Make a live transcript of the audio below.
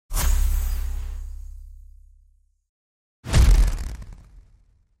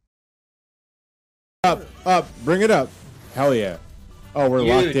Up. Bring it up. Hell yeah. Oh, we're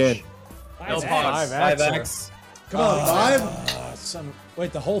locked in. 5x. Come on, 5.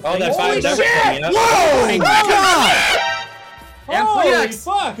 Wait, the whole thing? Oh, that Holy 5 shit! Whoa! My God! Holy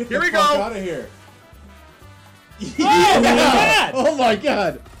fuck! Get Here the we fuck go. out of here. Oh my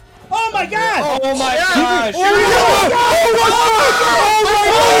god! Oh my God! Oh my god! Oh my gosh! Oh my God!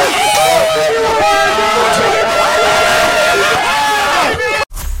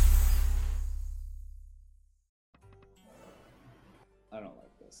 I don't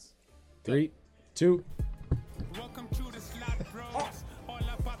like this. 3, 2.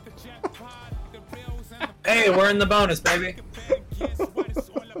 Hey, we're in the bonus, baby.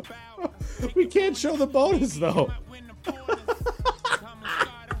 We can't show the bonus though.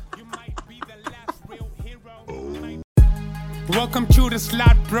 Welcome to the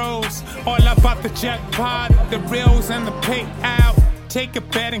Slot Bros, all about the jackpot, the reels and the payout. Take a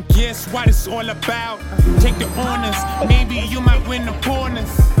bet and guess what it's all about. Take the honors, maybe you might win the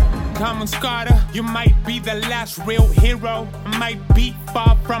bonus. Come on, Scotter, you might be the last real hero. Might be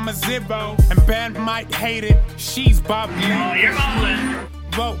far from a zero, and Ben might hate it. She's bubbling. Oh, you're bubbling.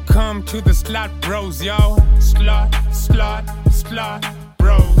 Welcome to the Slot Bros, yo. Slot bros. Slot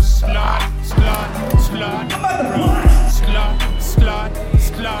bros. Slot bros. Slot bros. Slot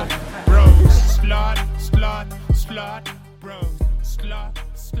bros.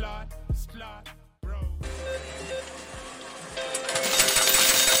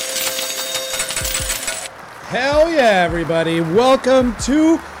 Hell yeah, everybody. welcome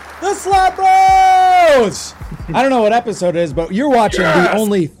to the Slot Bros! I don't know what episode it is, but you're watching the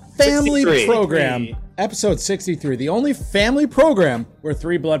only family 63. program, episode 63, the only family program where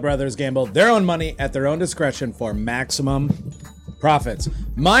three blood brothers gamble their own money at their own discretion for maximum profits.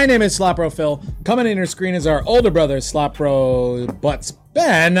 My name is Slot Bro Phil. Coming in your screen is our older brother, Slot Bro Butts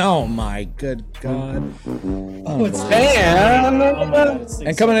Ben. Oh my good God. What's Ben?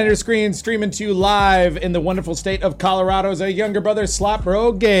 And coming on your screen, streaming to you live in the wonderful state of Colorado is our younger brother, Slot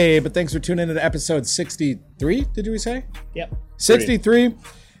Bro Gabe. But thanks for tuning in to episode 63, did we say? Yep. 63.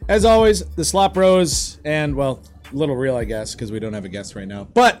 As always, the Slot Bros, and well, little real, I guess, because we don't have a guest right now.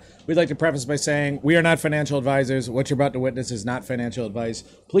 But we'd like to preface by saying we are not financial advisors. What you're about to witness is not financial advice.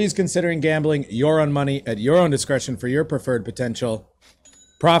 Please consider gambling your own money at your own discretion for your preferred potential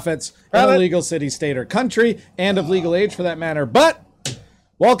profits in a legal city, state, or country, and of legal age for that matter. But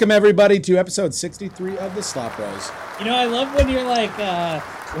welcome everybody to episode 63 of the Slot Bros. You know, I love when you're like,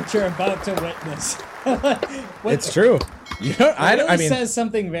 what you're about to witness. It's true. You know, I mean, says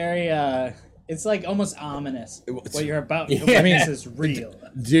something very, it's like almost ominous. What you're about to witness is real.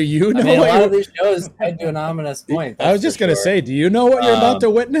 Do you know I mean, a what lot you're... of these shows head to an ominous point. I was just going to say, do you know what you're about to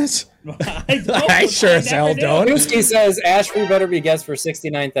witness? I sure as hell don't. Brewski says Ashby better be guest for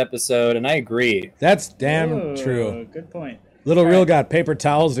 69th episode, and I agree. That's damn true. Good point. Little Real got paper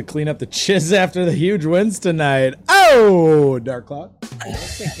towels to clean up the chiz after the huge wins tonight. Oh, Dark Cloud.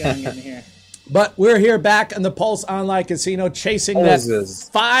 Let's get going in here. But we're here back in the Pulsz Online Casino chasing that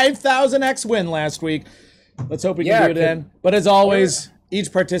 5,000x win last week. Let's hope we can do it again. But as always,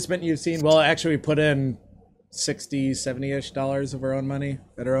 each participant you've seen, well, actually we put in $60, $70-ish of our own money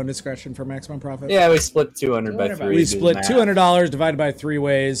at our own discretion for maximum profit. Yeah, we split 200 by 3. We split $200 divided by 3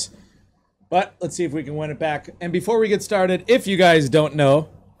 ways. But let's see if we can win it back. And before we get started, if you guys don't know,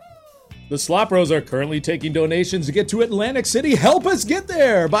 the Slot Bros are currently taking donations to get to Atlantic City. Help us get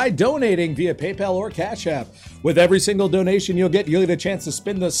there by donating via PayPal or Cash App. With every single donation you'll get a chance to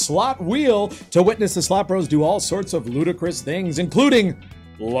spin the slot wheel to witness the Slot Bros do all sorts of ludicrous things, including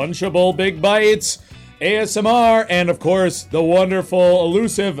Lunchable Big Bites, ASMR, and of course, the wonderful,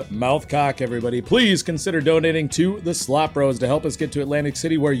 elusive mouth cock, everybody. Please consider donating to the Slot Bros to help us get to Atlantic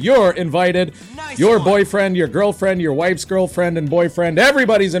City, where you're invited. Your boyfriend, your girlfriend, your wife's girlfriend and boyfriend,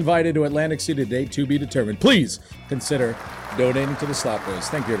 everybody's invited to Atlantic City today to be determined. Please consider donating to the Slot Bros.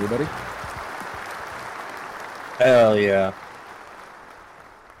 Thank you, everybody. Hell yeah.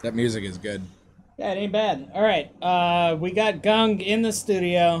 That music is good. Yeah, it ain't bad. All right, we got Gung in the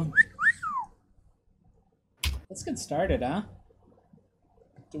studio. Let's get started, huh?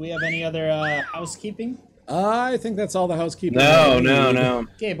 Do we have any other housekeeping? I think that's all the housekeeping. No.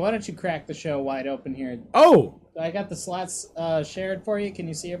 Gabe, why don't you crack the show wide open here? Oh! I got the slots shared for you. Can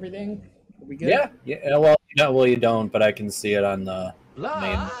you see everything? Are we good? Yeah. Well, you don't, but I can see it on the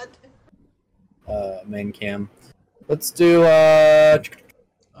main cam. Let's do. Oh,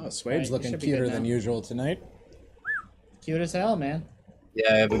 Swabe's Right, looking should be cuter good than now. usual tonight. Cute as hell, man.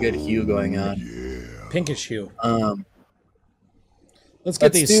 Yeah, I have a good hue going on. Pinkish hue. Let's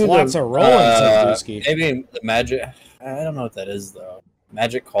get Let's these do slots the, a rolling, says Dusky. Maybe the magic. I don't know what that is though.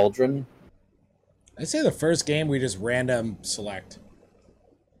 Magic cauldron. I say the first game we just random select.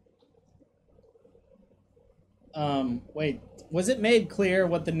 Wait, was it made clear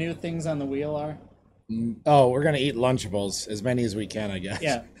what the new things on the wheel are? Oh, we're gonna eat Lunchables, as many as we can, I guess.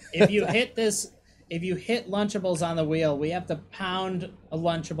 Yeah. If you hit Lunchables on the wheel, we have to pound a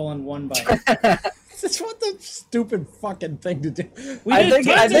Lunchable in one bite. That's what the stupid fucking thing to do. I think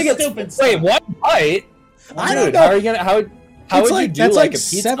it's stupid stuff. wait, one bite. I don't Dude, know. how are you gonna how It's would like, you do that's like like a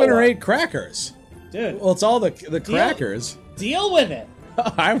pizza 7 or one? 8 crackers. Dude, Well, it's all the crackers. deal with it.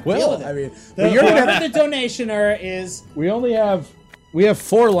 I Deal will. with it. I mean, The, but you're whoever gonna. the donationer is. We have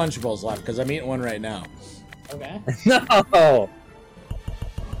 4 Lunchables left because I'm eating one right now. Okay. No.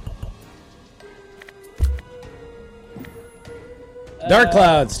 Dark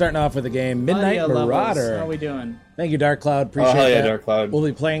Cloud starting off with the game Midnight Audio levels. Marauder. How are we doing? Thank you, Dark Cloud. Appreciate Oh, yeah, that. Dark Cloud. We'll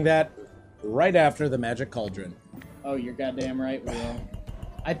be playing that right after the Magic Cauldron. Oh, you're goddamn right, we will.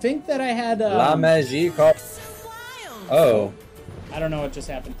 I think that I had. La Magie. Oh. I don't know what just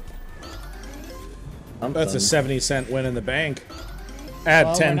happened. That's a 70-cent win in the bank. Add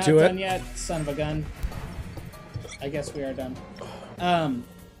Well, 10 we're not to done it. yet, son of a gun. I guess we are done.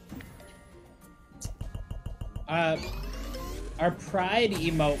 Our pride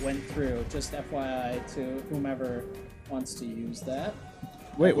emote went through. Just FYI to whomever wants to use that.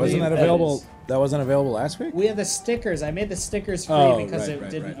 Wait, wasn't that believe that available? is- That wasn't available last week? We have the stickers. I made the stickers free Oh, because right, it right,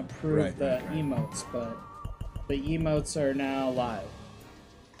 didn't right. approve Right, the right, right. emotes, but the emotes are now live.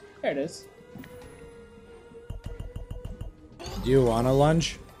 There it is. Do you want a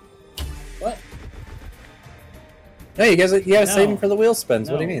lunch? What? Hey, you guys No. saving for the wheel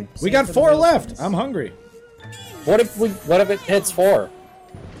spins. What do you No. mean? We Same got for the 4 wheel left. spins. I'm hungry. What if it hits 4?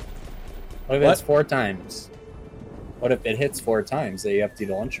 What if What? it's 4 times? What if it hits 4 times that you have to do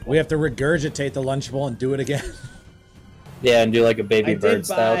the lunch? We have to regurgitate the Lunchable and do it again. Yeah, and do like a I baby bird did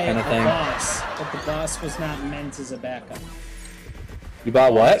style buy kind of a thing. boss, but the boss was not meant as a backup. You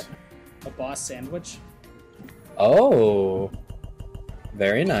bought what? A boss sandwich. Oh.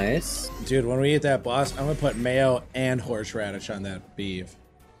 Very nice. Dude, when we eat that boss, I'm going to put mayo and horseradish on that beef.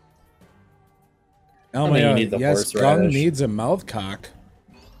 Oh I my mean, you god, need the yes, Gung horseradish. needs a mouth cock.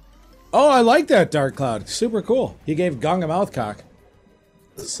 Oh, I like that, Dark Cloud. Super cool. He gave Gung a mouth cock.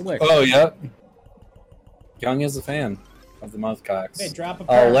 Slick. Oh, yep. Young is a fan of the mouth cocks. Okay, drop a Oh,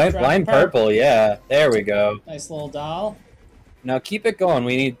 perp, drop a lime perp. purple, yeah. There we go. Nice little doll. Now keep it going.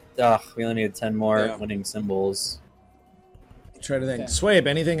 We only need 10 more Yeah. winning symbols. Try to think. Okay. Swabe,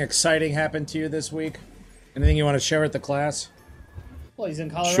 anything exciting happened to you this week? Anything you want to share with the class? Well, he's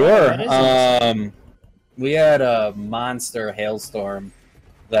in Colorado. Sure. What is it? We had a monster hailstorm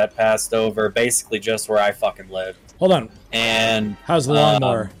that passed over basically just where I fucking live. Hold on. And How's the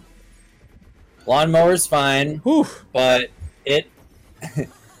lawnmower? lawnmower's fine, Whew. but it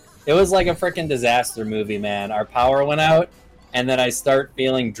was like a freaking disaster movie, man. Our power went out, and then I start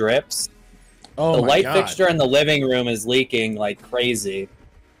feeling drips. Oh The my light god. fixture in the living room is leaking like crazy.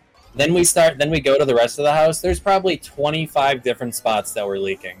 Then we go to the rest of the house. There's probably 25 different spots that were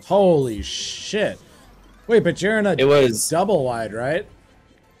leaking. Holy shit. Wait, but you're in a It was double wide, right?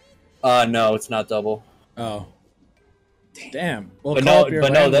 no, it's not double. Oh. Damn. We'll But call no, up your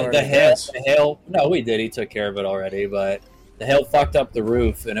but no, landlord, the I hail, guess. the hail. No, we did. He took care of it already. But the hail fucked up the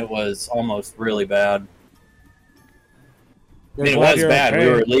roof, and it was almost really bad. I mean, it glad was you're bad. okay.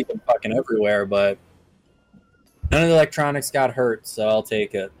 We were leaking fucking everywhere, but none of the electronics got hurt, so I'll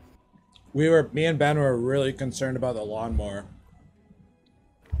take it. Me and Ben were really concerned about the lawnmower.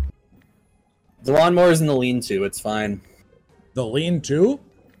 The lawnmower's in the lean-to. It's fine. The lean too? What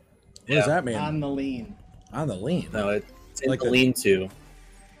does Yeah. that mean? On the lean. On the lean. No, it's in Like the the- lean-to.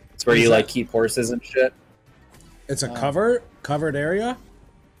 It's where What is you that? like keep horses and shit. It's a covered area?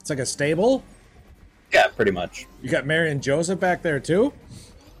 It's like a stable? Yeah, pretty much. You got Mary and Joseph back there too?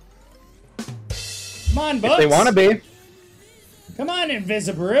 Come on, Books. If they want to be. Come on,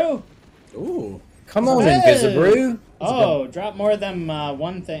 Invisibrew. Ooh. Come on, Hey! Invisibrew. Oh, drop more of them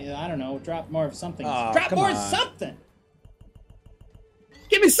one thing. I don't know. Drop more of something. Aw, drop come more on. something.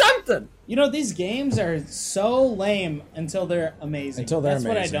 Give me something. You know, these games are so lame until they're amazing. Until they're That's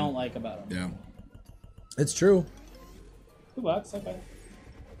amazing. what I don't like about them. Yeah. It's true. $2, okay.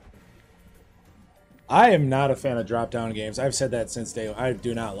 I am not a fan of drop-down games. I've said that since day one. I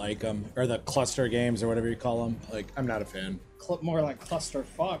do not like them. Or the cluster games or whatever you call them. Like, I'm not a fan. More like cluster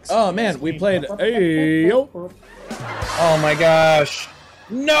fucks. Oh, man, we played... Hey, yo. Oh my gosh.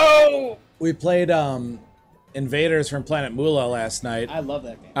 No! We played Invaders from Planet Moolah last night. I love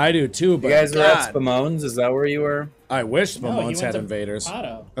that game. I do too, but You guys were at God, Spamone's? Is that where you were? I wish No, you Spamone's went had to Invaders.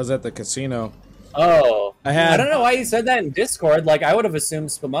 Pato. I was at the casino. Oh. I had- I don't know why you said that in Discord. Like, I would have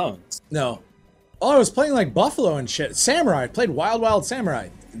assumed Spamone's. No. Oh, I was playing like Buffalo and shit. Samurai. I played Wild Wild Samurai.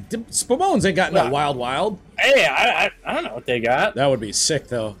 Spamones ain't got no Wild Wild. Hey, I don't know what they got. That would be sick,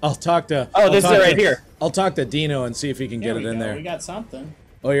 though. I'll talk to... This is it right here. I'll talk to Dino and see if he can get it in there. We got something.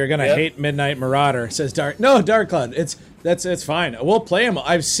 Oh, you're gonna hate Midnight Marauder, says Dark. No, Dark Cloud. It's fine. We'll play them.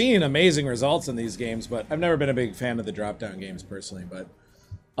 I've seen amazing results in these games, but I've never been a big fan of the drop-down games personally. But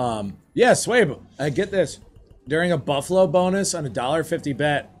yeah, Swabe, I get this. During a Buffalo bonus on a $1.50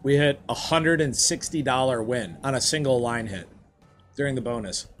 bet, we hit $160 win on a single line hit during the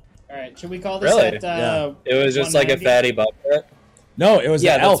bonus. All right, should we call this Really? at? It was just like a fatty bucket. No, it was the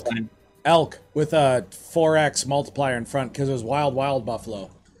that's elk. fine. Elk with a 4x multiplier in front because it was Wild Wild Buffalo.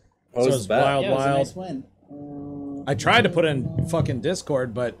 What was the bet? Wild Yeah, it was a Wild. nice win. I tried to put in fucking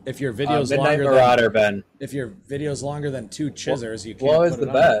Discord, but if your video's Midnight longer Marauder, than Ben. if your video's longer than 2 chisers, you can't. What was put the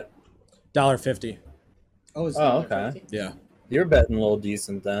it bet? on. $1.50. Oh, it's Oh, okay. Yeah, You're betting a little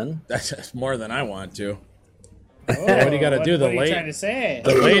decent then. that's more than I want to. Oh, What do you got to do? What are you trying to say?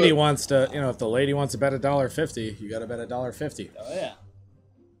 The lady wants to, if the lady wants to bet $1.50, you got to bet $1.50. Oh yeah.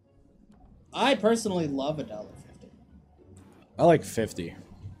 I personally love $1.50. I like 50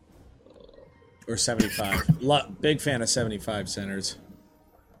 or 75. Big fan of 75 centers.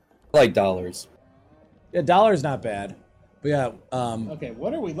 I like dollars. Yeah, dollar's not bad. But yeah, Okay,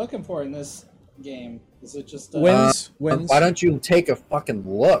 what are we looking for in this game? Is it just wins. Why don't you take a fucking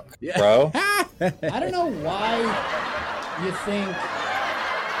look, Yeah. bro? I don't know why you think.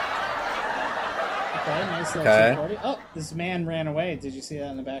 Okay, nice little Okay. 240. Oh, this man ran away. Did you see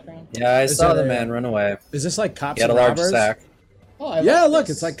that in the background? Yeah, I saw it the a- man run away. Is this like cops He had a and large robbers? sack. Oh, I Yeah, like look,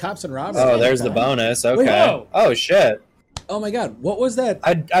 this. it's like cops and robbers. Oh, there's the bonus. Okay. whoa. Oh shit. Oh my god, what was that?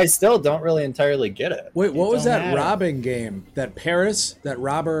 I still don't really entirely get it. Wait, what was don't that matter. robbing game? That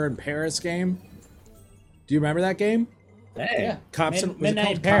robber in Paris game? Do you remember that game? Hey. Yeah. Cops and was it Midnight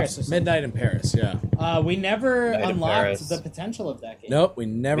called in Paris. Cops- or something. Midnight in Paris, yeah. We never Midnight in unlocked Paris. the potential of that game. Nope, we I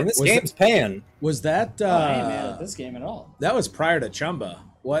never. mean, this was game's paying. was that? Oh, I ain't mad at this game at all. That was prior to Chumba.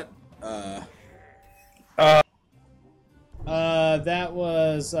 What? That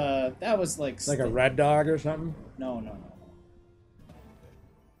was Like a Red Dog or something? No.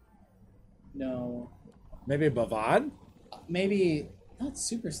 No. Maybe a Bavad? Maybe not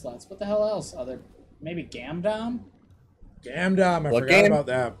Super Slots. What the hell else? Maybe Gamdom? Gamdom, I What forgot game? about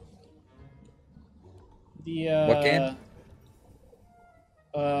that. The What game?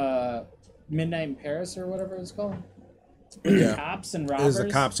 Midnight in Paris or whatever it's called. Yeah. Cops and It robbers. was the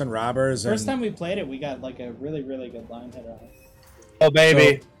Cops and Robbers. First and, time we played it, we got like a really, really good line hit on it. Oh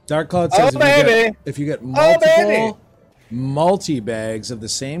baby. So, Dark Cloud says Oh, baby. if you get baby. multiple multi-bags of the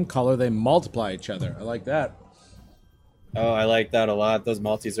same color, they multiply each other. I like that. Oh, I like that a lot. Those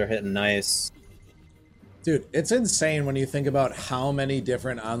multis are hitting nice. Dude, it's insane when you think about how many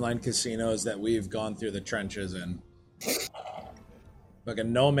different online casinos that we've gone through the trenches in. Like a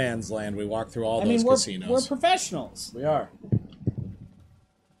no man's land, we walk through all those casinos. We're professionals. We are.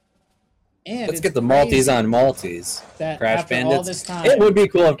 And Let's it's get the crazy multis on multis. that Crash after Bandits. all this time. It would be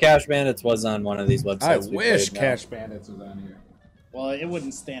cool if Cash Bandits was on one of these websites. I we wish played now. Cash Bandits was on here. Well, it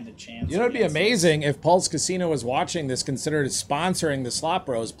wouldn't stand a chance. You know, it'd be against us. amazing if Pulsz Casino was watching this, considered sponsoring the Slop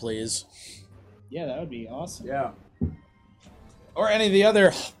Bros, please. Yeah, that would be awesome. Yeah. Or any of the other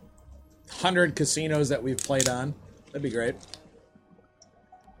 100 casinos that we've played on. That'd be great.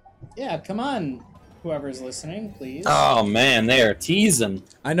 Yeah, come on, whoever's listening, please. Oh man, they are teasing.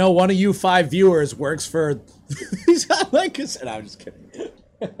 I know one of you 5 viewers works for these online casinos. No, I'm just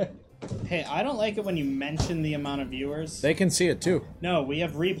kidding. Hey, I don't like it when you mention the amount of viewers. They can see it too. No, we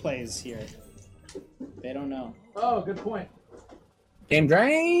have replays here. They don't know. Oh, good point. Game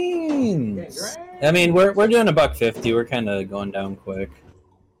drains. I mean, we're doing $1.50. We're kind of going down quick.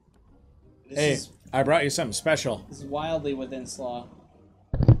 Hey, I brought you something special. This is wildly within slaw.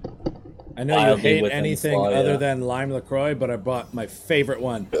 I know you Wildly hate within anything slaw, other yeah. than lime LaCroix, but I bought my favorite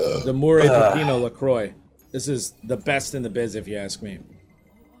one, the Murray Pepino LaCroix. This is the best in the biz, if you ask me.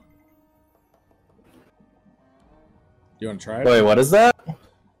 You want to try it? Wait, what is that?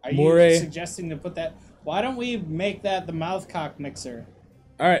 Are Murray. you suggesting to put that? Why don't we make that the mouth cock mixer?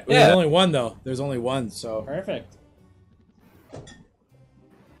 All right. Yeah. There's only one though. There's only one. So Perfect.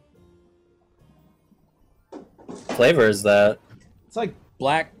 Flavor is that? it's like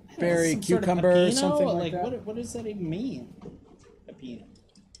blackberry Some sort of cucumber or pepino? something like that. What does that even mean? Pepino.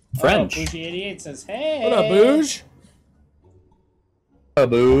 French. Oh, Bougie88 says, "Hey." What up, Bouge? A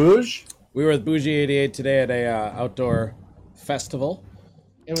bouge. We were with Bougie88 today at a outdoor festival.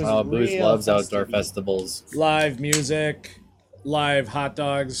 It was Oh, Booze real loves festive. outdoor festivals. Live music, live hot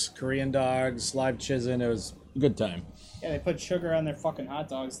dogs, Korean dogs, live chisin. It was a good time. Yeah, they put sugar on their fucking hot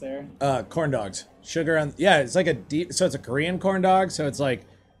dogs there. Corn dogs. Sugar on... Yeah, it's like a deep... So it's a Korean corn dog, so it's like...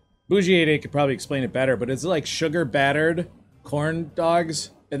 Bougie 88 could probably explain it better, but it's like sugar-battered corn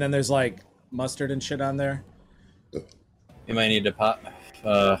dogs, and then there's like mustard and shit on there. You might need to pop...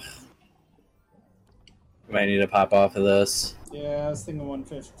 you might need to pop off of this. Yeah, I was thinking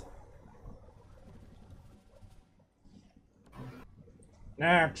 150.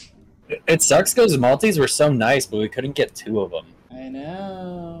 Next. It sucks because Maltese were so nice, but we couldn't get 2 of them. I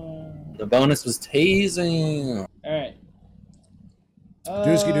know. The bonus was tasing. Alright.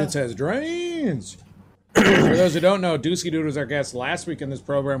 Dusky Dude says, drains! For those who don't know, Dusky Dude was our guest last week in this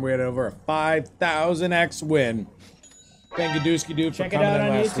program. We had over a 5,000x win. Thank you, Dusky Dude, for Check it coming out in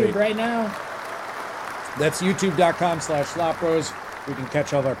on last YouTube week. right now. That's youtube.com/slopbros. You can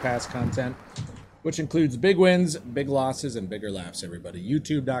catch all of our past content, which includes big wins, big losses, and bigger laughs, everybody.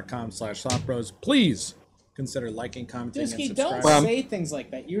 youtube.com/slopbros. Please consider liking, commenting, Dusky, and don't subscribing. say things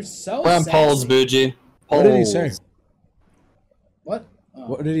like that. You're so From sassy. Pulsz, Bougie. What did he say? Pulsz. What? Oh.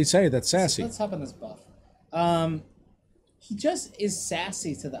 What did he say? That's sassy. Let's hop on this buff. He just is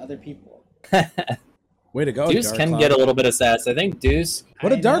sassy to the other people. Way to go, Deuce Dark can Cloud. get a little bit of sass. I think Deuce... What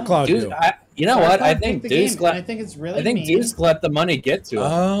did Dark Cloud Deuce do? you know Dark what? Cloud I think picked the Deuce... game, and I think it's really mean. Deuce let the money get to him.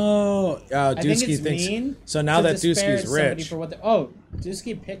 Oh, I think Dusky it's thinks. mean So now to that disparage Dusky's somebody rich. For what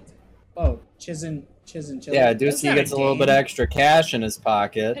Dusky picked. Oh, Chisin Chili. Yeah, That's Dusky not gets a little bit game. extra cash in his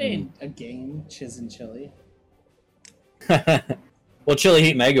pocket. That ain't a game, Chisin Chili. Well, Chili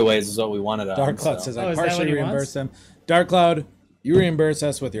Heat Mega Ways is what we wanted on. Dark Cloud so. says, Oh, I is that what partially he reimburse wants? them. Dark Cloud, you reimburse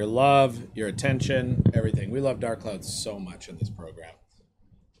us with your love, your attention, everything. We love Dark Cloud so much in this program.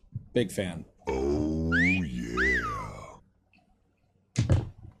 Big fan. Oh, yeah.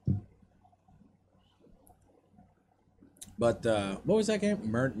 But what was that game?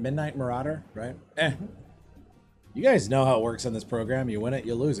 Midnight Marauder, right? You guys know how it works on this program. You win it,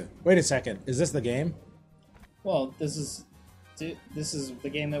 you lose it. Wait a second. Is this the game? Well, this is the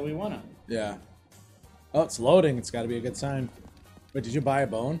game that we won on. Yeah. Oh, it's loading. It's got to be a good sign. Wait, did you buy a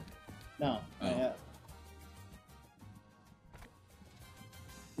bone? No. Oh.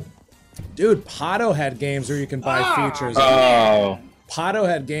 Dude, Pato had games where you can buy features on. Oh. Pato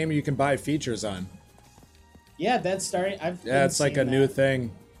had game where you can buy features on. Yeah, that's starting. Yeah, it's like a new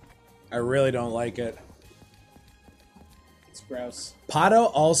thing. I really don't like it. It's gross.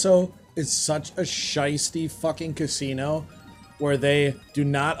 Pato also is such a shisty fucking casino where they do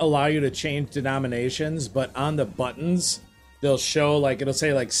not allow you to change denominations, but on the buttons, they'll show, like, it'll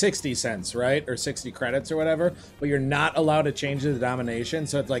say, like, 60 cents, right? Or 60 credits or whatever, but you're not allowed to change the denomination.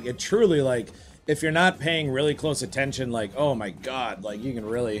 So it's like, it truly, like, if you're not paying really close attention, like, oh my god, like, you can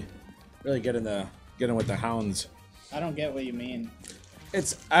really get in with the hounds. I don't get what you mean.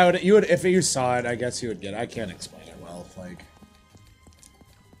 It's, you would, if you saw it, I guess you would get it. I can't explain it well, like.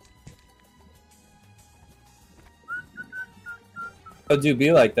 It do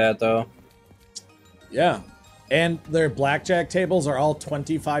be like that, though. Yeah. And their blackjack tables are all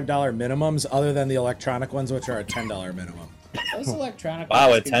 $25 minimums, other than the electronic ones, which are a $10 minimum. Those electronic Wow,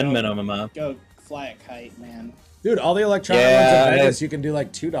 ones a can 10 go- minimum, huh? Go fly a kite, man. Dude, all the electronic Yeah, ones in Vegas, it- you can do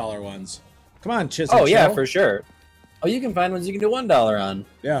like $2 ones. Come on, Chisel. Oh, yeah, chill. for sure. Oh, you can find ones you can do $1 on.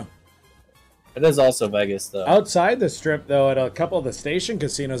 Yeah. It is also Vegas, though. Outside the strip, though, at a couple of the station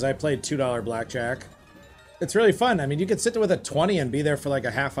casinos, I played $2 blackjack. It's really fun. I mean, you could sit there with a 20 and be there for like a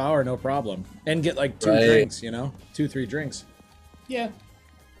half hour, no problem. And get like 2 Right. drinks, 2-3 drinks. Yeah.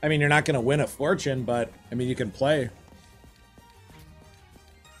 I mean, you're not going to win a fortune, but, I mean, you can play.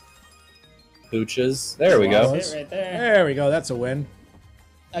 Pooches. There we go. That's it right there. There we go. That's a win.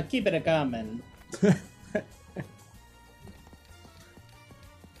 Keep it a coming.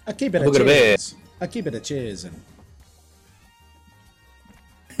 I keep it a Look at it. cheese. I keep it a cheese.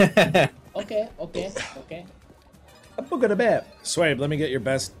 Okay. A book of the bat. Swabe, let me get your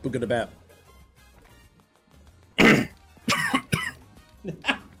best book of the bat.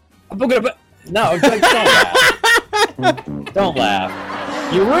 No, don't laugh. Don't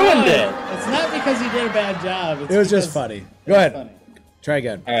laugh. You ruined it. It's not because you did a bad job. It's It was just because funny. it Go was ahead. funny. Try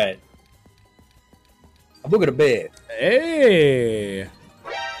again. All right. A book of the bed. Hey.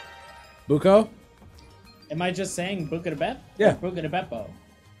 Buko? Am I just saying Book of the Bet? Yeah. Book of the Beppo.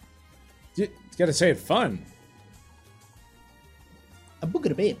 You gotta say it fun. A Book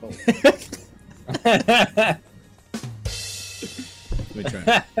of the Beppo. Let me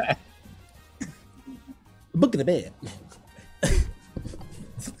try. Book of the bed.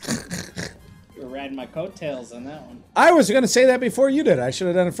 You were riding my coattails on that one. I was gonna say that before you did. I should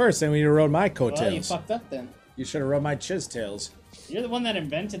have done it first. Then we rode my Well, you coattails. fucked up then. You should have rode my chiz tails. You're the one that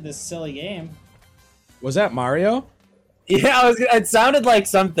invented this silly game. Was that Mario? Yeah, it sounded like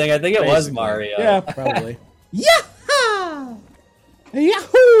something. I think it was Basically. Mario. Yeah, probably. Yaha!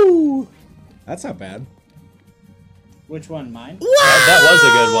 Yahoo! That's not bad. Which one? Mine? That was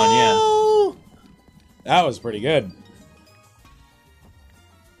a good one, yeah. That was pretty good.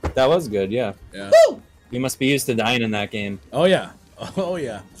 That was good, yeah. Yeah. Woo! You must be used to dying in that game. Oh yeah. Oh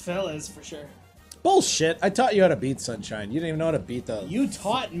yeah. Phil is for sure. Bullshit. I taught you how to beat Sunshine. You didn't even know how to beat the. You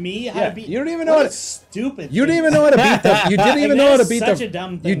taught me how Yeah, to beat. you don't even know what how a to- stupid. You didn't thing. even know how to beat the. You didn't even That know how to is beat such the. a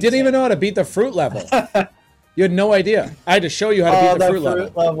dumb thing You to didn't even say. know how to beat the fruit level. You had no idea. I had to show you how to beat the fruit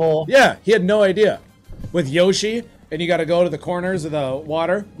level. level. Yeah, he had no idea. With Yoshi, and you got to go to the corners of the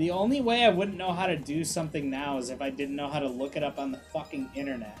water. The only way I wouldn't know how to do something now is if I didn't know how to look it up on the fucking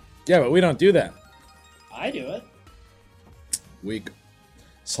internet. Yeah, but we don't do that. I do it. Weak.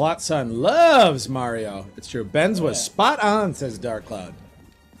 Slot Son loves Mario. It's true. Ben's was Yeah. spot on, says Dark Cloud.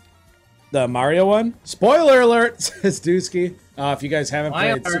 The Mario one? Spoiler alert, says Dusky. If you guys haven't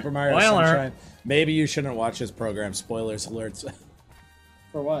played Spoiler. Super Mario Spoiler. Sunshine, maybe you shouldn't watch this program. Spoilers alerts.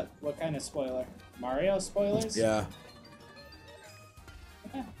 For what? What kind of spoiler? Mario spoilers? Yeah.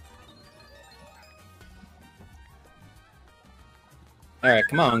 Alright,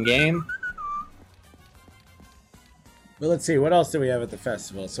 come on, game. But let's see, what else do we have at the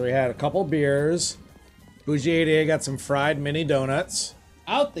festival? So we had a couple beers. Bougie 88 got some fried mini donuts.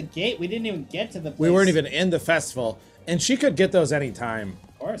 Out the gate, we didn't even get to the place. We weren't even in the festival. And she could get those anytime.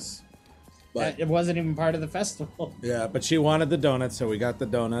 Of course. But It wasn't even part of the festival. yeah, but she wanted the donuts, so we got the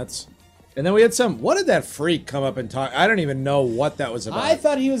donuts. And then we had some. What did that freak come up and talk? I don't even know what that was about. I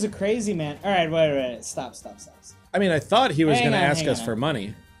thought he was a crazy man. All right, wait. Stop. I mean, I thought he was Hang going to on, ask hang us on. for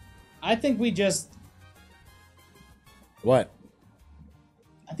money. I think we just. What?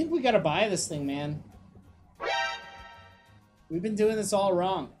 I think we gotta buy this thing, man. We've been doing this all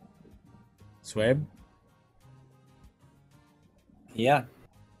wrong. Swabe? Yeah.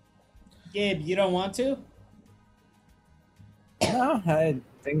 Gabe, you don't want to? No, I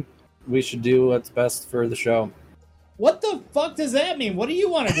think we should do what's best for the show. What the fuck does that mean? What do you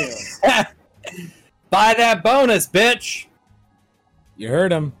want to do? Buy that bonus, bitch! You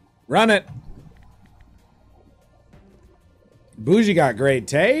heard him. Run it. Bougie got great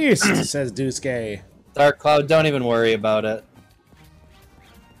taste, says Dusky. Dark Cloud, don't even worry about it.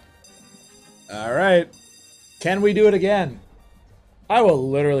 All right. Can we do it again? I will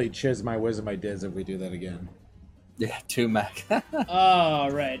literally chiz my whiz and my diz if we do that again. Yeah, 2 Mac. Oh,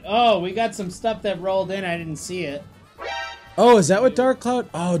 right. Oh, we got some stuff that rolled in. I didn't see it. Oh, is that what Dark Cloud?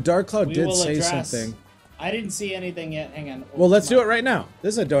 Oh, Dark Cloud We did will say address. something. I didn't see anything yet. Hang on. Well, let's do it right now.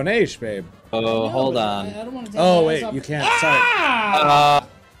 This is a donation, babe. Oh, No, hold but on. I don't want to take Oh, my eyes wait, off- you can't. Sorry. Ah!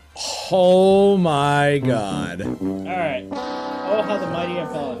 Oh my god. All right. Oh, how the mighty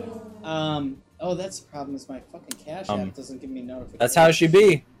have fallen. Oh, that's the problem. Is my fucking cash app doesn't give me notifications. That's how she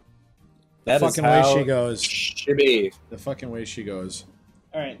be. The That is fucking way how she goes. she be. The fucking way she goes.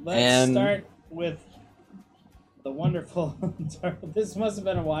 All right, let's And- start with the wonderful. This must have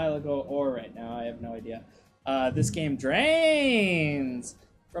been a while ago or right now. I have no idea. This game drains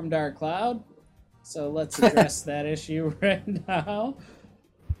from Dark Cloud, so let's address that issue right now.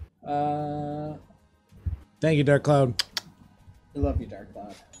 Thank you, Dark Cloud. I love you, Dark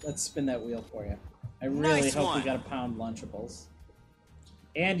Cloud. Let's spin that wheel for you. I really Nice hope one. we got a pound Lunchables.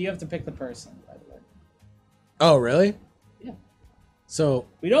 And you have to pick the person, by the way. Oh, really? Yeah. So,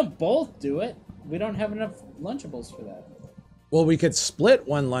 We don't both do it. We don't have enough Lunchables for that. well, we could split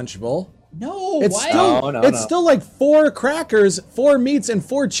one Lunchable. No, It's why? still, No, it's no. still like 4 crackers, 4 meats, and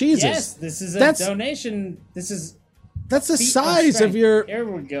 4 cheeses. Yes, this is a That's- donation. This is That's the feat size of strength. your. Here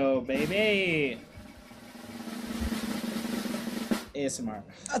we go, baby. ASMR.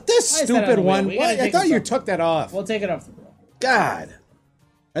 This Why is that on stupid the wheel? one. We gotta What? I take thought this you off. took that off. We'll take it off the wheel. God.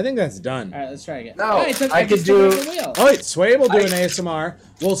 I think that's done. All right, let's try again. No, Oh, I just could took do- off the wheel. Oh, wait, Sway will do an ASMR.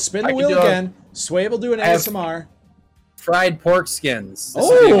 We'll spin I the could wheel do a- again. Sway will do an I have- ASMR. Fried pork skins. This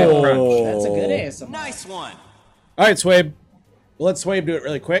would be a good crunch. Oh. That's a good ASMR. Nice one. All right, Swabe. Well, let Swabe do it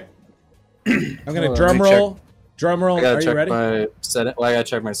really quick. I'm gonna Hold on, drum let me roll. Drum roll. I gotta Are you check ready? my setting. Well, I gotta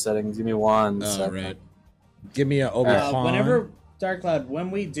check my settings. Give me one All second. right. Give me a Obi-Wan. Whenever Dark Cloud, when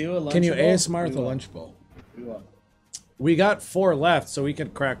we do a Lunchable, Can you ASMR with we the will. lunch bowl? We will. We got 4 left, so we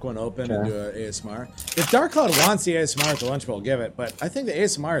could crack one open and Okay. do an ASMR. If Dark Cloud wants the ASMR at the lunch bowl, give it. But I think the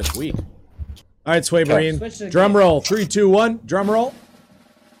ASMR is weak. All right, Sway Marine. Switch to the Drum game. roll. 3, 2, 1. Drum roll.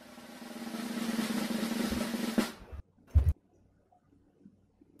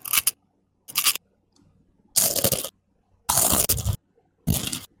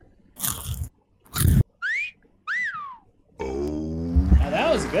 Now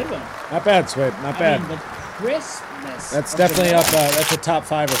that was a good one. Not bad, Sway. Not bad. I mean, the crisp goodness. That's definitely up. That's a top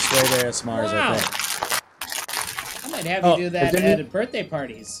 5 of Sway ASMRs, Wow. I think. I might have you do that at birthday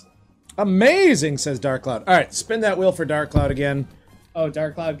parties. Amazing, says Dark Cloud. All right, spin that wheel for Dark Cloud again. Oh,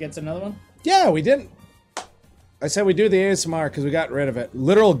 Dark Cloud gets another one? Yeah, we didn't. I said we do the ASMR because we got rid of it.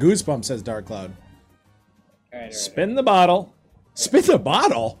 Literal goosebumps, says Dark Cloud. All right. Spin the bottle. Spin the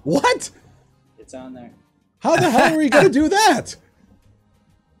bottle? What? It's on there. How the hell are we going to do that?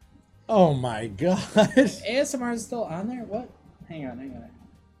 Oh my god. ASMR is still on there? What? Hang on.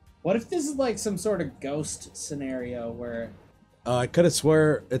 What if this is like some sort of ghost scenario where... I could have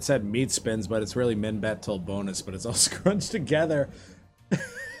swore it said meat spins, but it's really min bet till bonus, but it's all scrunched together.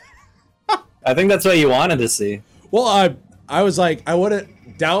 I think that's what you wanted to see. Well, I was like, I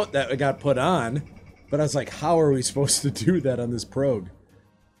wouldn't doubt that it got put on, but I was like, how are we supposed to do that on this prog?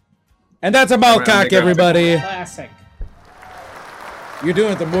 And that's a mouth cock, everybody. Classic. You're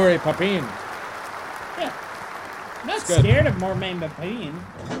doing it the Murray Papin. Yeah. I'm not good. scared of Mormain Papine.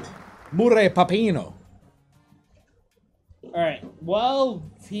 Murray Papino. Alright, well,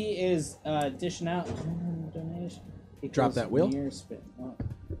 he is dishing out donation. Drop that wheel. Mirror spin.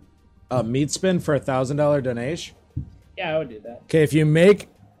 Oh. Meat spin for $1,000 donation. Yeah, I would do that. Okay, if you make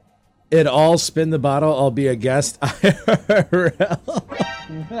it all spin the bottle, I'll be a guest IRL.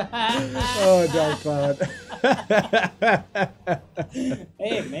 Oh, Dark Cloud.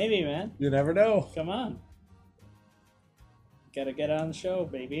 Hey, maybe, man. You never know. Come on. Gotta get on the show,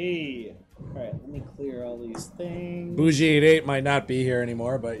 baby. Alright, let me clear all these things. Bougie88 might not be here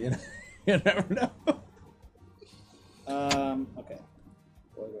anymore, but you know, you never know. Okay.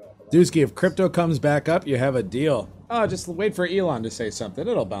 Dusky, if crypto comes back up, you have a deal. Oh, just wait for Elon to say something.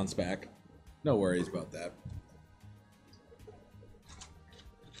 It'll bounce back. No worries about that.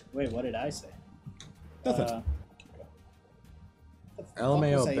 Wait, what did I say? Nothing. What the fuck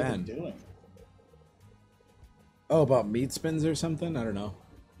LMAO was I even Ben. doing? Oh, about meat spins or something? I don't know.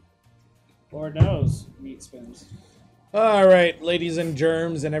 Lord knows, meat spins. All right, ladies and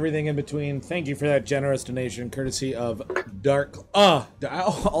germs and everything in between. Thank you for that generous donation, courtesy of Dark. I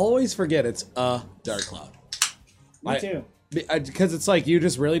always forget it's Dark Cloud. Me too. Because it's like you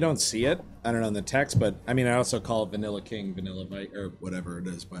just really don't see it. I don't know in the text, but I mean I also call it Vanilla King, Vanilla Vite, or whatever it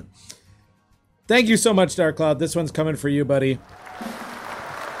is. But thank you so much, Dark Cloud. This one's coming for you, buddy.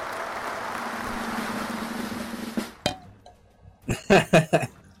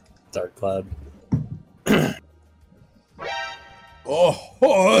 Dark Cloud.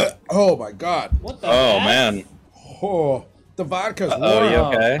 Oh my God. What the Oh, heck? man. Oh, the vodka's warm. Oh, you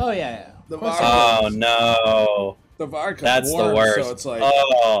okay? Oh, yeah. The Oh, no. The vodka's That's warm, the worst. so it's like,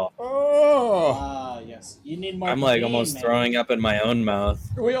 Oh. Yes. You need more I'm like caffeine, almost man. throwing up in my own mouth.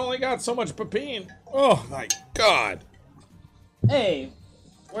 we only got so much papine. Oh my God. Hey,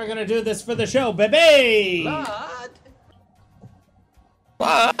 we're gonna do this for the show, baby!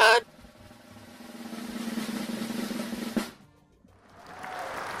 What?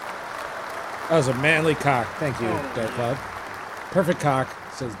 That was a manly cock. Thank you, Dark Cloud. Perfect cock,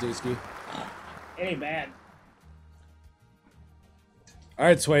 says Dusky. It ain't bad. All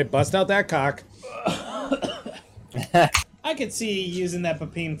right, Sway, bust out that cock. I could see using that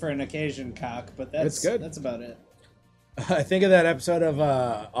papine for an occasion cock, but that's It's good. That's about it. I think of that episode of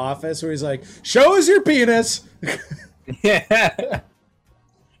Office where he's like, "Show us your penis." Yeah.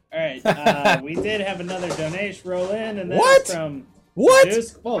 All right, we did have another donation roll in, and that's What? from What?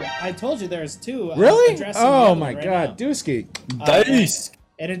 Deuce. Well, I told you there's two. Really? addressing the Oh other my one right God, Dusky. Dice.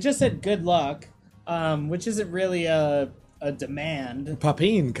 And it just said good luck, which isn't really a demand.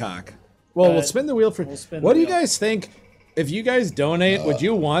 Papine cock. Well, we'll spin the wheel for. we'll spin What the do you wheel. guys think? If you guys donate, would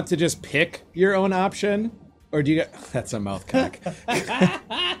you want to just pick your own option, or do you? That's a mouth cock.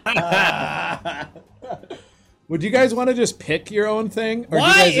 Would you guys want to just pick your own thing? Or do you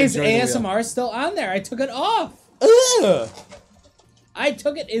Why guys is enjoy the wheel? ASMR still on there? I took it off. Ugh. I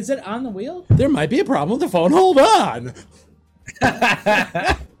took it. Is it on the wheel? There might be a problem with the phone. Hold on.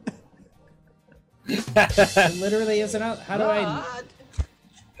 It literally isn't on. How do I?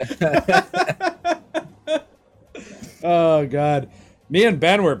 Oh God, me and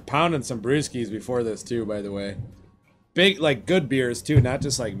Ben were pounding some brewskis before this too. By the way, big like good beers too, not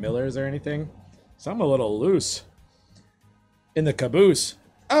just like Millers or anything. So I'm a little loose in the caboose.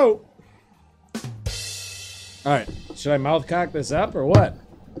 Oh. All right, should I mouth cock this up or what?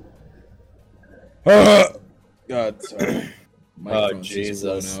 God, sorry. Microphone's just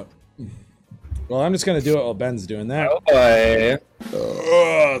Jesus. blown out. Well, I'm just gonna do it while Ben's doing that. Oh, boy.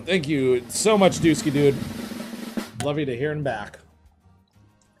 Oh, thank you so much, Dusky dude. Love you to hear and back.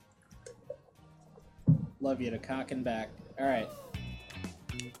 Love you to cock and back. All right.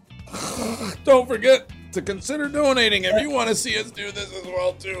 Don't forget to consider donating if you want to see us do this as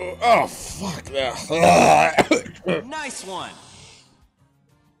well too. Oh fuck that! Nice one.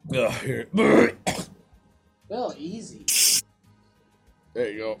 Here. Bill, easy. There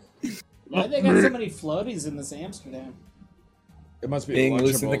you go. Why they got so many floaties in this Amsterdam? It must be Being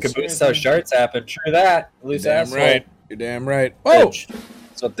loose in the Lunchables. caboose how sharts happen. True that. Loose Damn asshole. right. You're damn right. Oh, Bitch.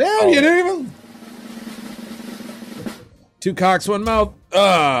 So damn! You didn't even. 2 cocks, 1 mouth.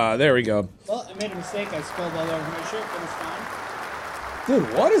 Ah, there we go. Well, I made a mistake. I spilled all over my shirt, but it's fine.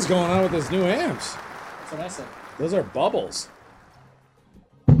 Dude, what is going on with this new amps? That's what I said. Those are bubbles.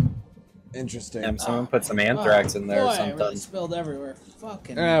 Interesting. Damn, someone put some anthrax in there Boy, or I something. really spilled everywhere.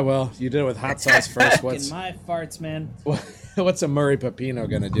 Fucking. Ah, well, you did it with hot sauce first. Fucking my farts, man. What's a Murray Pepino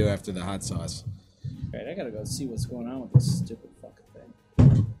gonna do after the hot sauce? Alright, I gotta go see what's going on with this stupid fucking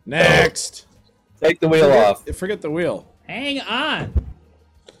thing. Next. Take the wheel off. Forget the wheel. Hang on.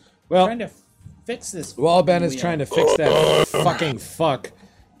 Well, I'm trying to fix this. while Ben is wheel. trying to fix that fucking fuck,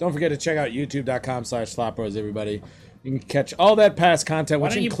 don't forget to check out youtube.com/slopros, everybody. You can catch all that past content, Why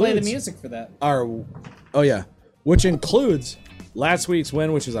which don't you includes play the music for that? which includes last week's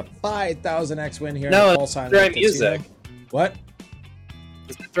win, which is a 5,000x win here. No, at Pulsz it's right Casino. music. What?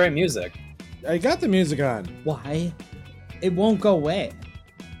 It's the right music. I got the music on. Why? It won't go away.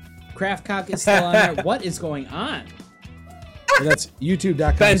 Craft Cock is still on there. What is going on? And that's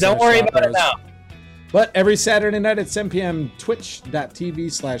youtube.com. Ben, don't worry about it now. But every Saturday night at 7 p.m.,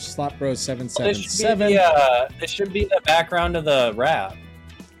 twitch.tv/slopbros777. This should be the background of the rap.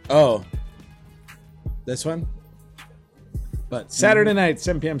 Oh. This one? But Saturday night,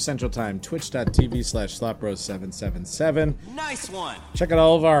 7 p.m. Central Time, twitch.tv/slopbros777. Nice one. Check out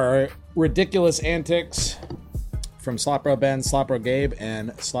all of our ridiculous antics from Slopbro Ben, Slopbro Gabe,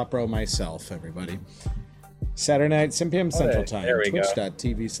 and Slopbro myself, everybody. Saturday night, 7 p.m. Central Time. there we go.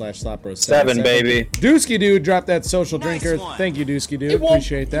 Twitch.tv/slopbros777. 7, baby. Dusky Dude dropped that social Nice drinker. one. Thank you, Dusky Dude. It won't-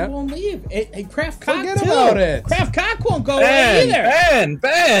 Appreciate that. It won't leave. Craft Cock Forget too. about it. Craft Cock won't go away either.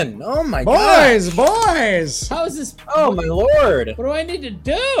 Ben! Oh my god! Boys! How is this? Oh my lord! What do I need to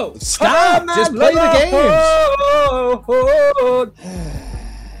do? Stop! Just play the games!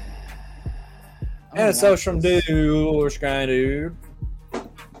 And a social dude, dude.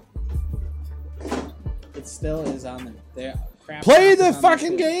 It still is on there. Craft Play Cock the is on there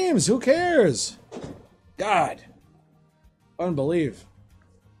fucking too. games. Who cares? God. Unbelief.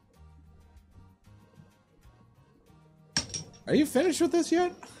 Are you finished with this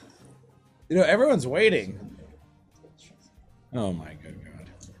yet? You know, everyone's waiting. Oh my good God.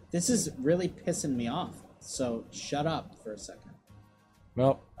 This is really pissing me off. So shut up for a second.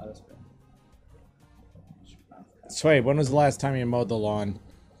 Well, That was bad. Sway, when was the last time you mowed the lawn?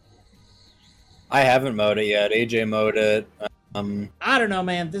 I haven't mowed it yet. AJ mowed it I don't know,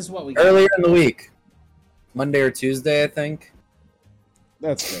 man. This is what we got. earlier in the week, Monday or Tuesday, I think.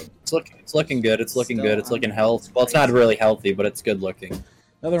 That's good. It's looking good. It's looking Still good. It's looking on- healthy. Well, it's not really healthy, but it's good looking.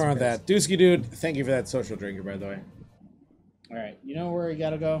 Nothing wrong with that. Dusky Dude, thank you for that social drinker, by the way. All right. You know where we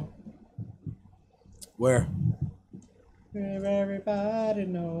gotta go? Where? Where everybody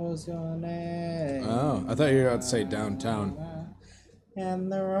knows your name. Oh, I thought you were about to say downtown.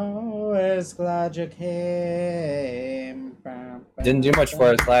 And they're always glad you came. Didn't do much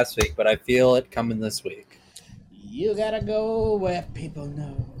for us last week, but I feel it coming this week. You gotta go where people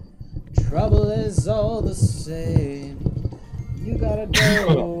know trouble is all the same. You gotta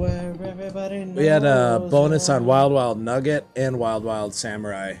go where everybody knows. We had a bonus your on Wild Wild Nugget and Wild Wild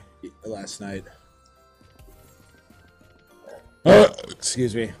Samurai last night.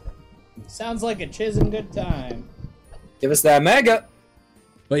 Excuse me. Sounds like a Chisholm good time. Give us that mega.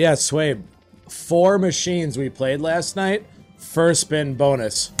 But yeah, Sway, 4 machines we played last night. First spin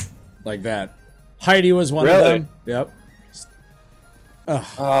bonus. Like that. Heidi was one of Really? them. Yep.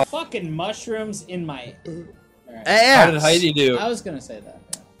 Fucking mushrooms in my. Alright. How did Heidi do? I was gonna say that.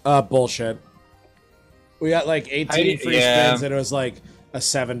 Yeah. Bullshit. We got like 18 Heidi- free yeah. spins and it was like a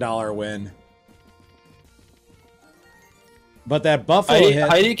 $7 win. But that Buffalo hit.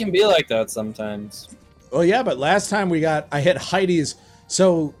 Heidi can be like that sometimes. Oh yeah, but last time I hit Heidi's.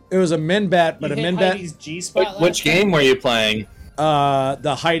 So it was a min bet, but You a hit min bet. Heidi's G-spot Which last time? game were you playing?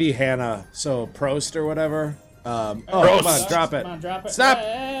 The Heidi Hannah. So Prost or whatever. Come Prost. on, drop it. Come on, drop it. Stop.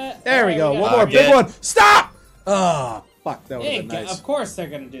 There we go. One more Okay. big one. Stop. Oh, fuck. That would Hey, have been nice. of course they're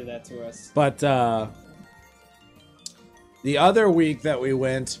gonna do that to us. But the other week that we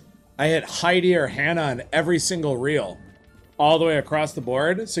went, I hit Heidi or Hannah on every single reel, all the way across the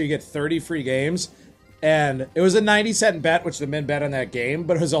board. So you get 30 free games, and it was a 90-cent bet, which the min bet on that game,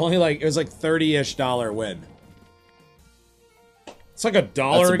 but it was only like $30-ish win. It's like $1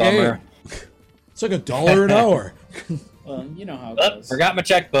 That's a a game. bummer. It's like $1 an hour. Well, you know how it Oh, goes. forgot my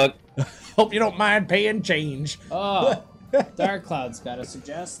checkbook. Hope you don't mind paying change. Oh, Dark Cloud's got to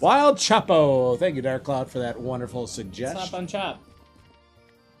suggest. Wild Chapo. Thank you, Dark Cloud, for that wonderful suggestion. Slap on chop.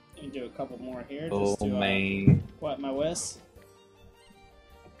 Let me do a couple more here Oh, just to man. wet my whisk.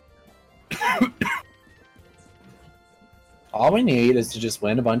 All we need is to just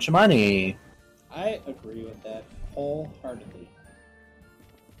win a bunch of money. I agree with that wholeheartedly.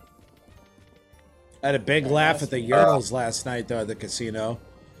 I had a big laugh at the urinals last night, though, at the casino.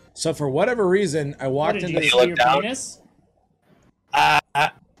 So for whatever reason, I What, walked did into you the... see your down? penis? I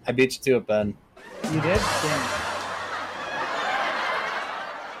beat you to it, Ben. You did? Damn.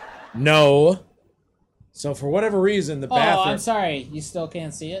 No. So for whatever reason, the Oh, bathroom... I'm sorry. You still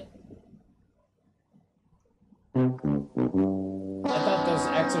can't see it? I thought those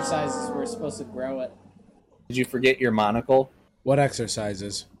exercises were supposed to grow it. Did you forget your monocle? What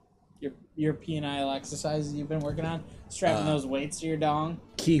exercises? Your penile exercises you've been working on? Strapping those weights to your dong?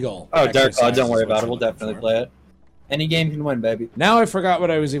 Kegel. Oh, Dark Cloud, don't worry exercises, about it. We'll what you're definitely looking play it. Any game can win, baby. Now I forgot what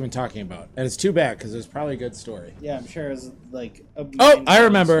I was even talking about. And it's too bad, because it's probably a good story. Yeah, I'm sure it was like a Oh, I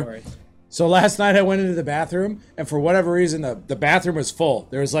remember. story. So last night I went into the bathroom, and for whatever reason, the bathroom was full.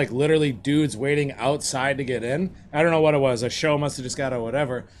 There was like literally dudes waiting outside to get in. I don't know what it was. A show must have just got or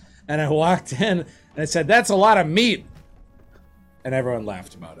whatever. And I walked in, and I said, "That's a lot of meat." And everyone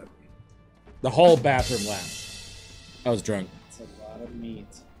laughed about it. The whole bathroom laughed. I was drunk. It's a lot of meat.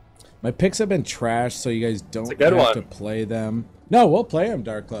 My picks have been trashed, so you guys don't a good have one. to play them. No, we'll play them,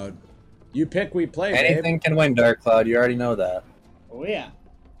 Dark Cloud. You pick, we play, Anything babe. can win, Dark Cloud. You already know that. Oh, yeah.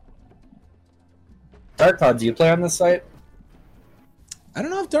 Dark Cloud, do you play on this site? I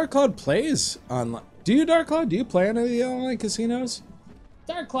don't know if Dark Cloud plays online. Do you, Dark Cloud? Do you play on any of the online casinos?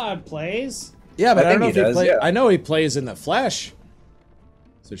 Dark Cloud plays. Yeah, but I, don't know think if he he does, plays. yeah. I know he plays in the flesh.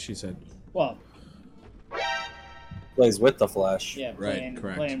 So she said. Well, Plays with the Flash. yeah, Right, playing,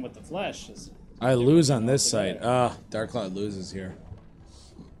 correct. playing with the flesh is. I lose on this site. altogether. Dark Cloud loses here.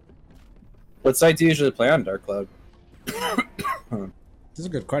 What site do you usually play on, Dark Cloud? This is a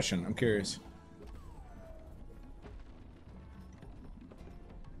good question. I'm curious.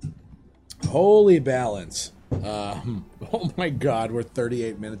 Holy balance. Oh my god, we're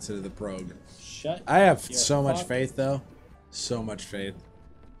 38 minutes into the prog. Shut. I have your so much fuck- faith, though. So much faith.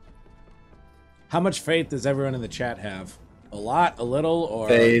 How much faith does everyone in the chat have? A lot, a little, or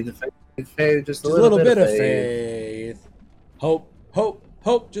Fade, just just a little bit of faith? Hope, hope,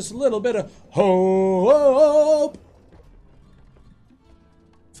 hope. Just a little bit of hope.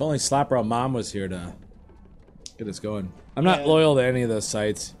 If only Slapper Mom was here to get us going. I'm not Yeah. loyal to any of those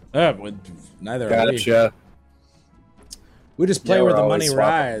sites. Neither are we. Gotcha. We just play Yeah, where we're the always money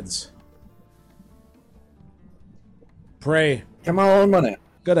swapping. rides. Pray. Come on, money.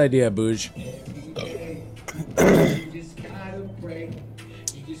 Good idea, Booj.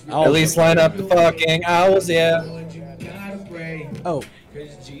 Oh, At least line up the fucking owls, yeah. Oh.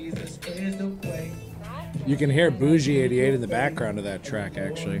 You can hear Bougie88 in the background of that track,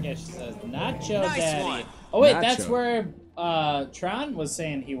 actually. Yeah, she says Nacho Daddy. Oh wait, that's Nacho. where Tron was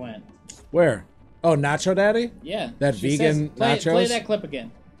saying he went. Where? Oh, Nacho Daddy? Yeah. That she vegan play nachos? that clip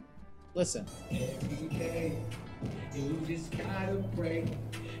again. Listen. You just gotta pray.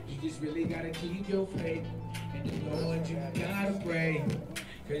 You just really gotta keep your faith. And you know what you gotta pray.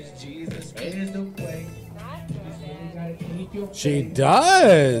 Cause Jesus is the way. You just really gotta keep your faith. She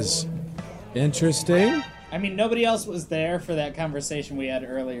does. Interesting. I mean, nobody else was there for that conversation we had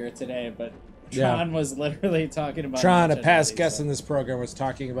earlier today, but Yeah. Tron was literally talking about Tron, a Nacho past Daddy, guest so- in this program, was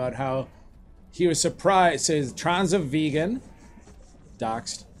talking about how he was surprised. Says Tron's a vegan.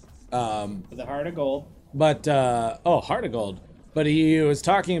 Doxed. with a heart of gold. But Heart of Gold. But he was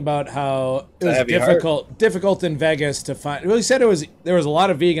talking about how it a was heavy heart. difficult in Vegas to find. Well, he said there was a lot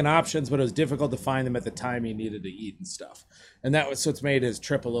of vegan options, but it was difficult to find them at the time he needed to eat and stuff. And that was what's made his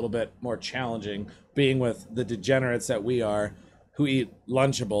trip a little bit more challenging, being with the degenerates that we are, who eat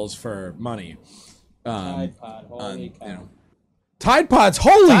Lunchables for money. Tide Pod, holy cow. Tide Pods,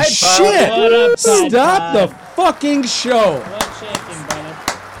 holy Tide Pod. shit! What up, Tide Stop Pod? the fucking show! What shaking, brother?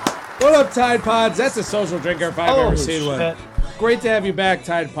 What up, Tide Pods? That's a social drinker if I've ever Holy seen one. shit. Great to have you back,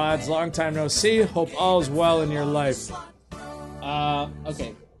 Tide Pods. Long time no see. Hope all is well in your life.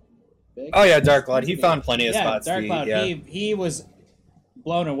 Okay. Big- Oh yeah, Dark Cloud. He found plenty of Yeah, spots. Dark to eat, Cloud. yeah. He was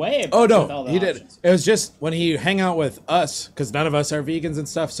blown away. Oh with all no, the he did. options. It was just when he hang out with us, because none of us are vegans and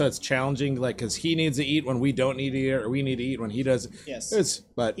stuff, so it's challenging. Like, because he needs to eat when we don't need to eat, or we need to eat when he does. Yes.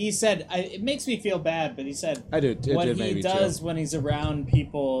 But He said it makes me feel bad, but he said I do. It what did make he me does too. when he's around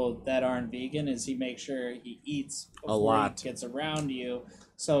people that aren't vegan is he makes sure he eats before lot. he gets around you,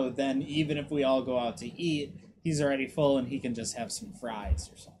 So then even if we all go out to eat, he's already full and he can just have some fries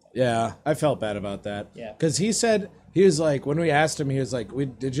or something. Yeah, I felt bad about that. Yeah. Because he said, he was like, when we asked him, he was like,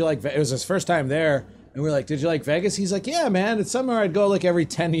 did you like, it was his first time there. And we were like, did you like Vegas? He's like, yeah, man, it's somewhere I'd go like every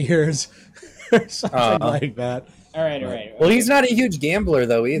 10 years. Or something like that. All right. Well, he's not a huge gambler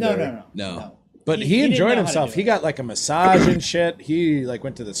though either. No. But he didn't enjoyed know how to himself. do He it. got like a massage and shit. He like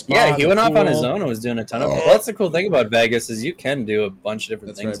went to the spa. Yeah, he the went off on his pool. own and was doing a ton of. Well, that's the cool thing about Vegas is you can do a bunch of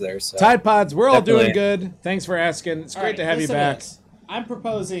different things there. So Tide Pods, we're all doing Definitely. good. Thanks for asking. It's All great right, to have you listen back. this. I'm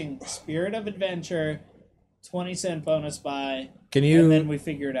proposing Spirit of Adventure, 20-cent bonus buy, Can you and then we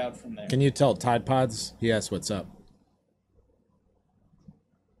figure it out from there. can you tell Tide Pods? He asked what's up.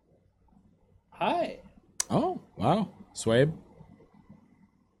 Hi. Oh, wow. Swabe.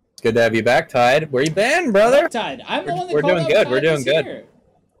 it's good to have you back, Tide. Where you been, brother? Tide. I'm the one that We're called doing out good. Tide We're doing was good. here.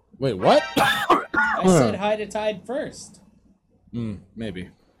 Wait, what? I said hi to Tide first. Maybe.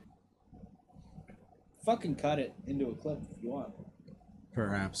 Fucking cut it into a clip if you want.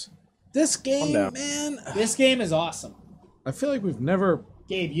 Perhaps. This game, down. man. This game is awesome. I feel like we've never.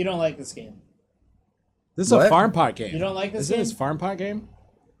 Gabe, you don't like this game. This is a What? farm pot game. You don't like this Is it game? his farm pot game?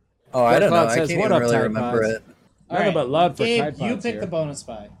 Oh, I don't know. Cloud I says, can't "What even up, really Tide remember Pods?" it. Nothing but love for Gabe, Tide you Pods pick here. the bonus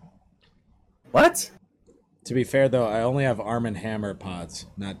buy. What? To be fair, though, I only have Arm & Hammer pods,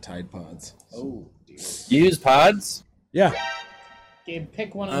 not Tide Pods. Oh, dear. You use pods? Yeah, Gabe,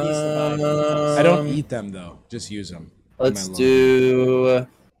 pick one of these to buy. I don't eat them though. Just use them. Let's do.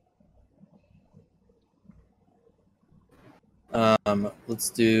 Let's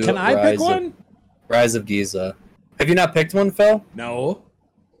do. Can I pick one? Rise of Giza. Have you not picked one, Phil? No.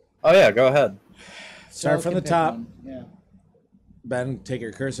 Oh yeah, go ahead. Start Phil from can the pick top. one. Yeah. Ben, take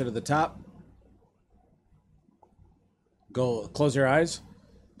your cursor to the top. Go. Close your eyes.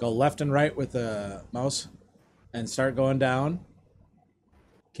 Go left and right with the mouse, and start going down.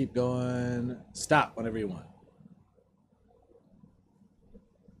 Keep going. Stop whenever you want.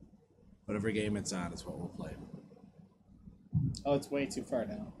 Whatever game it's on is what we'll play. Oh, it's way too far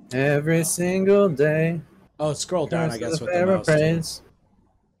now. Every single day. Oh, scroll down, I guess, with the Pharaoh mouse. too. praise.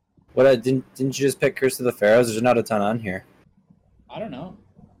 What? Didn't you just pick Curse of the Pharaohs? There's not a ton on here. I don't know.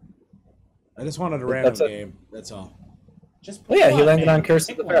 I just wanted a random That's a- game. That's all. Just Oh yeah, pick he one, landed man. on Curse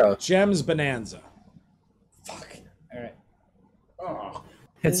Pick of the one. Pharaohs. Gems Bonanza. Fuck. All right. Oh.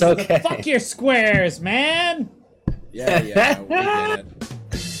 It's This is the okay. fuck your squares, man. Yeah, we get it.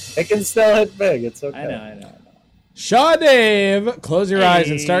 It can still hit big. It's okay. I know. Shaw Dave, close your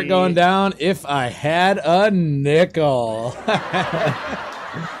eyes and start Hey. going down. If I had a nickel. What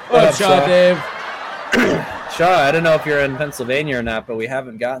What up, up, Shaw Shaw? Dave? Shaw, I don't know if you're in Pennsylvania or not, but we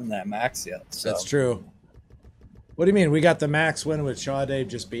haven't gotten that max yet. So. That's true. What do you mean? We got the max win with Shaw Dave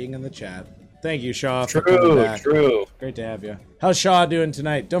just being in the chat. Thank you, Shaw, for coming True, back. true. Great to have you. How's Shaw doing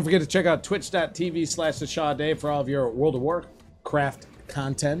tonight? Don't forget to check out twitch.tv/theshawdave for all of your World of Warcraft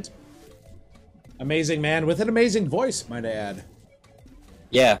content. Amazing man with an amazing voice, might I add.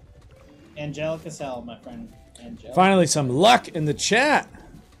 Yeah. Angelica Sell, my friend. Angelica. Finally, some luck in the chat,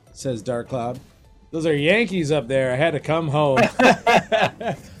 says Dark Cloud. Those are Yankees up there. I had to come home.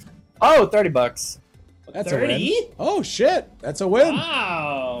 Oh, $30. That's 30? a win. Oh, shit. That's a win.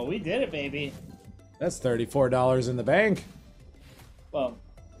 Wow, we did it, baby. That's $34 in the bank. Well,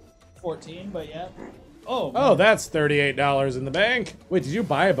 14, but yeah. Oh, Oh, that's $38 in the bank. Wait, did you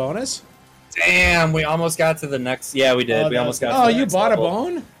buy a bonus? Damn, we almost got to the next. Yeah, we did. Oh, We that almost was got Oh, to the you next bought a level.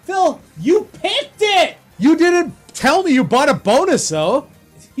 bone? Phil, you picked it. You didn't tell me you bought a bonus, though.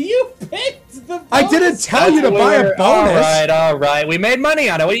 You picked the bonus. I didn't tell you to That's buy a weird. bonus. All right. We made money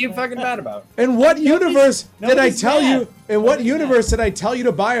on it. What are you fucking mad about? In what universe did I nobody's tell mad. you? In what Nobody's universe did I tell you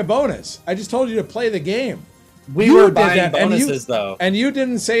to buy a bonus? I just told you to play the game. We You were did buying that, and you- bonuses, though. And you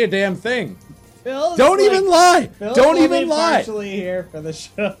didn't say a damn thing. Phil's Don't like- even lie. Phil's Don't only even lie. partially here for the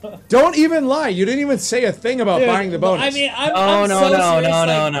show. Don't even lie. You didn't even say a thing about Dude, buying the bonus. I mean, I'm No, so no, serious. no,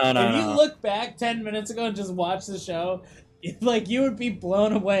 like, no, If you no. look back 10 minutes ago and just watch the show, like you would be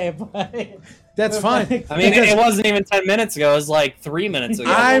blown away by. That's fine. I mean, Because it wasn't even 10 minutes ago. It was like 3 minutes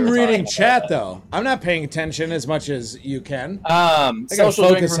ago. I'm we were reading talking chat about though. I'm not paying attention as much as you can. that. gotta Social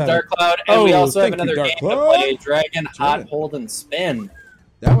drink focus from on Dark it. Cloud, and we Oh, also have thank you, another Dark game Cloud. to play: Dragon Hot Jordan. Hold and Spin.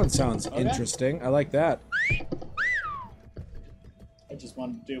 That one sounds interesting. I like that. I just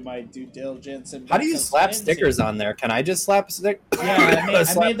wanted to do my due diligence. And How do you make some slap plans stickers on there? Can I just slap a stick? here. Yeah, I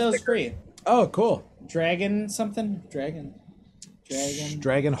Slap made those sticker. free. Oh, cool. Dragon something? Dragon.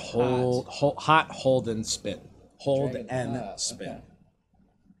 Dragon hot hold and spin. Hold Dragon and hot, spin. okay.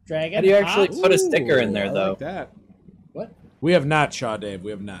 Dragon. How do you actually hot? put a sticker in there, I though? like that. What? We have not, Shaw Dave.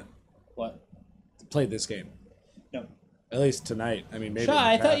 We have not What? played this game. No. At least tonight. I mean, maybe. Shaw, in the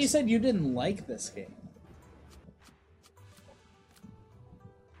I thought you past. said you didn't like this game.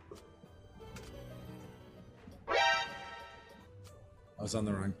 I was on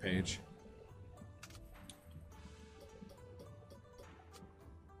the wrong page.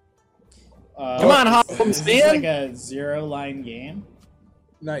 Come on, Holmes, Is this like man. a 0-line game?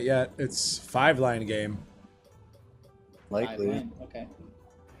 Not yet. It's 5-line game. Likely. 5-line, okay.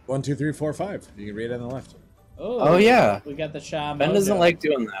 1, 2, 3, 4, 5. You can read it on the left. Oh, yeah. We got the Shaw Ben doesn't mojo. like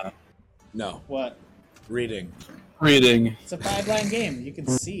doing that. No, What? reading. Reading. It's a 5-line game. You can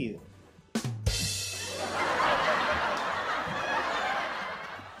see.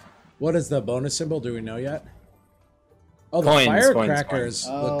 What is the bonus symbol? Do we know yet? Oh, the Coins, firecrackers.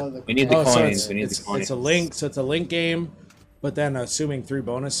 Oh, Look. We need the So coins. We need it's, the coins. it's a link. So it's a link game, but then assuming 3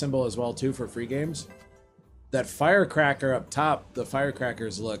 bonus symbol as well too for free games. That firecracker up top, the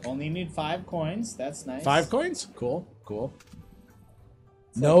firecrackers look. Only need 5 coins. That's nice. 5 coins? Cool, cool.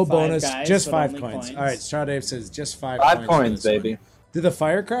 It's No like 5 bonus, guys, just but 5 only coins. coins. All right, Straw Dave says just 5 5 for coins, this one. baby. Did the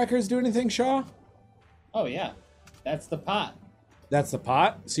firecrackers do anything, Shaw? Oh, yeah. That's the pot. That's the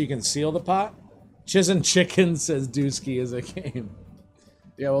pot, so you can seal the pot. Chisin Chicken says Dusky is a game.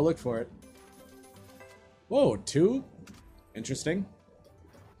 Yeah, we'll look for it. Whoa, 2? Interesting.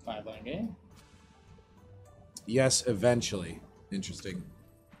 5-line game. Yes, eventually. Interesting.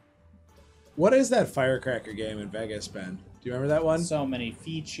 What is that firecracker game in Vegas, Ben? Do you remember that one? So many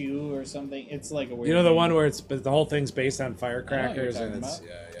Fichu or something. It's like a weird You know the game. one where it's the whole thing's based on firecrackers I know and what it's you're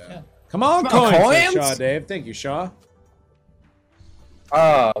yeah. Yeah. Come on, Come on, coins, says coins! Shaw Dave. Thank you, Shaw.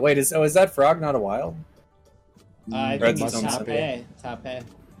 Wait, is that frog not a wild? I Red think it's Zone top City. pay. Top pay.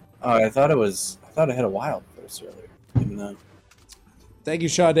 Oh, I thought it had a wild first earlier. Even though. Thank you,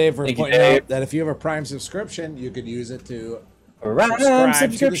 Shaw Dave, for Thank you, pointing Dave. out that if you have a Prime subscription, you could use it to Prime subscribe to the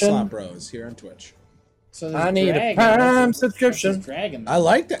subscription. Slot Bros here on Twitch. So there's I need a dragon. Prime What's subscription. this dragon? I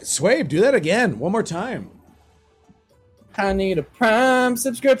like that. Swabe, do that again. One more time. I need a Prime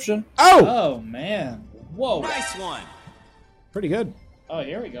subscription. Oh! Oh, man. Whoa. Nice one. Pretty good. Oh,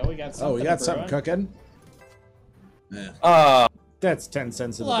 here we go. We got something. Oh, we got brewing. something cooking. Yeah. That's 10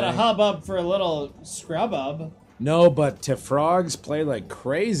 cents A in the lot of bank. hubbub for a little scrub-up. No, but to frogs play like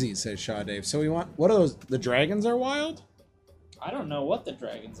crazy, says Shaw Dave. So we want, what are those? The dragons are wild? I don't know what the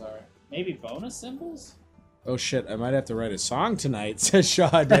dragons are. Maybe bonus symbols? Oh shit, I might have to write a song tonight, says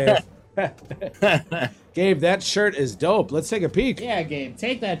Shaw Dave. Gabe, that shirt is dope. Let's take a peek. Yeah, Gabe.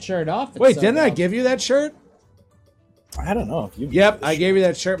 Take that shirt off. It's Wait, so didn't I dope. give you that shirt? I don't know if you. Yep, I gave you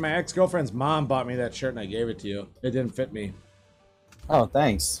that shirt. My ex-girlfriend's mom bought me that shirt and I gave it to you. It didn't fit me. Oh,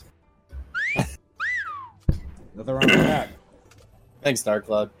 thanks. Nothing wrong with that. Thanks, Dark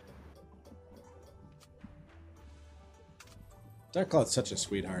Cloud. Dark Cloud's such a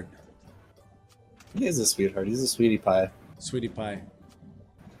sweetheart. He is a sweetheart. He's a sweetie pie. Sweetie pie.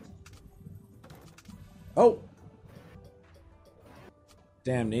 Oh!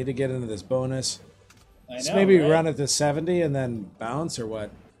 Damn, need to get into this bonus. I So know, maybe right? run it to 70 and then bounce or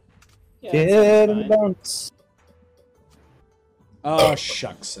what? Yeah, Get that in sounds the fine. bounce. Oh,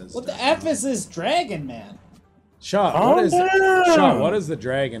 shucks, says What the Dark F is this dragon, man? Shaw, Calm what is down. Shaw, what is the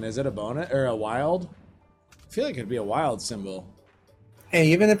dragon? Is it a bonus or a wild? I feel like it'd be a wild symbol. Hey,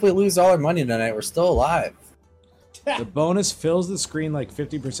 even if we lose all our money tonight, we're still alive. The bonus fills the screen like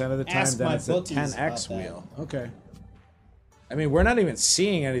 50% of the time, Ask then my it's a bookies 10x about that. wheel. Okay. I mean, we're not even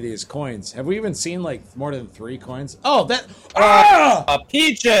seeing any of these coins. Have we even seen like more than 3 coins? Oh, that. Ah!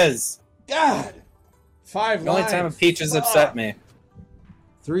 Peaches! God! 5 The only lines. time a peaches Fuck. upset me.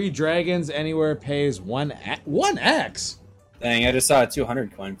 3 dragons anywhere pays 1x. Dang, I just saw a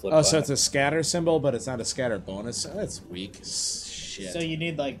 200 coin flip. Oh, so by. it's a scatter symbol, but it's not a scatter bonus. That's weak. Shit. So you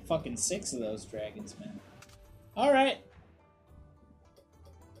need like fucking 6 of those dragons, man. All right.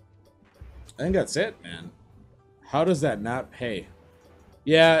 I think that's it, man. How does that not pay?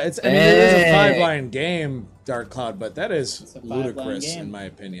 Yeah, it's. I mean, it is a Hey. 5-line game, Dark Cloud, but that is It's a 5-line ludicrous game. in my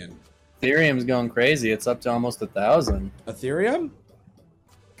opinion. Ethereum's going crazy. It's up to almost 1,000. Ethereum?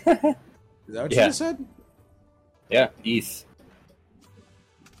 Is that what you Yeah. just said? Yeah, ETH.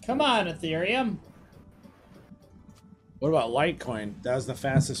 Come on, Ethereum. What about Litecoin? That was the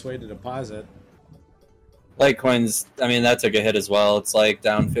fastest way to deposit. Litecoin's, I mean, that took a hit as well. It's like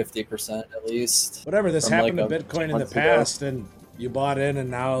down 50% at least. Whatever. This From happened like to a Bitcoin in the month ago. past, and you bought in,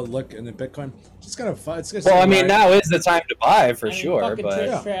 and now look in the Bitcoin. It's gonna. It's gonna. Well, I mean, ride- now is the time to buy for I mean, sure, fucking but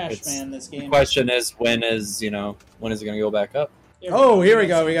trash, trash, it's- man. This the game. question is when is it going to go back up? Oh, here we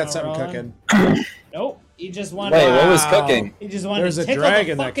go. We got something rolling. cooking. Nope. He just wanted. Wait, what was Wow. cooking? He just wanted There's to a tickle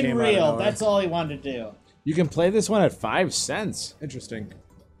dragon the that fucking came out of reel. nowhere. That's all he wanted to do. You can play this one at 5 cents. Interesting.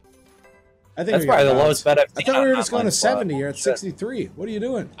 I think That's we got probably the bounced. lowest bet I've I seen thought we on were just going to Online Slot. 70. You're at Shit. 63. What are you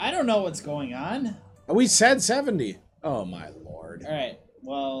doing? I don't know what's going on. We said 70. Oh, my Lord. All right.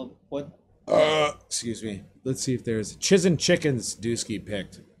 Well, what? Excuse me. Let's see if there's Chizen Chickens Dusky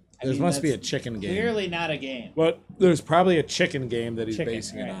picked. There must be a that's chicken game. Clearly not a game. But there's probably a chicken game that he's Chicken.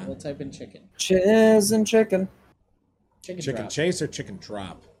 basing All it right, on. we'll type in chicken. Chiz and chicken. Chicken drop. chase or chicken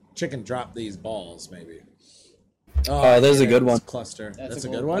drop? Chicken drop these balls, maybe. Oh, there's a good one. Cluster. That's a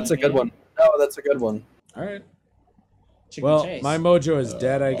cool good one? That's a good one. No, that's a good one. All right. Chicken Well, chase. my mojo is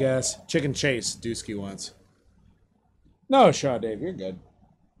dead, I guess. Chicken chase, Dusky wants. No, Shaw Dave, you're good.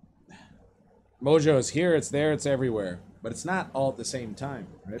 Mojo is here, it's there, it's everywhere. But it's not all at the same time,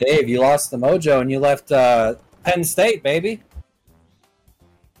 right? Dave, you lost the mojo and you left Penn State, baby.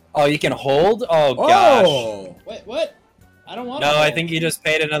 Oh, you can hold? Oh, gosh. Oh! Wait, what? I don't want. No, I think you just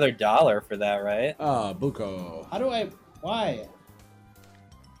paid another $1 for that, right? Oh, Buko. How do I? Why?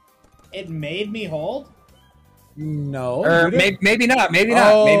 It made me hold. No. Or you didn't- maybe not. Maybe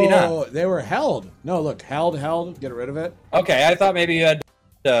not. Maybe not. Oh, they were held. No, look, held, get rid of it. Okay, I thought maybe you had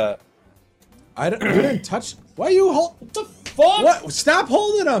You didn't touch. Why you hold? What the fuck? What? Stop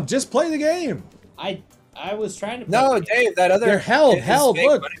holding them. Just play the game. I was trying to. No, Dave, that other... They're held. is Held. fake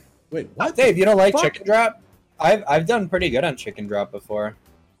Look. money. Wait, what? Dave, you don't like fuck? chicken drop? I've done pretty good on chicken drop before.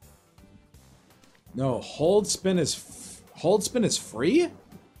 No, hold spin is free.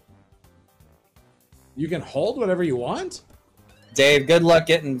 You can hold whatever you want. Dave, good luck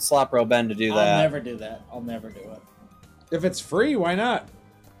getting Slop Row Ben to do that. I'll never do that. I'll never do it. If it's free, why not?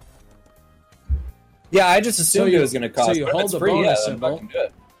 Yeah, I just assumed you- it was going to cost. so you but if hold it's the free, bonus yeah, then symbol. fucking do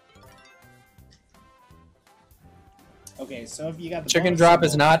it. Okay, so if you got the Chicken bonus drop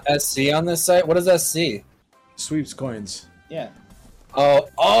is symbol- not SC on this site. What is SC? Sweeps coins. Yeah.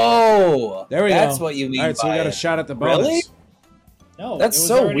 Oh, There we go. That's what you mean. All right, so we by got a it. shot at the bonus. Really? No, That's it was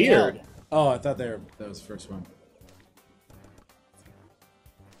so already weird. held. Oh, I thought that was the first one.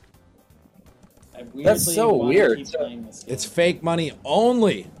 I weirdly That's so wanna weird. keep playing this game. It's fake money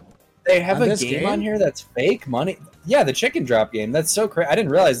only. They have On a this game game? on here that's fake money. Yeah, the chicken drop game. That's so crazy. I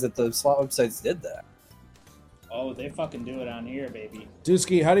didn't realize that the slot websites did that. Oh, they fucking do it on here, baby.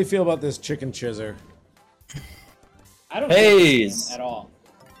 Dusky, how do you feel about this chicken chizzer? I don't Pays. at all.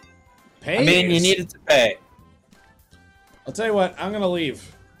 Pays. I mean, you needed to pay. I'll tell you what. I'm gonna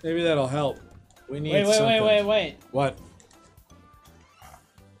leave. Maybe that'll help. We need something. Wait. What?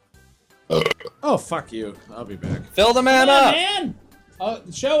 Oh, fuck you. I'll be back. Fill the man Come on, up. man! Oh,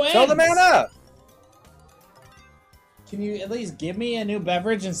 the show ends. Fill the man up. Can you at least give me a new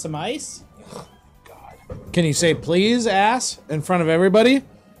beverage and some ice? Can you say please, ass, in front of everybody?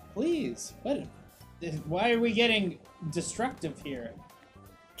 Please. What? Why are we getting destructive here?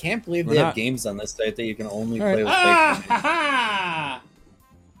 Can't believe We're they not- have games on this site that you can only All right. play with Ah! fake. Ha ha!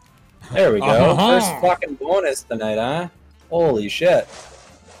 There we go. Uh-huh. First fucking bonus tonight, huh? Holy shit.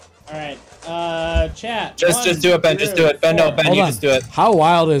 All right. Chat. Just One, do it, Ben. Just do it. Ben, no, four. Ben, Hold you on. just do it. How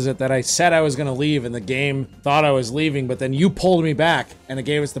wild is it that I said I was going to leave and the game thought I was leaving, but then you pulled me back and it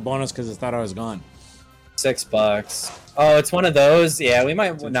gave us the bonus because it thought I was gone? $6. Oh, it's one of those. Yeah, we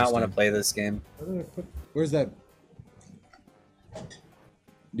might not want to interesting. play this game. Where's that?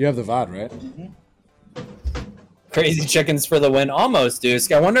 You have the VOD, right? Crazy chickens for the win. Almost,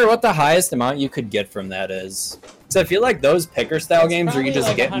 Dusk. I wonder what the highest amount you could get from that is. So I feel like those picker style It's games where you probably just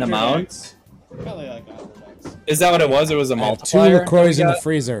like get an 100 amount. X. Probably like 100 X. Is that what it was? It was a I have 2 multiplier. LaCroix we in the got?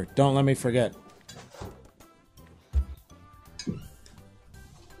 freezer. Don't let me forget.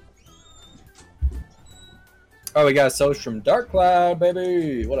 Oh, we got a social from Dark Cloud,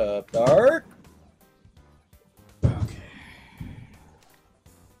 baby. What up, Dark?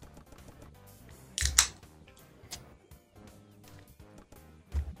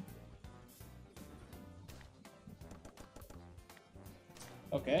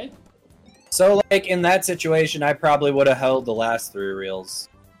 Okay. So, like, in that situation, I probably would have held the last 3 reels.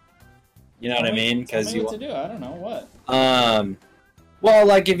 You know what I mean? Tell Because me you, what to do. I don't know what. well,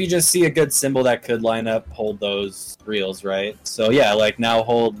 like if you just see a good symbol that could line up, hold those reels, right? So yeah, like now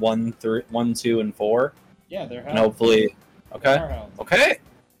hold 1, 2, and 4, Yeah, they're and hopefully, okay, held. okay.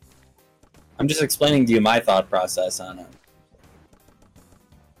 I'm just explaining to you my thought process on it.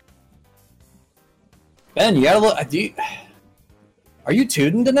 Ben, you gotta look. Are you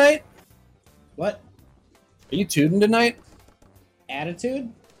tooting tonight? What? Are you tooting tonight?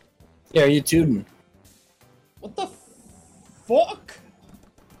 Attitude? Yeah, are you tooting? What the fuck?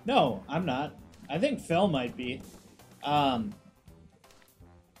 No, I'm not. I think Phil might be. No,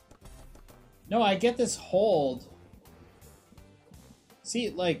 I get this hold. See,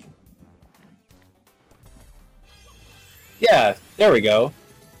 like, Yeah, there we go.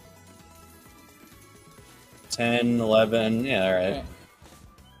 10, 11. Yeah, all right. Okay.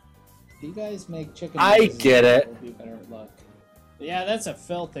 Do you guys make chicken? I noises? get it. Will be better luck. Yeah, that's a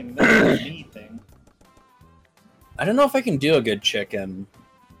Phil thing. That's a me thing. I don't know if I can do a good chicken.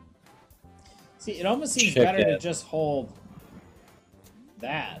 See, it almost seems Chicken. better to just hold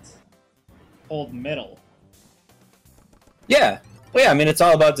that. Hold middle. Yeah. Well, yeah, I mean, it's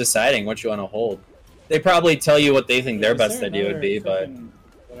all about deciding what you want to hold. They probably tell you what they think their Is best there idea would another be, but frickin'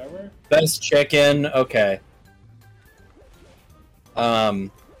 whatever. best chicken, okay. Come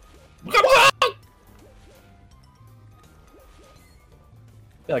on! I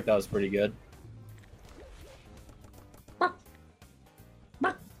feel like that was pretty good.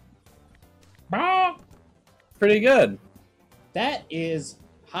 Pretty good. That is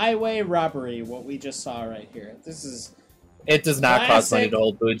highway robbery. What we just saw right here. This is It does not cost money classic to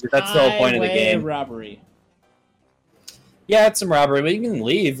hold boots. That's the whole point of the highway game. robbery. Yeah, it's some robbery, but you can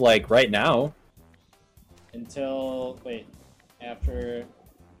leave, like, right now. Until wait, after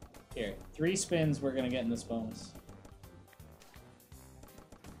here 3 spins, we're gonna get in this bonus.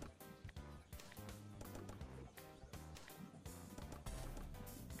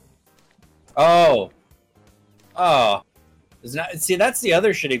 Oh. Oh. There's not, see, that's the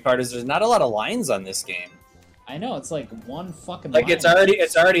other shitty part, is there's not a lot of lines on this game. I know, it's like one fucking Like, line. it's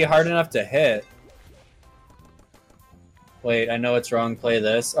already hard enough to hit. Wait, I know it's wrong. Play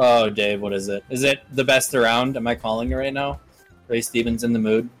this. Oh, Dave, what is it? Is it the best around? Am I calling it right now? Ray Stevens in the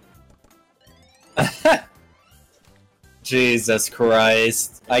mood? Jesus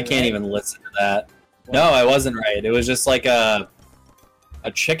Christ. I can't even listen to that. No, I wasn't right. It was just like a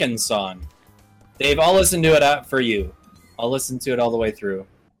chicken song. Dave, I'll listen to it out for you. I'll listen to it all the way through.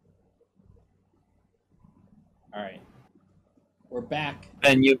 All right, we're back.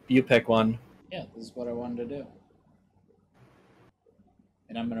 And you pick one. Yeah, this is what I wanted to do,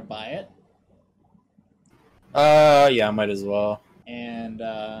 and I'm gonna buy it. Yeah, I might as well. And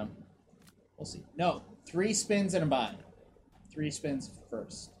we'll see. No, 3 spins and a buy. 3 spins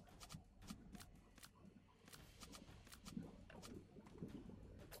first.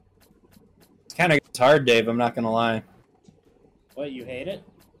 It's kind of hard, Dave. I'm not gonna lie. What, you hate it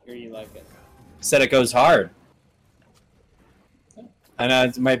or you like it? Said it goes hard. I know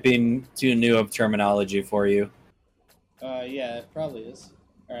it might be too new of terminology for you. Yeah, it probably is.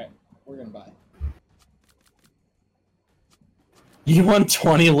 All right, we're gonna buy. You won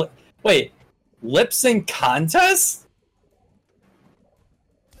 20. Wait, lip sync contest?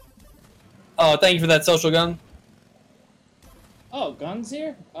 Oh, thank you for that social gun. Oh, guns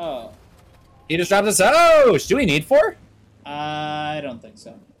here? Oh, He just dropped us. Oh, do we need 4? I don't think so.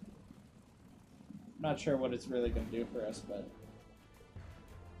 I'm not sure what it's really gonna do for us, but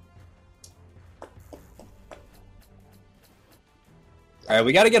All right,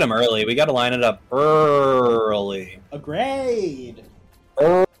 we got to get him early. We got to line it up early. a grade.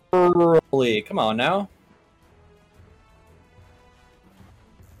 Early. Come on now.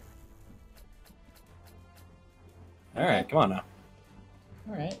 All right, come on now.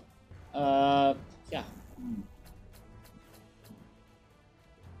 All right. Yeah.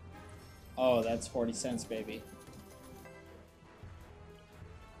 Oh, that's 40 cents, baby.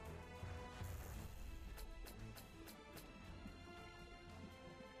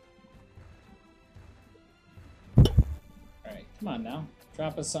 All right, come on now.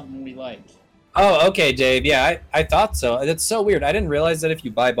 Drop us something we like. Oh, okay, Dave. Yeah, I thought so. That's so weird. I didn't realize that if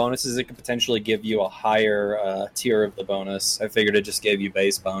you buy bonuses, it could potentially give you a higher tier of the bonus. I figured it just gave you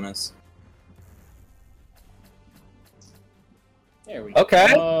base bonus. There we go.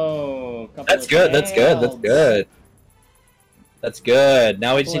 Okay. Oh, That's good. That's good. That's good. That's good.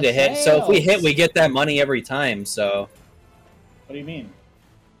 Now we just need to hit. So if we hit, we get that money every time. So What do you mean?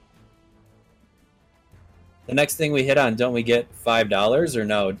 the next thing we hit on, don't we get $5 or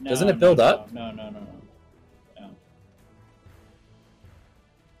no? No, Doesn't it build up? No.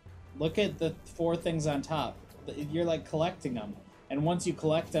 Look at the 4 things on top. You're like collecting them, and once you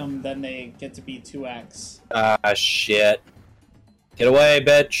collect them, then they get to be 2x. Ah, shit. Get away,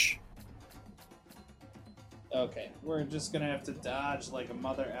 bitch. Okay, we're just gonna have to dodge like a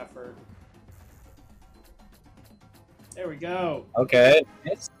mother effer. There we go. Okay.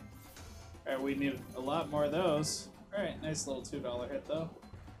 Alright, we need a lot more of those. Alright, nice little $2 hit though.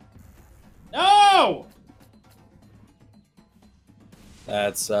 No!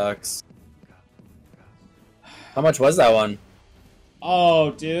 That sucks. How much was that one?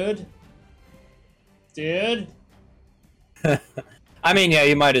 Oh, dude. Dude. I mean, yeah,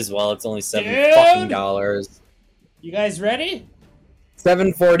 you might as well. It's only $7 Dude! fucking dollars. You guys ready?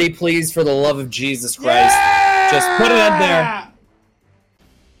 $7.40, please, for the love of Jesus Christ. Just put it in there.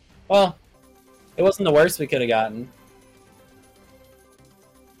 Well, It wasn't the worst we could have gotten.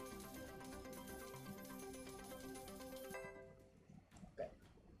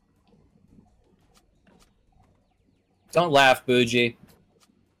 Don't laugh, Bougie.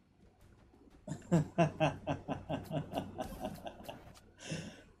 Oh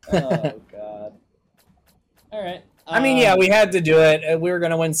god. All right. I mean, yeah, we had to do it. We were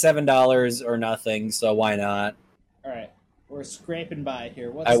gonna win $7 or nothing, so why not? All right. We're scraping by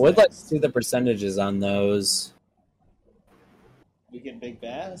here. What's I would like to next? see the percentages on those. We get big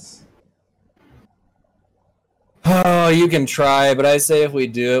bass. Oh, you can try, but I say if we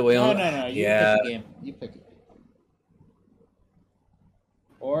do it, we No, don't. no. You Yeah. pick a game. You pick it.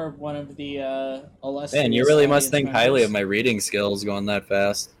 Or one of the illustrious. Man, you really must audience think highly members. of my reading skills going that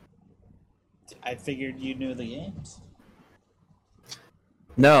fast. I figured you knew the games.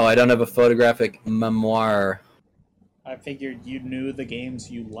 No, I don't have a photographic memoir. I figured you knew the games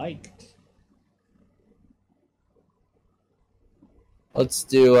you liked. Let's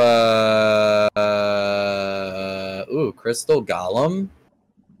do Crystal Golem.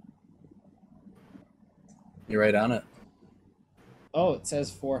 You're right on it. Oh, it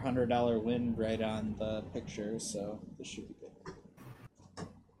says $400 win right on the picture, so this should be good.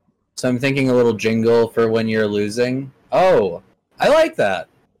 So I'm thinking a little jingle for when you're losing. Oh, I like that.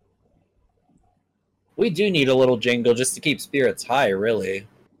 We do need a little jingle just to keep spirits high, really.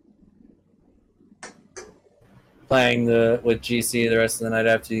 Playing with GC the rest of the night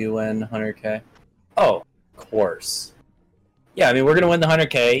after you win 100K. Oh, of course. Yeah, I mean, we're going to win the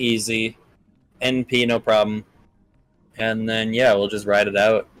 100K easy. NP, no problem. And then, yeah, we'll just ride it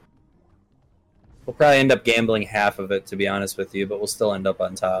out. We'll probably end up gambling half of it, to be honest with you, but we'll still end up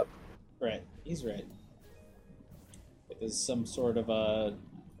on top. Right, he's right. There's some sort of a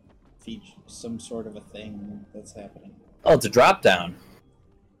feature, some sort of a thing that's happening. Oh, it's a drop down.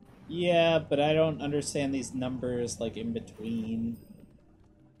 Yeah, but I don't understand these numbers, like, in between.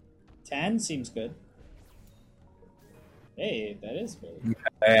 10 seems good. Hey, that is good.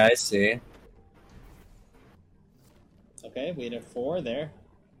 Okay, I see. Okay, we had a 4 there.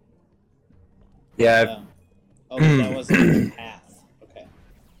 Yeah, Oh, that wasn't even half. Okay.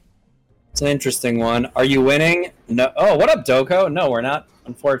 it's an interesting one. Are you winning? No. Oh, what up, Doko? No, we're not.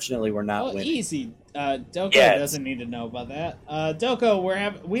 Unfortunately, we're not Oh, winning. easy. Doko Yes. doesn't need to know about that.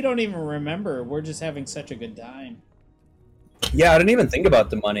 Doko, we don't even remember. We're just having such a good time. Yeah, I didn't even think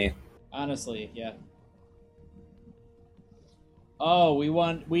about the money. Honestly, yeah. Oh, we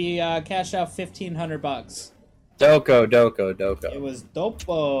won. We cashed out $1,500. Doko. It was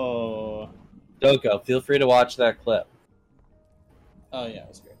dopo. Doko, feel free to watch that clip. Oh yeah, it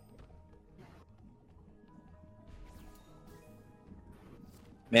was great.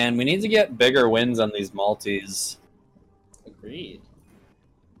 Man, we need to get bigger wins on these multis. Agreed.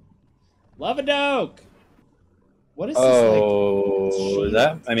 Love a doke. What is Oh, this like?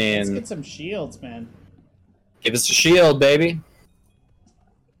 that, I Let's mean, get some shields, man. give us a shield, baby.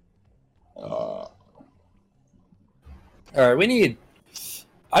 All right, we need.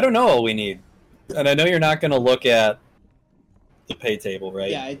 I don't know what we need, and I know you're not going to look at the pay table,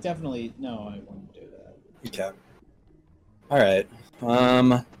 right? Yeah, I definitely no. I wouldn't do that. Okay. All right.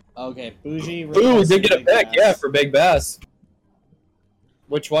 Okay, bougie. Ooh, we did get a Big pick, Bass. yeah, for Big Bass.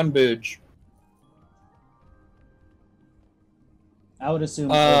 Which one, Booge? I would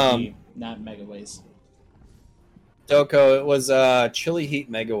assume OG, not Megaways. Doko, it was Chili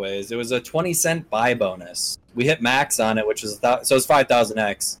Heat Megaways. It was a 20-cent buy bonus. We hit max on it, which is so it's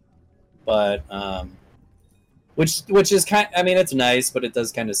 5,000x, but which is kind. I mean, it's nice, but it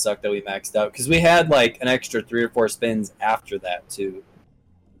does kind of suck that we maxed out because we had like an extra 3 or 4 spins after that too.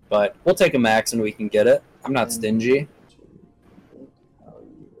 But we'll take a max when we can get it. I'm not stingy.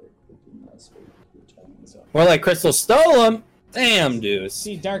 More like Crystal stole them. Damn, Deuce.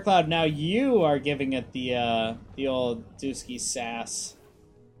 See, Dark Cloud, now you are giving it the old Dusky sass.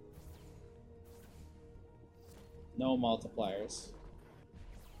 No multipliers.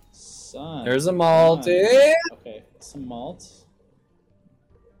 Son. There's a multi. Okay, some malt.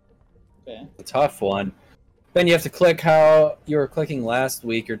 Okay. A tough one. Ben, you have to click how you were clicking last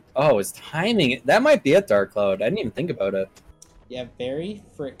week. Or it's timing. That might be it, Dark Cloud. I didn't even think about it. Yeah, very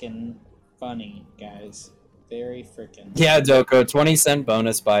frickin' funny, guys. Very frickin'. Yeah, Doko, 20-cent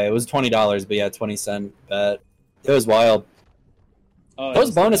bonus buy. It was $20, but yeah, 20-cent bet. It was wild. Oh,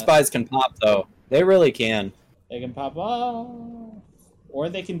 Those bonus buys can pop, though. They really can. They can pop off, or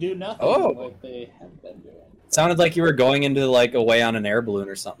they can do nothing like they have been doing. Sounded like you were going into like away on an air balloon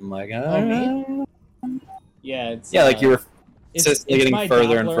or something like. Yeah, it's Yeah, like you were it's consistently getting my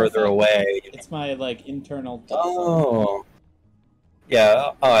further and Doppler further effect. away. It's my like internal. Oh.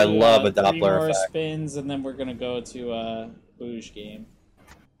 Yeah. Oh, I Do, love a 3 Doppler more effect. spins, and then we're gonna go to Booge game.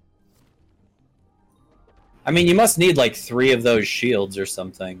 I mean, you must need like 3 of those shields or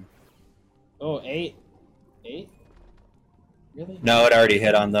something. Oh, 8. 8? Really? No, it already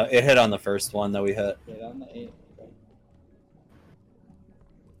hit on the first one that we hit. Hit on the 8. Okay.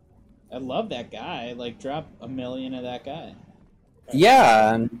 I love that guy. Like, drop 1 million of that guy.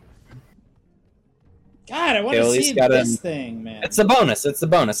 Yeah, and God, I want Okay, to at see least got this him- thing, man. it's the bonus. It's the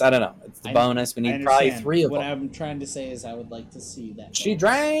bonus. I don't know. It's the bonus. We I need probably understand. 3 of What them. I'm trying to say is I would like to see that. She bonus.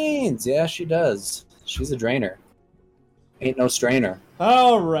 drains. Yeah, she does. She's a drainer. Ain't no strainer.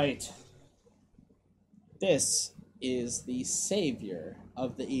 All right. This is the savior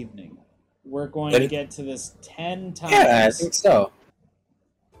of the evening. We're going to get to this 10 times. Yeah, I think so.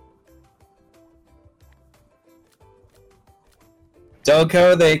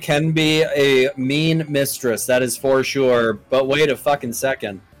 Doko, they can be a mean mistress, that is for sure. But wait a fucking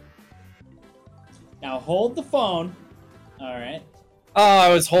second. Now hold the phone. All right. Oh, I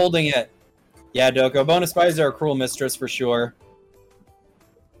was holding it. Yeah, Doko, bonus buys are a cruel mistress for sure.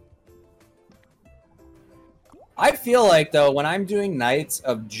 I feel like, though, when I'm doing nights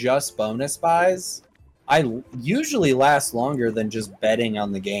of just bonus buys, I usually last longer than just betting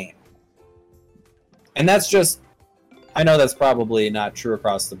on the game. And that's just... I know that's probably not true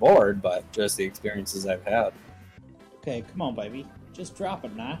across the board, but just the experiences I've had. Okay, come on, baby. Just drop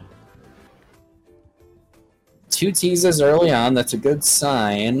it now. 2 teases early on, that's a good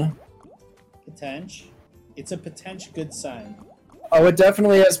sign. Potential. It's a potential good sign. Oh, it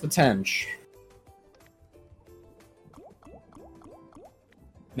definitely has potential.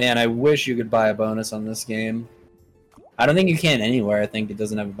 Man, I wish you could buy a bonus on this game. I don't think you can anywhere. I think it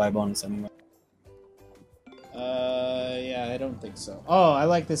doesn't have a buy bonus anywhere. Yeah, I don't think so. Oh, I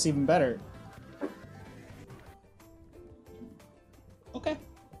like this even better. Okay.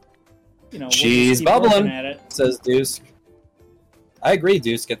 You know, we'll She's just keep working bubbling, at it. says Deuce. I agree,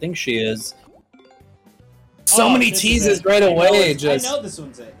 Deuce. I think she is. So Oh, many this is teases it. right I know away. it's- I know this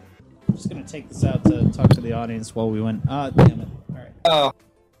one's it. I'm just gonna take this out to talk to the audience while we went. Ah, damn it. All right. Oh.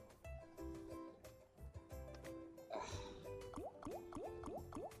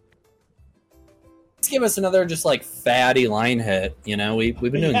 Let's give us another just like fatty line hit. You know, we've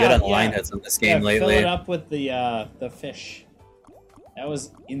been doing good on the line hits on this game Fill lately. it up with the fish. That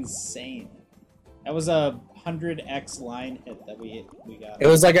was insane. That was a 100x line hit that we got. It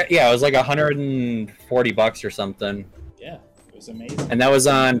was like it was like $140 or something, Yeah, it was amazing. and that was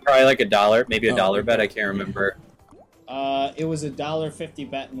on probably like $1, maybe a dollar bet. I can't remember. It was $1.50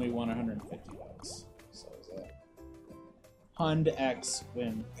 bet and we won $150. So it was a 100x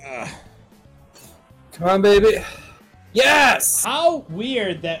win. Come on, baby. Yes. How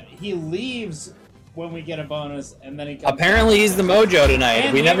weird that he leaves when we get a bonus and then he comes Apparently, he's the mojo tonight.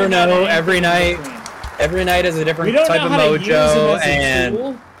 And We never haven't done know. anything Every in night, between. every night is a We different don't type know of how to use him mojo, as a and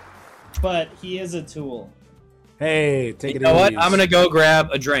tool, but he is a tool. Hey, take you it know what? easy. I'm gonna go grab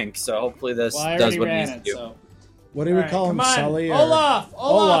a drink. So hopefully this Well, I does already what it ran needs it, to do. so. What do we All right, call him, come on. Sully? Or... Olaf,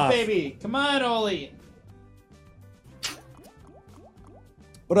 Olaf. baby. Come on, Oli.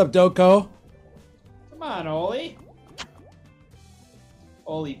 What up, Doko? Come on, Oli.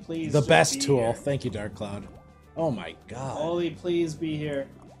 Oli, please. The just best be tool. here. Thank you, Dark Cloud. Oh my god. Oli, please be here.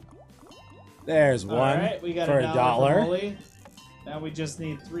 There's All one right, we got for a $1. dollar. From Oli. Now we just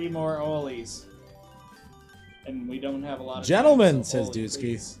need 3 more Olis. And we don't have a lot of Gentlemen, time, so says Oli, Dusky.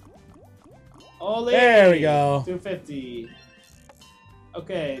 please. Oli! There we go. 250.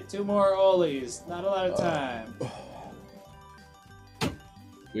 Okay, 2 more Olis. Not a lot of time.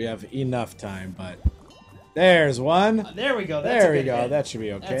 We have enough time, but there's one. There we go. That's There a we good go. hit. That should be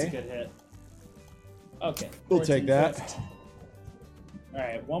That's a okay. good hit. Okay. We'll take that. 14.50. All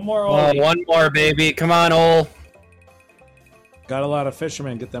right, one more Oh, Oli. one more, baby. Come on, Ol. Got a lot of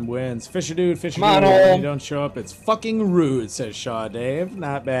fishermen. Get them wins. Fisher dude, fisher Come on, dude. When Ol. you don't show up, it's fucking rude, says Shaw Dave.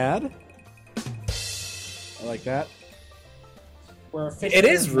 Not bad. I like that. We're officially It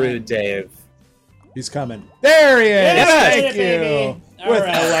is rude, Dave. He's coming. There he is. Yes, Thank did it, baby. you. All With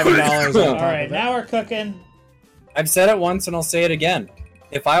right. $11 on All top right, of it. now we're cooking. I've said it once and I'll say it again.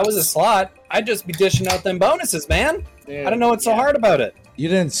 If I was a slot, I'd just be dishing out them bonuses, man. Dude, I don't know what's so hard about it. You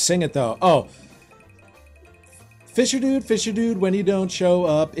didn't sing it though. Oh. Fisher dude, when you don't show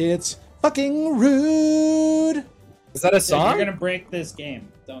up, it's fucking rude. Is that a Dude, song? you're gonna break this game.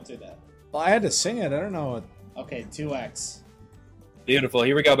 Don't do that. Well, I had to sing it. I don't know what. Okay, 2x. Beautiful.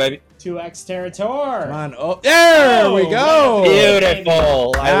 Here we go, baby. 2x territory. Come on. Oh, there we go.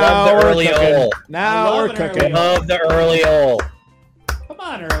 Beautiful. I Now love the we're early cooking. Ol. Now I we're love an early cooking. Ol. Love the early Ol. Come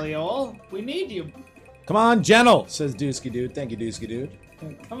on, early Ol. We need you. Come on, gentle, says Dusky Dude. Thank you, Dusky Dude.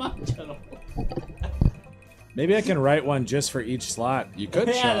 Come on, gentle. Maybe I can write one just for each slot. You could,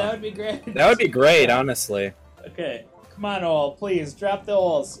 Yeah, Sean. that would be great. That would be great, honestly. Okay, come on, Ol. Please, drop the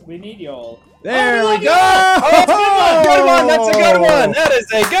Ols. We need you, Ol. There we go! Oh, good one! That's a good one! That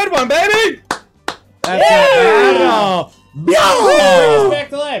is a good one, baby! That's not bad at all. Bring us back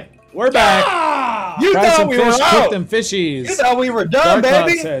to life. We're back. Ah! You Try thought some we fish, were cook out! them fishies. You thought we were done, Dark Cloud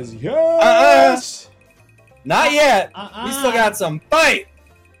baby! says yes. Not yet! Uh-uh. We still got some fight!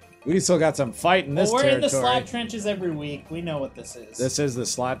 We still got some fight in this Well, we're territory. in the slot trenches every week. We know what this is. This is the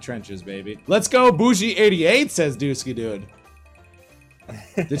slot trenches, baby. Let's go, Bougie 88, says Dusky Dude.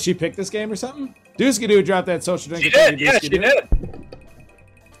 Did she pick this game or something? Dusky Dude dropped that social drink. She did, yeah, she did.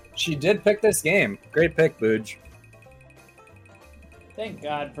 She did pick this game. Great pick, Booj. Thank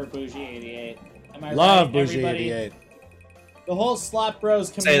God for Bougie 88. Am I Love right, Bougie everybody? 88. The whole Slot Bros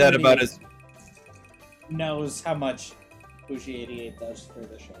community Say that about his... knows how much Bougie 88 does for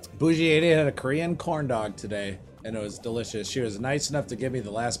the show. Bougie 88 had a Korean corn dog today, and it was delicious. She was nice enough to give me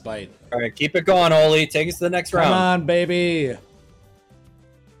the last bite. All right, keep it going, Oli. Take us to the next round. Come on, baby.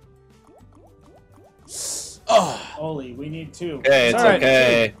 Oh, Oli, we need two. Okay, it's all right.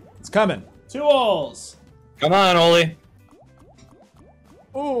 okay. it's coming. Two Ols. Come on, Oli.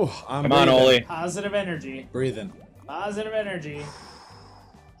 Ooh, I'm Come on, breathing. Oli. Positive energy. Breathing. Positive energy.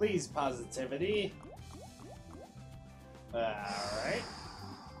 Please, positivity. Alright.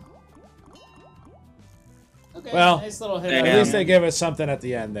 Okay, Well, nice little hit. Damn. on At the least they end. give us something at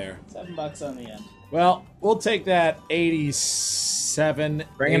the end there. $7 on the end. Well, we'll take that $87,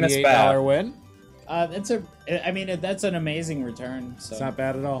 Bringing us $88 back. win. I mean, that's an amazing return. So. It's not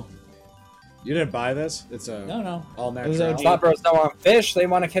bad at all. You didn't buy this? It's a No. all It was natural. OG. Slot Bros don't want fish. They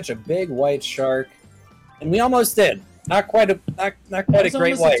want to catch a big white shark. And we almost did. Not quite a That great was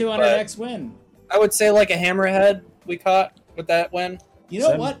almost white, a but 200x win. I would say like a hammerhead we caught with that win. You know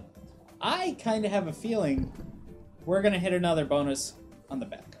Seven. what? I kind of have a feeling we're going to hit another bonus on the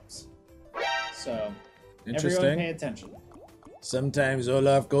backups. So, everyone pay Interesting. attention. Sometimes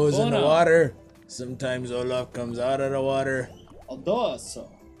Olaf goes in the Uno. water. Sometimes Olaf comes out of the water. Dos.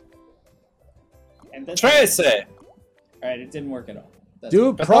 And that's Trece. Alright, it didn't work at all. That's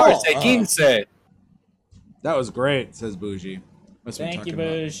Dude, Catorce. Pro. Quince. That was great, says Bougie. Must be Thank you, talking about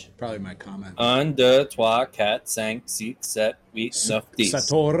Bouge. probably my comment. 1, 2, 3, 4, 5, 6, 7, 8, 9, 10.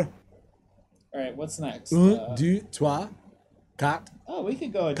 Sator. Alright, what's next? 1, 2, 3, 4, Oh, we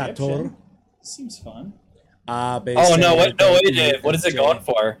could go Egyptian. Cator. Seems fun. Oh no! What? No, wait, Dave. What is it going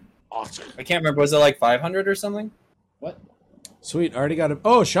for? I can't remember. Was it like 500 or something? What? Sweet, already got it.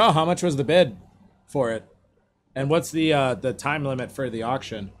 Oh, Shaw, how much was the bid for it? And what's the time limit for the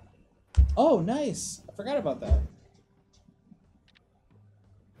auction? Oh, nice. I forgot about that.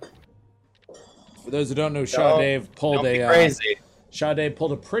 For those who don't know, Shaw Dave pulled Don't be a crazy. Shaw Dave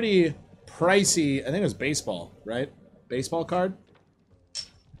pulled a pretty pricey. I think it was baseball, right? Baseball card.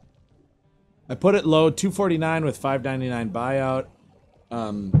 I put it low, $249 with $5.99 buyout.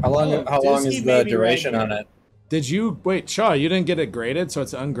 How long Disney is the baby duration right on here. it? Did you wait, Shaw? You didn't get it graded, so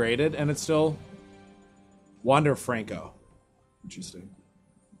it's ungraded, and it's still Wander Franco. Interesting.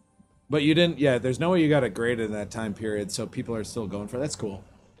 But you didn't. Yeah, there's no way you got it graded in that time period, so people are still going for it. That's cool.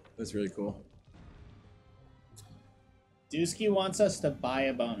 That's really cool. Dusky wants us to buy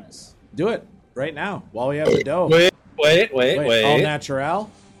a bonus. Do it right now while we have the dough. Wait. All natural.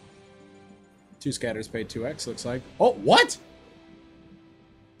 2 scatters paid 2x. Looks like. Oh, what?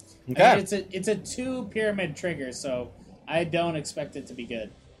 Okay. I mean, it's a 2 pyramid trigger, so I don't expect it to be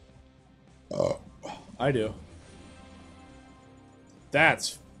good. I do.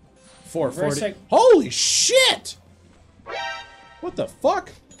 That's 440. Reverse Holy shit! What the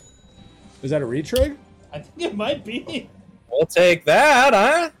fuck? Is that a retrig? I think it might be. We'll take that,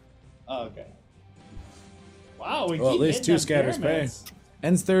 huh? Oh, okay. Wow, we Well, keep at least hitting 2 them scatters pyramids. pay.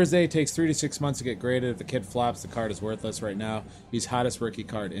 Ends Thursday, takes 3 to 6 months to get graded. If the kid flops, the card is worthless right now. He's hottest rookie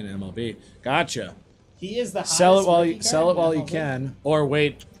card in MLB. Gotcha. He is the hottest Sell it while rookie you card sell it in while you MLB. can, or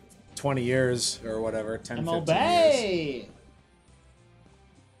wait 20 years or whatever, 10, 15 years. MLB.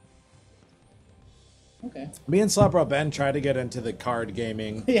 Okay. Me and Slapbro Ben tried to get into the card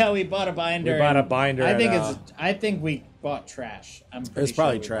gaming. Yeah, we bought a binder. We bought a and binder I at, think I think we bought trash. I'm pretty It's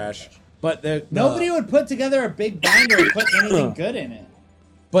probably sure we bought trash. But Nobody would put together a big binder and put anything good in it.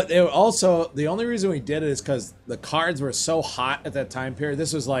 But it also, the only reason we did it is because the cards were so hot at that time period.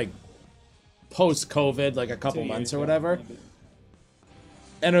 This was like post-COVID, like a couple 2 months years or ago, whatever. maybe.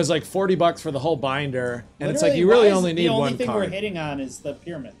 And it was like $40 for the whole binder. And it's like, Literally, you really why is only need the only one thing card. we're hitting on is the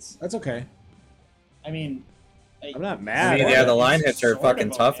pyramids. That's okay. I mean, I'm not I mad. mean, at yeah, it. the line hits are Sort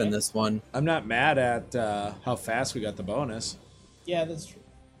fucking of tough okay. in this one. I'm not mad at how fast we got the bonus. Yeah, that's true.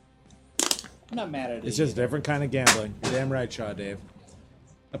 I'm not mad at it. It's just a different kind of gambling. You're damn right, Shaw Dave.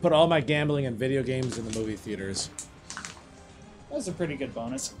 I put all my gambling and video games in the movie theaters. That was a pretty good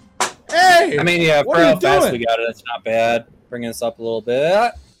bonus. Hey! I mean, yeah, What for are how you fast doing? we got it, it's not bad. Bringing us up a little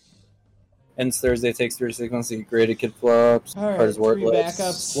bit. Ends Thursday, takes 36 months to get graded, kid flops. All right, Card is 3 worthless.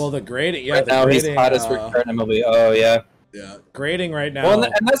 backups. Well, the grading, yeah, Right the now, he's grading, hottest for current MLB. Oh, yeah. yeah, grading right now. Well,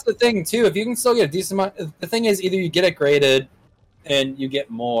 and that's the thing, too. If you can still get a decent amount... The thing is, either you get it graded and you get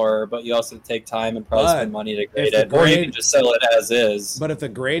more, but you also take time and probably But spend money to grade if the it. Or you grade- can just sell it as is. But if the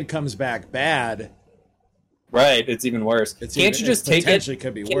grade comes back bad, Right, it's even worse. it's Can't even, you just take it? potentially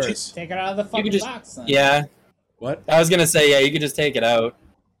could be Can't you- worse. Take it out of the fucking could just- box then. Yeah. What? I was going to say, yeah, you could just take it out.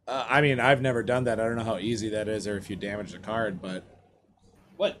 I mean, I've never done that. I don't know how easy that is, or if you damage the card. But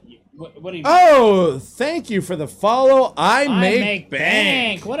What do you? oh, thank you for the follow. I make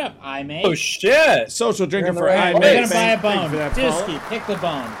bank. What up, I make? Oh, shit. Social drinker You're in the for right I We're make gonna buy a bank. Thank you bone. for that follow. Dusky, pick the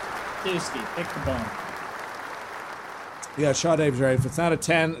bone. Dusky, pick the bone. Yeah, Shaw Dave's right. If it's not a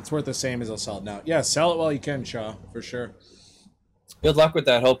 10, it's worth the same as I'll sell it now. Yeah, sell it while you can, Shaw, for sure. Good luck with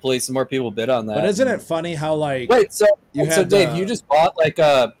that. Hopefully some more people bid on that. But isn't it funny how, like, Wait, so You so had, Dave, you just bought like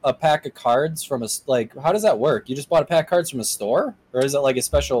a pack of cards from like how does that work? You just bought a pack of cards from a store, or is it like a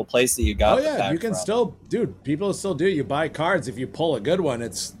special place that you got? oh the yeah, pack you can from? still, dude, people still do. You buy cards. If you pull a good one,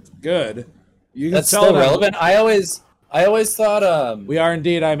 it's good. You can That's sell still it on- relevant. I always thought We are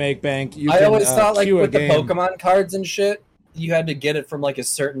indeed I make bank. You I can, always thought like queue a with the game. Pokemon cards and shit, you had to get it from like a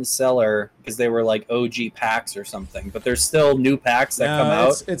certain seller because they were like OG packs or something. But there's still new packs that come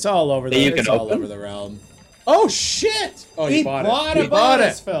out. It's all over that the you can it's all open? over the realm. Oh shit! Oh, he you bought it. a You bought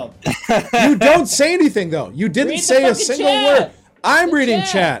bonus, it. Phil. You don't say anything though. You didn't Read the say a fucking single chat. word. I'm The reading chat.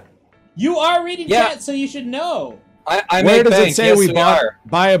 chat. You are reading Yeah. chat, so you should know. I Where make does bank. it say Yes, we bought? are.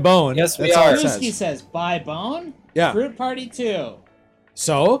 Buy a bone. Yes, we That's all are. it says. Dusky says, buy bone? Yeah. Fruit Party 2.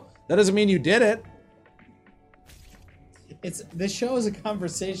 So that doesn't mean you did it. This show is a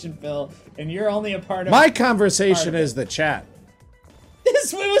conversation, Phil, and you're only a part of My part conversation of it. is the chat.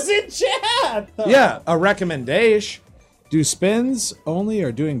 This was in chat! though. Yeah, a recommendation. Do spins only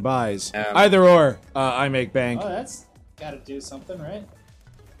or doing buys? Yeah. Either or. I make bank. Oh, that's gotta do something, right?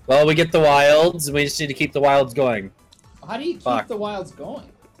 Well, we get the wilds, and we just need to keep the wilds going. How do you keep Fuck. the wilds going?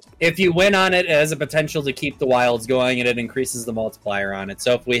 If you win on it, it has a potential to keep the wilds going, and it increases the multiplier on it.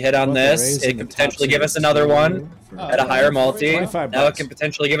 So if we hit on What the this, raise it in can the top potentially give us seeds another do one for- Oh, at a higher multi. 25 Now it bucks. can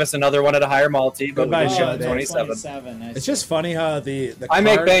potentially give us another one at a higher multi, but Goodbye, we Oh, Sean got Dave. 27. I It's see. just funny how the I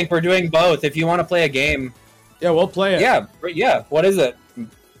make card- bank. We're doing both. If you want to play a game, Yeah, we'll play it. yeah. What is it?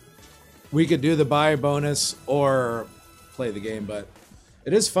 We could do the buy bonus or play the game, but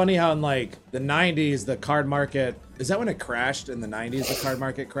it is funny how in like the 90s the card market, is that when it crashed in the 90s the card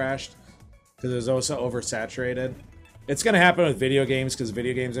market crashed? Because it was also oversaturated. It's going to happen with video games because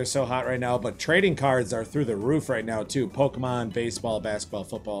video games are so hot right now, but trading cards are through the roof right now too. Pokemon, baseball, basketball,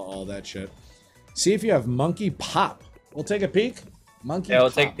 football, all that shit. See if you have Monkey Pop. We'll take a peek. Monkey Yeah, we'll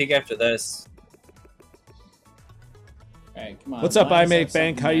Pop. take a peek after this. All right, come on. What's up, line I us make up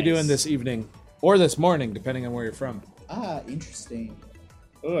bank? something How you doing nice. this evening? Or this morning, depending on where you're from. Ah, interesting.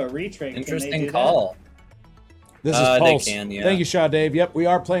 Ooh, a retrade. Interesting call. This is They Pulse. can, yeah. Thank you, Shaw Dave. Yep, we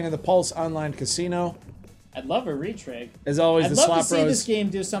are playing in the Pulse Online Casino. I'd love a retrade. As always, I'd the love to Slop see this Bros. game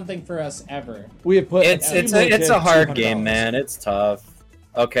do something for us ever. We have put It's cumulative a hard $200. game, man. It's tough.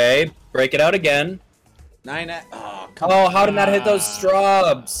 Okay, break it out again. Oh, come Oh, on. how did not hit those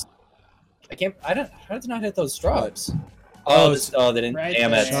strobs? I can't. I don't. How did not hit those strobs? Oh, They didn't. right Damn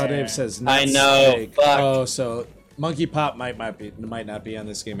there. it. Shaw Dave says I nuts know, steak. fuck. Oh, so Monkey Pop might not be on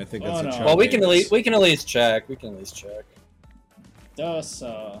this game. I think that's Oh, a no. Shaw Well, we can Dave's. at least check. We can at least check.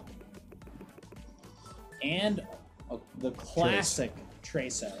 Dosa. And the classic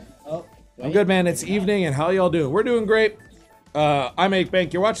Tracer. Oh, wait. I'm good, man. It's evening, and how y'all doing? We're doing great. I make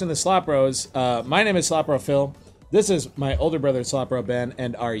bank. You're watching the Slop Bros. My name is Slop Bro Phil. This is my older brother, Slop Bro Ben,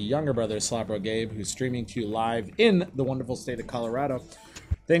 and our younger brother, Slop Bro Gabe, who's streaming to you live in the wonderful state of Colorado.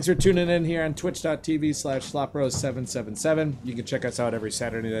 Thanks for tuning in here on twitch.tv/SlopBros777. You can check us out every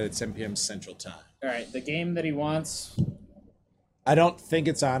Saturday night at 7 p.m. Central Time. All right, the game that he wants. I don't think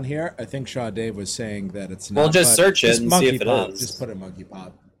it's on here. I think Shaw Dave was saying that it's not. We'll just but search it and see Monkey if it Pop. is. Just put in Monkey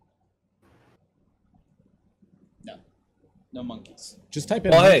Pop. No. No monkeys. Just type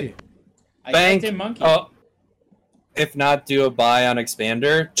in Well, Monkey. hey. I Bank. typed in monkey. Oh, if not, do a buy on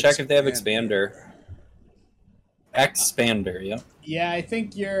Expander. Check if they have Expander. Expander, yeah. Yeah, I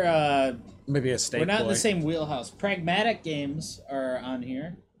think you're. Maybe a steak We're not in boy. the same wheelhouse. Pragmatic games are on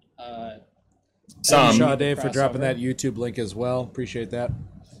here. Thank you, Shaw Some. Dave, for dropping Crossover. that YouTube link as well. Appreciate that.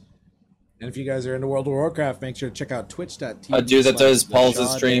 And if you guys are into World of Warcraft, make sure to check out twitch.tv. A dude that does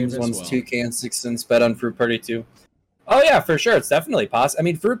Pulse's Shaw streams Dave as wants well. 2K and 6 cents bet on Fruit Party 2. Oh yeah, for sure. It's definitely possible. I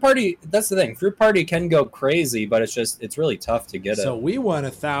mean, Fruit Party, that's the thing. Fruit Party can go crazy, but it's really tough to get So it. we won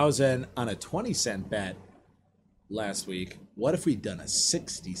 1,000 on a 20-cent bet last week. What if we'd done a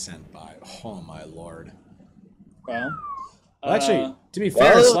 60-cent buy? Oh my lord. Well, Actually, to be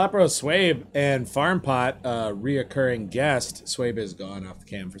fair, well- Slopro Swabe and Farm Pot, reoccurring guest, Swabe is gone off the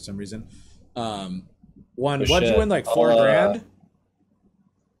cam for some reason. Won. What'd you shit. win? Like $4,000?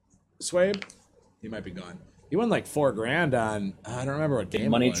 Swabe? He might be gone. He won like $4,000 on I don't remember what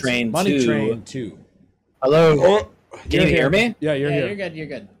game Money it was. Train Money 2. Train 2. Hello. Can you You're hear me? Yeah, you're yeah, here. you're good. You're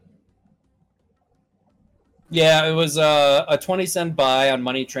good. Yeah, it was a 20-cent buy on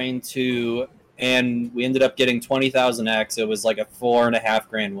Money Train 2, and we ended up getting 20,000x. It was like a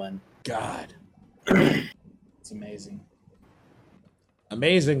 $4.5 win. God. It's amazing.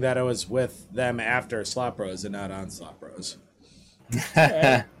 Amazing that it was with them after Slop Bros and not on Slop Bros.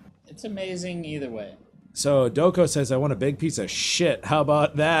 Alright. It's amazing either way. So Doko says, I want a big piece of shit. How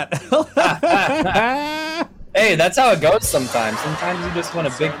about that? Hey, that's how it goes sometimes. Sometimes you just want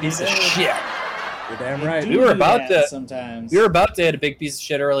a big piece of shit. You're damn right. We were about that to- sometimes. We were about to hit a big piece of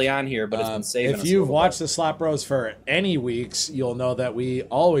shit early on here, but it's been saving us. If a you've little watched bit. the Slop Bros for any weeks, you'll know that we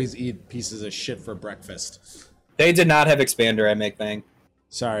always eat pieces of shit for breakfast. They did not have Expander, I make thing.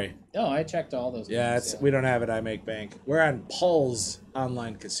 Sorry. No, I checked all those. Yeah, games, we don't have it. I Make Bank. We're on Pulsz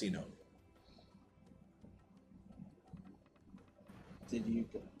Online Casino. Did you?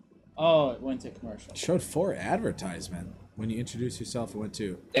 Oh, it went to commercial. It showed 4 advertisement. When you introduce yourself, it went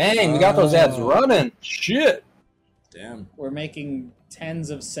to. Dang, we got those ads Oh. running. Shit. Damn. We're making tens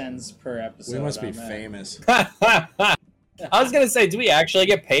of cents per episode. We must be on that. famous. I was gonna say, do we actually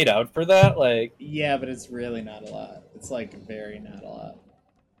get paid out for that? Like, Yeah, but it's really not a lot. It's like very not a lot.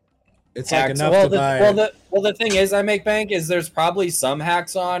 It's like hacks. enough Well, to buy. the thing is, I make bank is there's probably some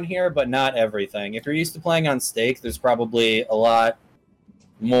hacks on here, but not everything. If you're used to playing on stake, there's probably a lot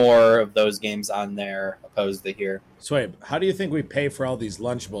more of those games on there opposed to here. Swabe, how do you think we pay for all these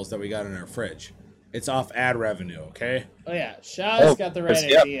Lunchables that we got in our fridge? It's off ad revenue, okay? Oh yeah, Shaw's got the right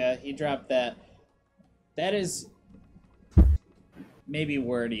yep. idea. He dropped that. That is maybe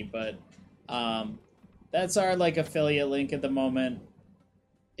wordy, but that's our like affiliate link at the moment.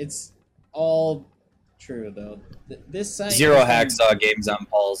 It's all true though. This site Zero has been- hacksaw games on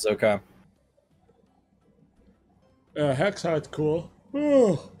Pulse. Okay. Hex, how it's cool.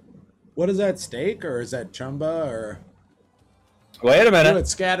 Oh. What is that, steak, or is that chumba, or... Wait a Do minute. it,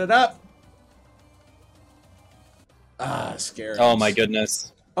 scat it up! Ah, scary. Oh my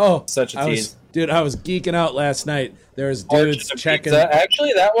goodness. Oh, Such a I was, tease. dude, I was geeking out last night. There was Origin dudes of checking... Pizza.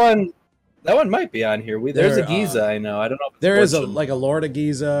 Actually, that one might be on here. There's There, a Giza, I know. I don't know if it's There is Fortune. like a Lord of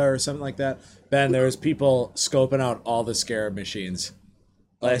Giza or something like that. Ben, there was people scoping out all the Scarab machines.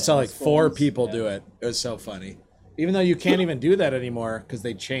 I saw like 4 people do it. It was so funny. Even though you can't even do that anymore because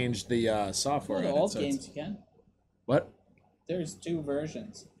they changed the software. Well, the in it, old so it's- games you can. What? There's 2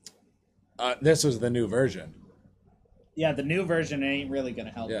 versions. This was the new version. Yeah, the new version ain't really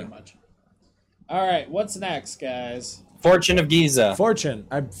gonna help Yeah. you much. All right, what's next, guys? Fortune of Giza. Fortune.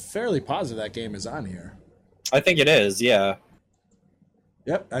 I'm fairly positive that game is on here. I think it is, yeah.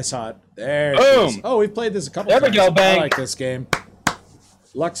 Yep, I saw it. There it Boom! is. Oh, we've played this a couple There we times. go, I Bank. like this game.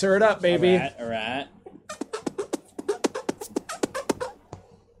 Luxer it up, baby. All right.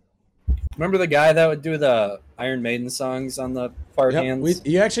 Remember the guy that would do the Iron Maiden songs on the fart Yep, hands?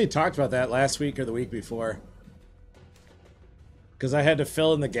 you actually talked about that last week or the week before. Because I had to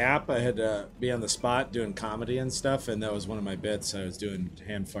fill in the gap. I had to be on the spot doing comedy and stuff, and that was one of my bits. I was doing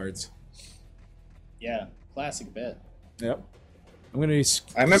hand farts. Yeah, classic bit. Yep. I'm gonna be.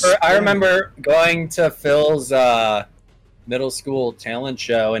 I remember going to Phil's middle school talent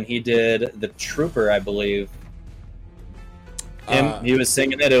show, and he did the Trooper, I believe. He was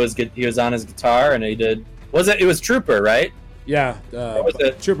singing it. It was good. He was on his guitar, and he did. It was Trooper, right? Yeah, was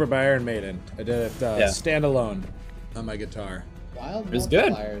it? Trooper by Iron Maiden. I did it Yeah. standalone on my guitar. Wild It was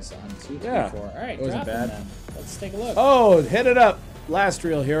good. multipliers on 2, 3, Yeah, 4. All right, it wasn't drop them bad. then. Let's take a look. Oh, hit it up! Last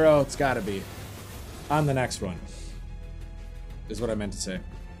real hero. It's got to be on the next one. Is what I meant to say.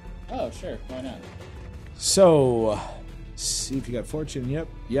 Oh, sure. Why not? So, see if you got Fortune. Yep.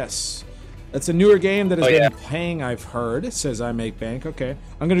 Yes. That's a newer game that has Oh, been yeah. playing, I've heard. It says I Make Bank. Okay.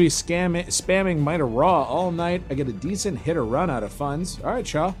 I'm going to be spamming Might of Raw all night. I get a decent hit or run out of funds. All right,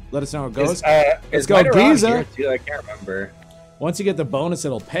 Shaw. Let us know how it goes. Let's go, Giza. Here too, I can't remember. Once you get the bonus,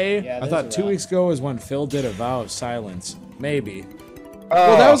 it'll pay. Yeah, I there's thought a 2 route. weeks ago was when Phil did a vow of silence. Maybe.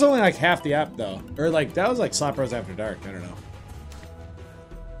 Well, that was only like half the app though, or like that was like Slap Bros After Dark. I don't know.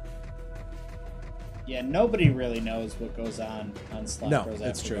 Yeah, nobody really knows what goes on Slap No, Bros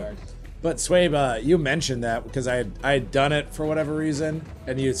it's After true. Dark. But Swabe, you mentioned that because I had done it for whatever reason,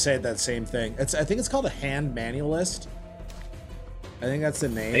 and you said that same thing. I think it's called a hand manualist. I think that's the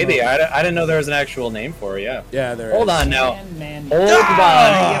name. Maybe. I didn't know there was an actual name for it, yeah. Yeah, there Hold is. on now. Man. Hold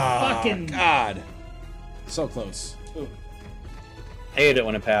on. You fucking... God. So close. Ooh. Hate it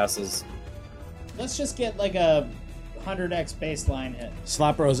when it passes. Let's just get like a 100x baseline hit.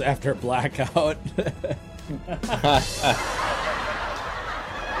 Slap Bros After Blackout.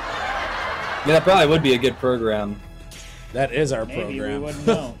 Yeah, that probably would be a good program. That is our Maybe program. we wouldn't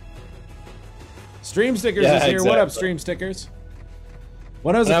know. Stream Stickers Yeah, is here. What up, exactly. Stream Stickers?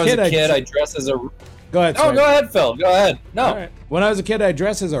 When I was When a I was kid, a kid, I dressed as a... Go ahead, Oh, Swabe. go ahead, Phil. Go ahead. No. All right. When I was a kid, I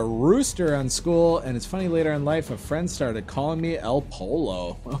dressed as a rooster on school, and it's funny later in life, a friend started calling me El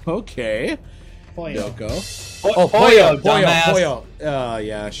Polo. Okay. Pollo. Yoko. Oh, Pollo, dumbass. Pollo.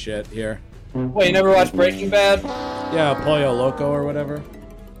 Yeah, shit, here. Wait, you never watched Breaking Bad? Yeah, Pollo Loco or whatever.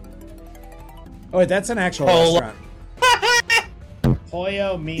 Oh, wait, that's an actual Polo. restaurant.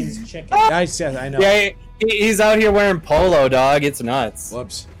 Pollo means chicken. I said, I know. Yeah, he's out here wearing polo, dog. It's nuts.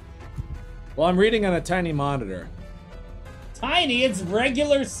 Whoops. Well, I'm reading on a tiny monitor. Tiny, it's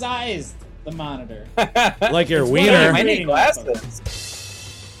regular sized, the monitor. Like your It's You wiener. might need glasses.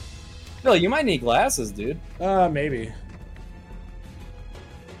 Phil, you might need glasses, dude. Maybe.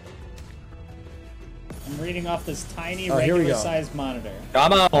 I'm reading off this tiny, Oh, here we regular go. sized monitor.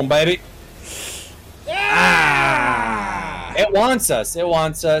 Come on, baby. Ah! It wants us. It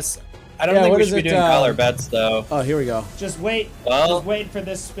wants us. I don't Yeah, think what we is should be it, doing color bets, though. Oh, here we go. Just wait. Well- Just wait for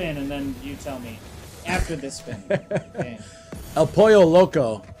this spin, and then you tell me. After this spin. Okay. El Pollo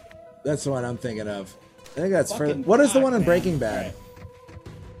Loco. That's the one I'm thinking of. I think that's for. Fucking What is the cock, one in man. Breaking Bad?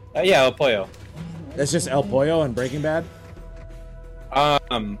 Alright. Yeah, El Pollo. That's just El Pollo in Breaking Bad? El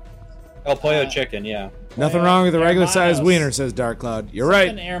Pollo chicken, yeah. Nothing wrong with the regular sized Hermanos. wiener, says Dark Cloud. You're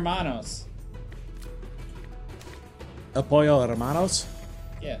Something right. Hermanos. El Pollo Hermanos?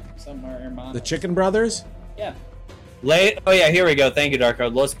 Yeah, somewhere Hermanos. The Chicken Brothers? Yeah. Oh, yeah, here we go. Thank you,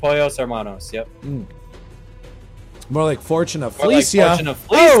 Darko. Los Pollos Hermanos. Yep. More like Fortune of Or like Felicia. Fortune of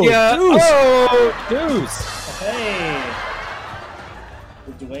Felicia. Oh, Deuce. Oh, Deuce. Hey.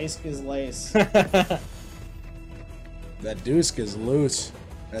 The Dwaysk is lace. That Deuce is loose,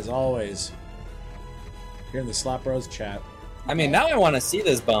 as always. Here in the Slap Bros chat. I mean, now I want to see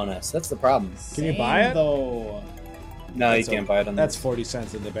this bonus. That's the problem. Can you buy it? Though. No, you That's can't buy it on That's this. 40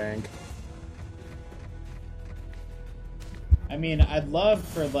 cents in the bank. I mean, I'd love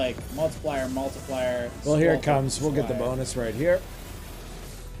for like multiplier. Well, here it swap, comes. We'll get the swap. bonus right here.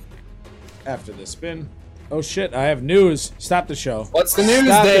 After the spin. Oh shit, I have news. Stop the show. What's the news,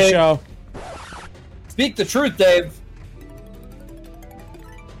 Stop the Dave? show. Speak the truth, Dave.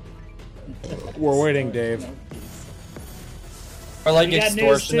 We're waiting, Dave. Or like We got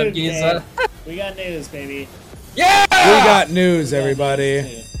extortion news of too, Giza. Dave. We got news, baby. Yeah! We got news, We got everybody.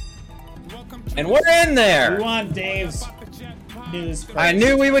 news, And we're in too. there. We want Dave's news first. I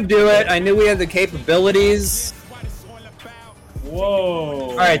knew we would do it. I knew we had the capabilities. Whoa.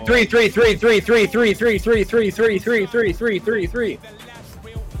 All right, 3, 3, 3, 3, 3, 3, 3, 3, 3, 3, 3, 3, 3, 3, 3.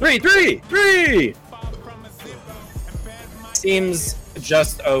 3, 3, 3. Seems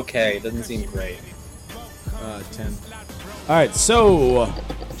just okay. Doesn't seem great. 10. All right, so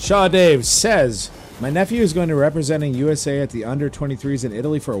Shaw Dave says, my nephew is going to representing USA at the under-23s in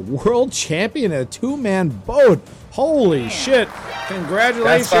Italy for a world champion in a two-man boat. Holy shit.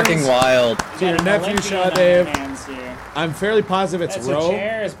 Congratulations That's fucking wild. to your Got an nephew, Olympian Shaw on Dave. our hands here. I'm fairly positive it's That's row. a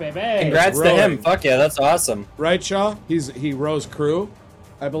cheers, baby. Congrats to rowing. him. Fuck yeah, that's awesome. Right, Shaw? He rows crew,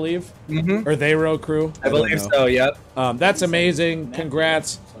 I believe. Mhm. Or they row crew. I don't believe know. so, yep. That's amazing.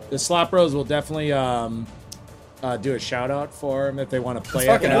 Congrats. The Slop Bros will definitely do a shout out for him if they want to play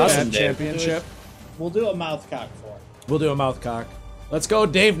That's at fucking awesome, that Dave. championship. We'll do a mouth cock for it. We'll do a mouth cock. Let's go,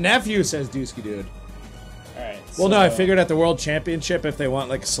 Dave Nephew, says Dusky Dude. All right. Well, no, I figured at the World Championship, if they want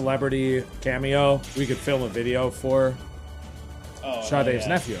like a celebrity cameo, we could film a video for Shaw Dave's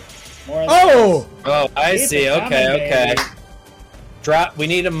nephew. More Oh! Oh, I Keep see. it Okay, coming, okay. baby. Drop. We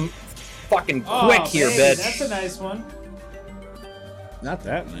need him fucking quick here, baby, bitch. That's a nice one. Not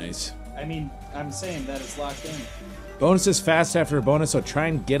that nice. I mean, I'm saying that it's locked in. Bonus is fast after a bonus, so try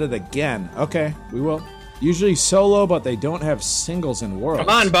and get it again. Okay, we will. Usually solo, but they don't have singles in Worlds. Come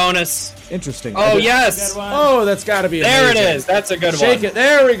on, bonus. Interesting. Oh, Good yes. one. Oh, that's got to be There it amazing. is. That's a good Shake one. it.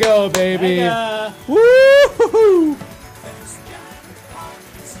 There we go, baby. Mega. Woo!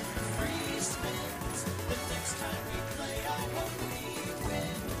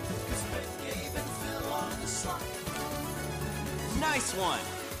 Nice one.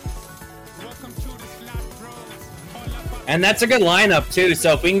 And that's a good lineup too.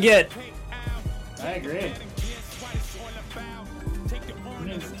 So if we can get, I agree.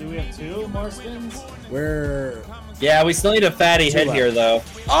 Do we have 2 more spins? Where? yeah, we still need a fatty hit left. here though.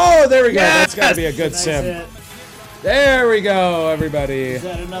 Oh, there we go. That's Yes! got to be a good Nice sim. hit. There we go, everybody. Is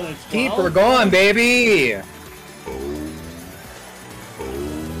that another 12? Keep her going, baby.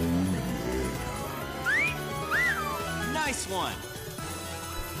 Nice one.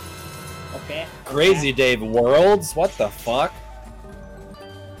 Okay. Crazy Dave Worlds. What the fuck?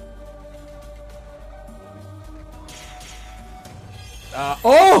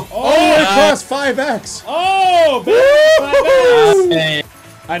 Oh! Oh, across 5x. Oh, back Okay.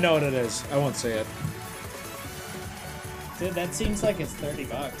 I know what it is. I won't say it. Dude, that seems like it's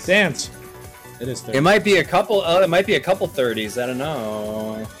 $30. Dance. It is 30. It might be a couple. It might be a couple 30s. I don't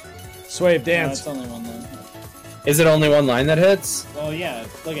know. Swave No, dance. it's only one line. Is it only one line that hits? Well, yeah.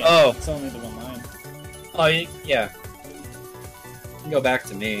 Look at Oh. it. It's only the one line. Oh, yeah. You can go back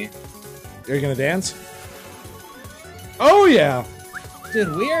to me. You're gonna dance? Oh yeah.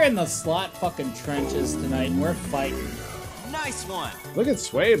 Dude, we are in the slot fucking trenches tonight, and we're fighting. Nice one. Look at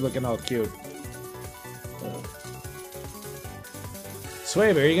Swave looking all cute.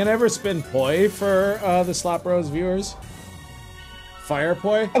 Swave, are you gonna ever spin poi for the Slop Bros viewers? Fire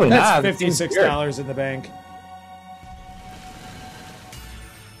poi? Probably That's not. It seems $56 in the bank.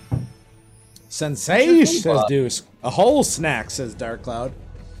 Sensation, says Deuce. A whole snack, says Dark Cloud.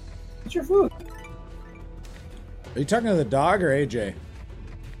 What's your food? Are you talking to the dog or AJ?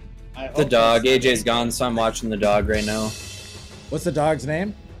 I hope The dog. that's- AJ's gone, so I'm watching the dog right now. What's the dog's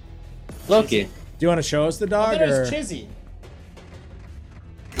name? Loki. Do you want to show us the I dog, thought it or was Chizzy.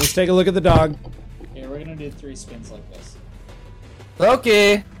 let's take a look at the dog? Here, we're gonna do 3 spins like this.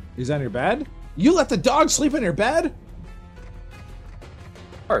 Loki. He's on your bed? You let the dog sleep in your bed?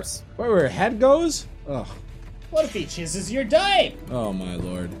 Of course. Where your head goes? Oh, What if he chizzes your dive? oh my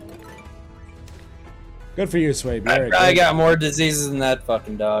lord. Good for you, Sway. I probably got more diseases than that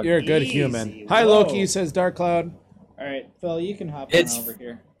fucking dog. You're a good Easy. human. Hi, Whoa. Loki, says Dark Cloud. All right, Phil, you can hop It's- on over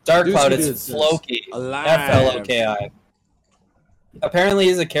here. Dark Deuce Cloud, Deuce it's says, Floki. alive. Floki. Apparently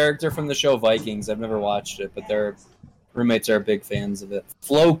he's a character from the show Vikings. I've never watched it, but their roommates are big fans of it.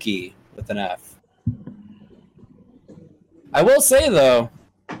 Floki with an F. I will say though,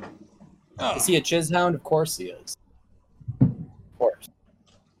 is he a chiz hound? Of course he is. Of course.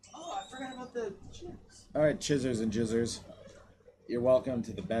 Oh, I forgot about the chips. All right, chizzers and jizzers. You're welcome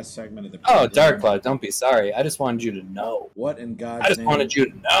to the best segment of the Oh, program. Dark Cloud, don't be sorry. I just wanted you to know. What in God's I just name? wanted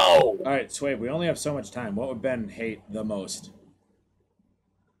you to know. All right, Sway, we only have so much time. What would Ben hate the most?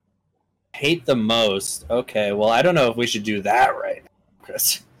 Hate the most. Okay, well, I don't know if we should do that right now,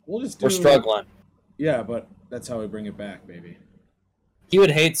 Chris. We'll just do... We're struggling. Yeah, but that's how we bring it back, baby. He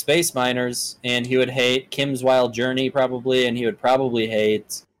would hate Space Miners, and he would hate Kim's Wild Journey, probably, and he would probably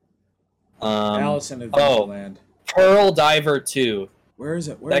hate... Alice in Adventureland. Pearl Diver 2. Where is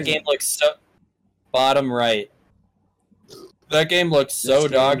it? Where That is game it? looks so... Bottom right. That game looks so This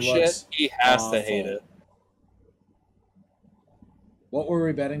game dog looks shit, he has awful. to hate it. What were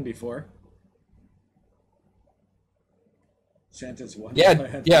we betting before? Santa's Yeah,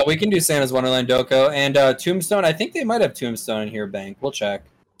 Wonderland. yeah, we can do Santa's Wonderland Doko. And Tombstone, I think they might have Tombstone in here, Bank. We'll check.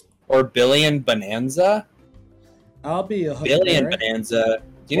 Or Billion Bonanza? I'll be a Billion Huckleberry. Bonanza.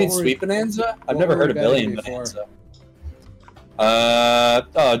 Do you What need were we- Sweet Bonanza? I've what never were heard we of betting Billion before?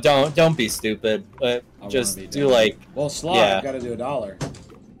 Bonanza. Don't be stupid. But I just wanna be do down. like... Well, Slaw, Yeah. I've got to do $1.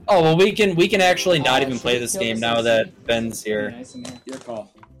 Oh, well, we can actually not even should play we this kill game this now AC? that Ben's Pretty here. nice in here. Your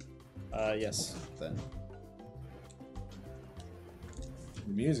call. Yes, then.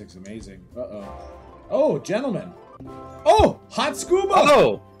 The music's amazing. Uh-oh. Oh, gentlemen. Oh, hot scuba.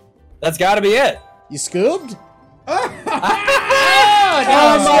 Oh! That's gotta be it! You scooped? Oh, my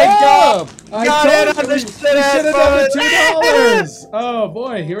God! I Got told it you on the we shit should have ass done button. the $2. Oh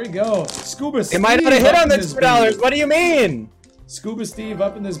boy, here we go. Scuba It Steve. might not have hit up on in the this $2. beef. What do you mean? Scuba Steve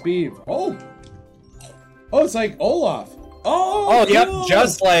up in this beef. Oh. Oh, it's like Olaf. Oh, Oh, yep, cool.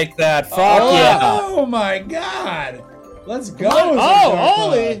 just like that. Fuck Oh, yeah. oh my God. Let's go. Oh, Dark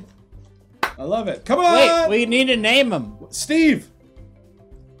holy. Cloud. I love it. Come on. Wait, we need to name him. Steve.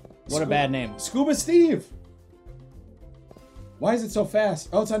 What a bad name. Scuba Steve. Why is it so fast?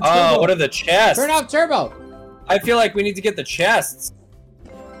 Oh, it's on turbo. Oh, what are the chests? Turn off turbo. I feel like we need to get the chests.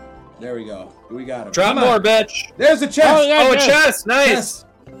 There we go. We got him. Drop Come on. more, bitch. There's the chest. Oh, yeah. Oh, a yes. chest. Nice. Chest.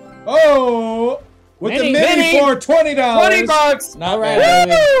 Oh, with Mini. the mini for $20. $20. Not right,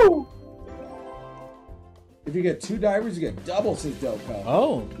 baby. Woo! If you get 2 divers, you get double, says Delco.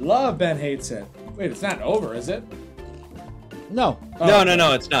 Oh. Love Ben hates it. Wait, it's not over, is it? No.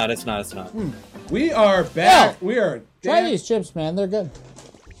 No, it's not. It's not. We are back. Yeah. We are. Try these chips, man. They're good.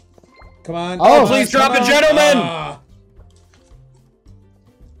 Come on. Oh, please drop come a on. gentleman. Ah.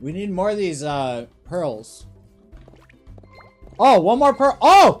 We need more of these pearls. Oh, one more pearl.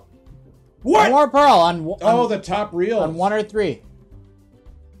 Oh! What? One more pearl on Oh, the top reel. on 1 or 3.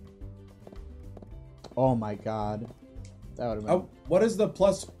 Oh my god. That would have been... Oh, what is the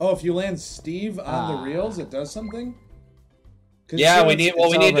plus? Oh, if you land Steve on the reels, it does something? Yeah, we need.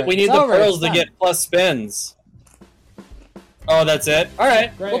 Well, we need It's the over. pearls It's to done. get plus spins. Oh, that's it. All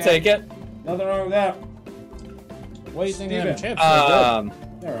right, Great. we'll take it. Nothing wrong with that. What do you think of Steven. the chips? They're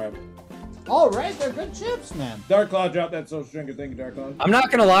good. All right. Oh, right. They're good chips, man. Dark Cloud, drop that social drinker. Thank you, Dark Cloud. I'm not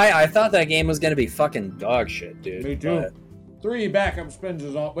gonna lie. I thought that game was gonna be fucking dog shit, dude. Me too. but 3 backup spins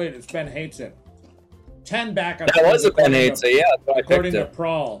is all. Wait, it's Ben hates it. 10 backup. That was a spins Ben hates it. Yeah, that's why I According picked to it.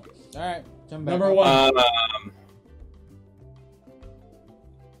 Prawl. All right. Come back. Number 1.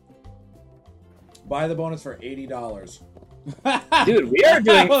 Buy the bonus for $80. Dude, we are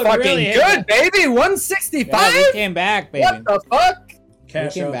doing That fucking really hit good, me. baby. 165. Yeah, we came back, baby. What the fuck?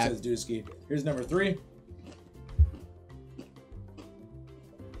 Cash came out, back. says Dusky. Here's number 3.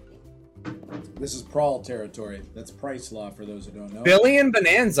 This is Prawl territory. That's Price Law for those who don't know. Billion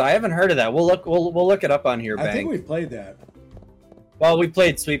Bonanza. I haven't heard of that. We'll look. We'll look it up on here, I think Bang. we've played that. Well, we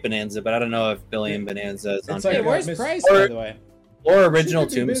played Sweet Bonanza, but I don't know if Billion Bonanza is on It's here. like Hey, where's Miss- Price, or- by the way? Or original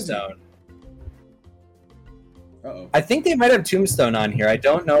She could be busy. Tombstone. Uh-oh. I think they might have Tombstone on here. I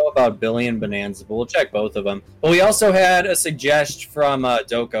don't know about Billion Bonanza, but we'll check both of them. But we also had a suggestion from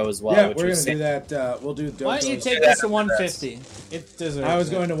Doko as well. Yeah, which we're was going to do that. We'll do Why don't you Doko's. take that this to after 150? It deserves I was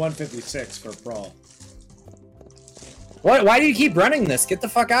it. going to 156 for Prawl. What? Why do you keep running this? Get the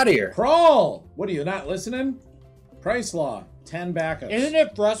fuck out of here. Prawl! What are you, not listening? Price Law. 10 backups. Isn't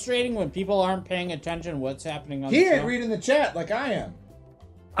it frustrating when people aren't paying attention what's happening on He the ain't show? reading the chat like I am.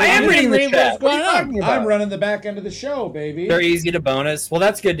 I am You reading the read chat. what's What are you going on. talking about? I'm running the back end of the show, baby. They're easy to bonus. Well,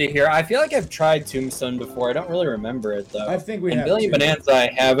 that's good to hear. I feel like I've tried Tombstone before. I don't really remember it though. I think we and have Billion two. Bonanza I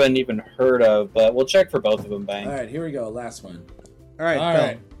haven't even heard of, but we'll check for both of them, Bang. All right, here we go. Last one. All right, All Phil.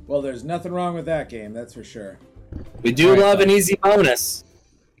 right. Well, there's nothing wrong with that game, that's for sure. We do All right, love an Phil. easy bonus.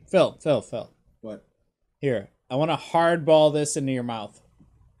 Phil. What? Here, I want to hardball this into your mouth.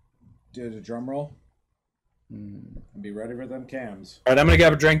 Do a drum roll? And be ready for them cams. All right, I'm gonna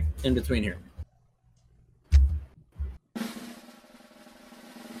grab a drink in between here.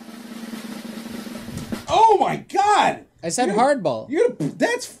 Oh my god! I said You're- hardball.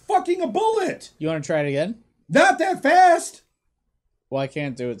 That's fucking a bullet! You want to try it again? Not that fast! Well, I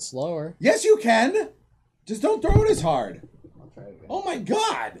can't do it slower. Yes, you can! Just don't throw it as hard. Oh my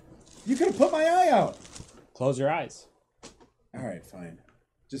god! You could have put my eye out. Close your eyes. All right, fine.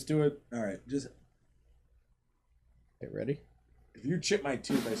 Just do it. All right, just Get ready. if you chip my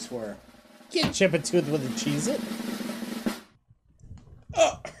tooth, I swear. Get chip a tooth with a Cheez-It.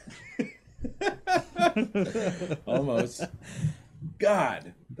 Almost.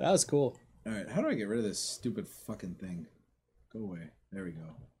 God. That was cool. All right, how do I get rid of this stupid fucking thing? Go away. There we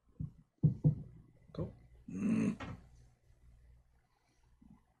go. Go.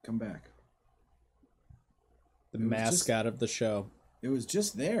 Come back. The It was mascot of the show. It was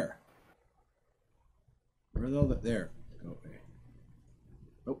just there. Where the hell? There. Go away.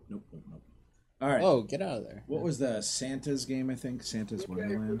 Oh, nope. All right. Oh, get out of there. What was the Santa's game? I think Santa's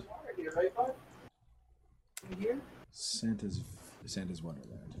Wonderland. Santa's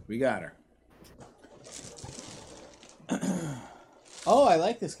Wonderland. We got her. Oh, I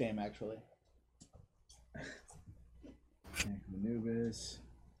like this game actually. Anubis.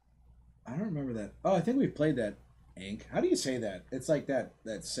 I don't remember that. Oh, I think we played that. Ankh. How do you say that? It's like that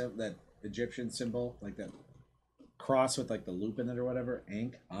Egyptian symbol, like that cross with like the loop in it or whatever.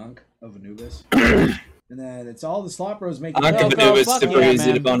 Ankh of Anubis. And then it's all the slot bros making. Ankh of Doko, Anubis fuck super yeah, easy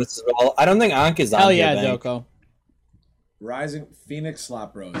man. to bonus as well. I don't think Ankh is on Hell here, yeah, Bang. Doko. Rising Phoenix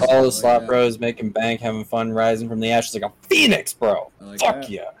slot bros. All the Like slot that. bros making bank, having fun, rising from the ashes like a phoenix, bro. I like Fuck that.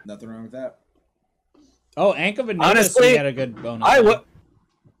 yeah. Nothing wrong with that. Oh, Ankh of Anubis, Honestly, we got a good bonus. I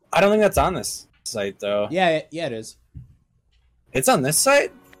don't think that's on this site though. Yeah, it is. It's on this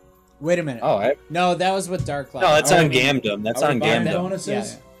site? Wait a minute. Oh, No, that was with Dark Cloud. no, that's Are on we- Gamdom. That's Are we on buying Gamdom.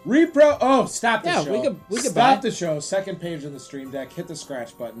 bonuses? Yeah. Repro. Oh, stop the Yeah, show. we could stop buy- the show. Second page of the stream deck. Hit the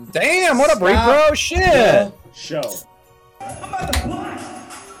scratch button. Damn, what up, Stop Repro? Shit. the show.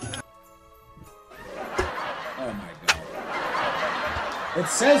 Oh my god. It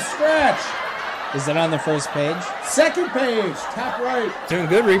says scratch. Is it on the first page? Second page, top right. Doing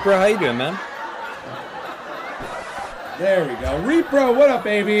good, Repro. How you doing, man? There we go. Repro, what up,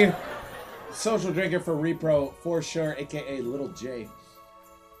 baby? Social drinker for Repro for sure, aka Little J.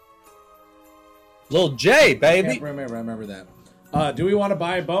 Little J, baby. I remember that. Do we want to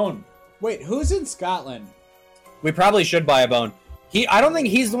buy a bone? Wait, who's in Scotland? We probably should buy a bone. I don't think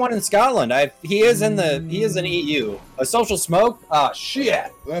he's the one in Scotland. He is in EU. A social smoke? Ah,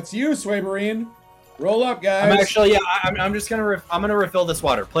 shit. That's you, Swaberine. Roll up, guys. I'm just gonna I'm gonna refill this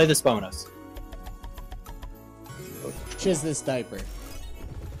water. Play this bonus. Chiz this diaper.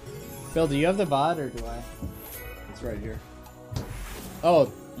 Phil, do you have the VOD or do I? It's right here.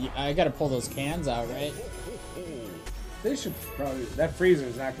 Oh, I gotta pull those cans out, right? They should probably... That freezer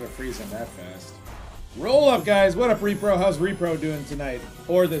is not going to freeze them that fast. Roll up, guys. What up, Repro? How's Repro doing tonight?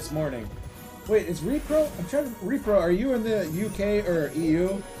 Or this morning? Wait, is Repro... I'm trying to... Repro, are you in the UK or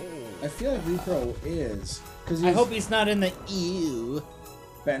EU? I feel like Repro is. I hope he's not in the EU.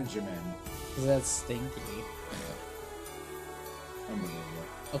 Benjamin. Because that's stinky. Unbelievable.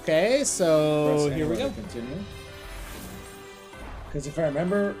 Okay, so here we go. Continue. Because if I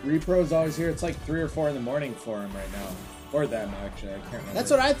remember, Repro's always here. It's like 3 or 4 in the morning for him right now. Or them, actually. I can't remember. That's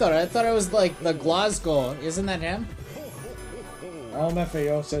what I thought. I thought it was like the Glasgow. Isn't that him?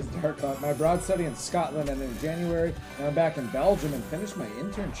 LMFAO says Dark Cloud. My abroad study in Scotland and in January. And I'm back in Belgium and finished my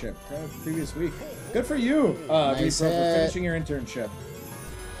internship previous week. Good for you, Nice Repro, for finishing your internship.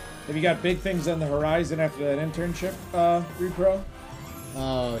 Have you got big things on the horizon after that internship, Repro?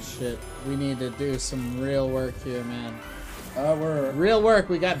 Oh, shit. We need to do some real work here, man. We're Real work.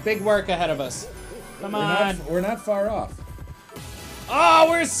 We got big work ahead of us. Come on. We're not far off. Oh,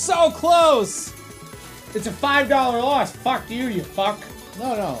 we're so close. It's a $5 loss. Fuck you, you fuck.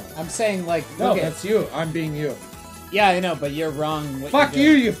 No. I'm saying, like, No, look at... that's you. I'm being you. Yeah, I know, but you're wrong. Fuck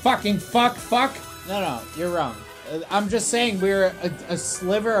you, you fucking fuck. No, you're wrong. I'm just saying we're a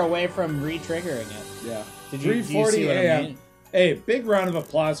sliver away from re-triggering it. Yeah. Did you 3:40 see what I a.m. mean? Hey, big round of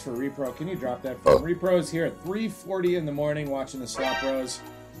applause for Repro. Can you drop that for him? Repro's here at 3:40 in the morning watching the Slop Rose.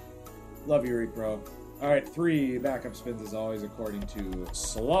 Love you, Repro. All right, 3 backup spins as always according to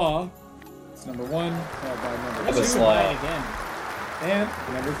Slaw. It's number 1, followed by number Have 2. a Slaw. Again. And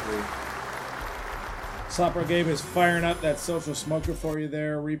number 3. Slopro Gabe is firing up that social smoker for you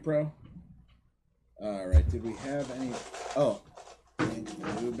there, Repro. All right, did we have any... Oh,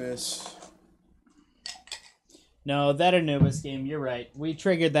 Anubis. No, that Anubis game, you're right. We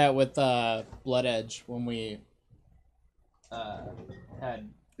triggered that with Blood Edge when we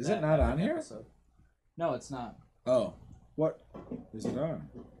had... Is it not on here? Episode. No, it's not. Oh, what is it on?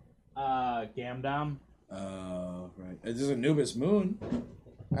 Gamdom. Oh, right. This is Anubis Moon. All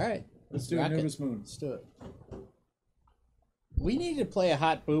right. Let's do Rock Anubis it. Moon. Let's do it. We need to play a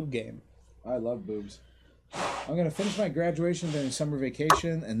hot boob game. I love boobs. I'm gonna finish my graduation during summer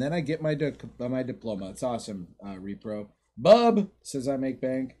vacation, and then I get my my diploma. It's awesome, Repro. Bub says I make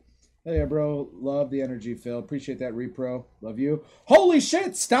bank. Hey, yeah, bro. Love the energy, Phil. Appreciate that, Repro. Love you. Holy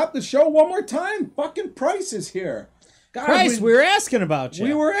shit! Stop the show one more time. Fucking Price is here. God, Price, we were asking about you.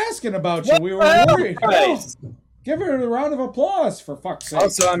 We were asking about you. What We were the hell, worried. Price? Oh, give her a round of applause for fuck's sake.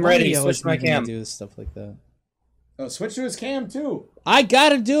 Also, I'm ready. Why do you Switch my always need to cam. do stuff like that. Oh, switch to his cam too. I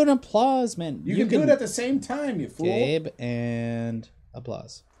gotta do an applause, man. You can do it at the same time, you fool. Gabe and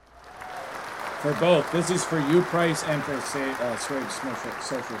applause. For both. This is for you, Price, and for Swig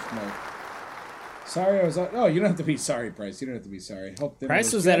Social Smoke. Sorry, I was... Oh, you don't have to be sorry, Price. You don't have to be sorry. Hope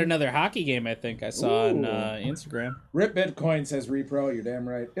Price was at another hockey game, I think I saw on Instagram. Rip Bitcoin says Repro. You're damn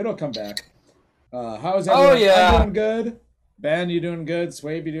right. It'll come back. How's everyone? Oh, yeah. I'm doing good. Ben, you doing good?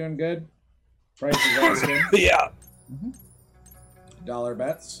 Swabe, you doing good? Price is asking. Yeah. Dollar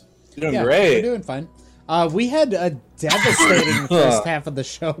bets. Doing Yeah, great. we're doing fine. We had a devastating first half of the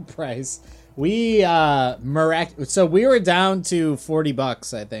show, Price. We so we were down to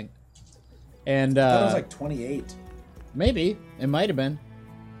 $40, I think. And I thought it was like 28. maybe it might have been.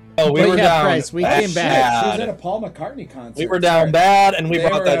 Oh, we But were yeah, down. Price, we bad. came back. She was at a Paul McCartney concert. We were down Sorry. bad, and we They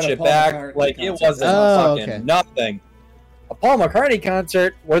brought were that at a shit Paul back McCartney like it concert. wasn't Oh, fucking okay. nothing. A Paul McCartney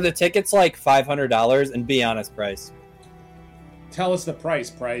concert where the ticket's like $500, and be honest, Price. Tell us the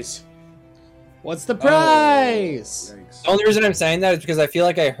price. What's the price? Yikes. The only reason I'm saying that is because I feel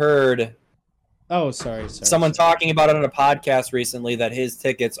like I heard Oh, sorry. someone talking about it on a podcast recently that his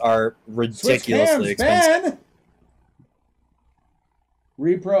tickets are Switch ridiculously cams, expensive. Ben!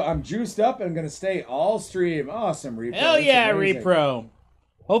 Repro, I'm juiced up and gonna stay all stream. Awesome, Repro. Hell That's yeah, amazing. Repro.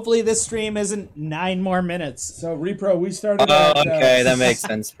 Hopefully this stream isn't 9 more minutes. So Repro, we started Oh, at okay, that makes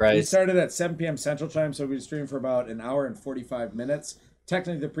sense, we Price. started at 7 p.m. Central Time, so we streamed for about an hour and 45 minutes.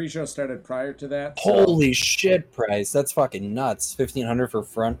 Technically, the pre-show started prior to that. so- Holy shit, Price. That's fucking nuts. $1,500 for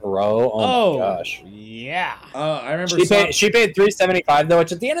front row. Oh, my gosh. Yeah. I remember. She paid $375 though,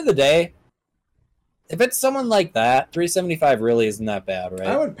 which at the end of the day, If it's someone like that, $375 really isn't that bad, right?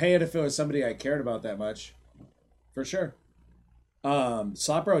 I would pay it if it was somebody I cared about that much, for sure.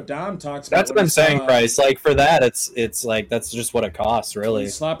 Slopro Dom talks about. That's what I'm saying, Price. Like for that, it's like that's just what it costs, really.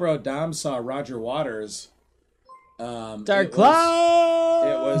 Slopro Dom saw Roger Waters. Dark Cloud.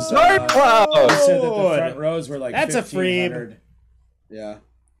 It was Dark Cloud. He said that the front rows were like That's a free. $1,500. Yeah.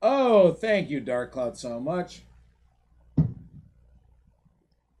 Oh, thank you, Dark Cloud, so much.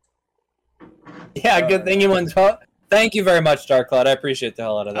 Yeah, good thing you won 12. Thank you very much, Dark Cloud. I appreciate the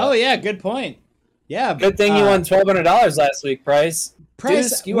hell out of that. Oh yeah, good point. Yeah, Good thing you won $1,200 last week, Price. Price,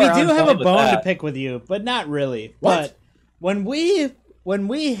 Dusk, you we are do on have a point with bone to that. pick with you, but not really. What? But when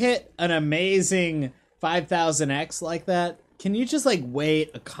we hit an amazing 5000X like that, can you just like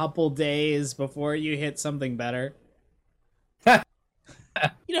wait a couple days before you hit something better?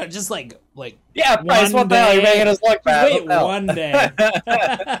 You know, just like Yeah, Price, one what the hell? You're day. making us look bad. wait What the hell? one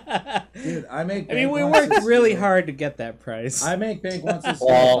day. Dude, I make. I mean, bank we once worked this- really hard to get that price. I make bank once this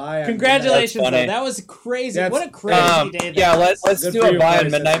Well, buy on Congratulations, That's though. funny. That was crazy. That's- What a crazy day! That Yeah, was. let's Good do for a you, buy Price.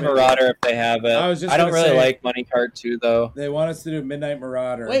 on Midnight That's really Marauder if they have it. I was just I don't gonna really say- like Money Card 2, though. They want us to do Midnight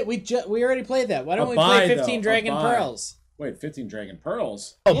Marauder. Wait, we already played that. Why don't we buy, play 15 though, Dragon a buy. Pearls? Wait, 15 Dragon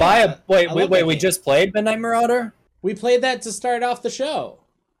Pearls. Oh, Yeah, buy a... I Wait, love that we game. just played Midnight Marauder? We played that to start off the show.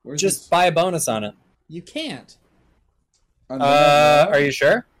 Where's Just this? buy a bonus on it. You can't. On Midnight Marauder? Are you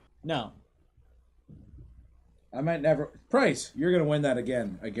sure? No. I might never. Price, you're gonna win that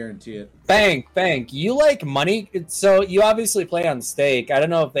again. I guarantee it. Bank. You like money? So you obviously play on stake. I don't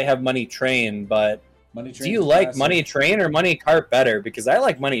know if they have Money Train, but Money do Train. you is like classic. Money Train or Money Cart better? Because I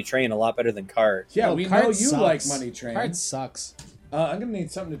like Money Train a lot better than Cart. Yeah, No, we card know you sucks. like Money Train. Card sucks. I'm gonna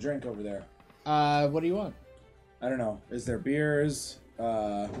need something to drink over there. What do you want? I don't know. Is there beers?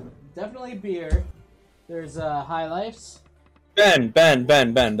 Definitely beer. There's High Lifes. Ben.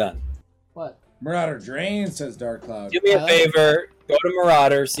 What? Marauder Drain, says Dark Cloud. Do me a Highlight? favor. Go to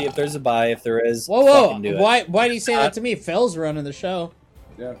Marauder. See if there's a buy. If there is, Whoa! fucking do it. Why do you say that to me? Phil's running the show.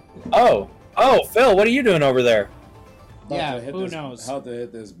 Yeah. Oh, Phil, what are you doing over there? About Yeah, to hit who this- knows? How to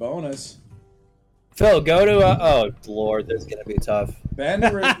hit this bonus. Phil, go to. Oh Lord, this is gonna be tough. Ben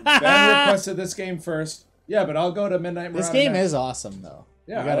requested this game first. Yeah, but I'll go to Midnight Marauder. This game next. is awesome, though.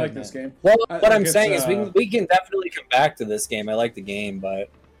 Yeah, You I gotta like admit. this game. Well, I what I'm think saying it's, is we can definitely come back to this game. I like the game, but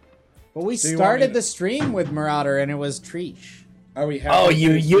But we So you want me started to- the stream with Marauder, and it was Treesh. Are we Oh, happy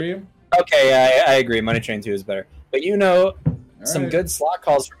you- to stream? okay, I agree. Money Train 2 is better, but you know, All some right. good slot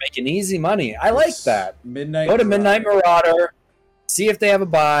calls for making easy money. I like It's that. Midnight. Go to Midnight Marauder. See if they have a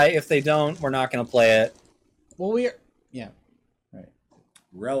buy. If they don't, we're not gonna play it. Well, yeah,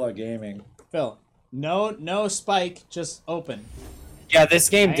 Rella Gaming. Phil. No spike, just open. Yeah, this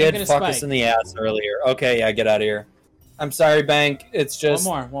game I ain't did gonna fuck us spike. in the ass earlier. Okay, yeah, get out of here. I'm sorry, Bank. It's just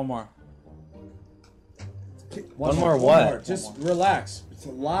One more. One more what? Just relax. It's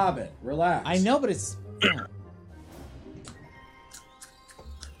lob it. Relax. I know, but it's.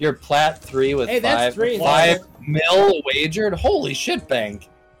 You're plat 3 with Hey, that's 3. 5 mil wagered. Holy shit, Bank.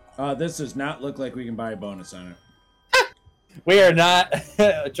 This does not look like we can buy a bonus on it. We are not.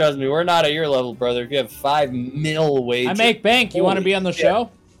 Trust me, we're not at your level, brother. If you have 5 mil wagered, I make bank. You want to Holy be on the shit.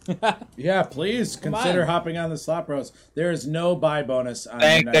 show? Yeah, please consider on. hopping on the slot pros. There is no buy bonus on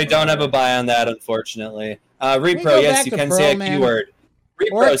Bank. Midnight They don't have a Marauder. buy on that, unfortunately. go Repro, yes, back you to can Pro, say a man. keyword.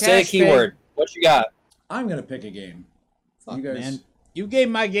 Or Repro, say a cash pay. keyword. What you got? I'm gonna pick a game. Fuck, You guys- man. You gave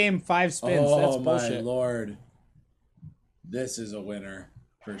my game 5 spins. Oh That's my bullshit. lord, this is a winner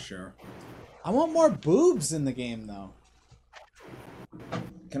for sure. I want more boobs in the game, though.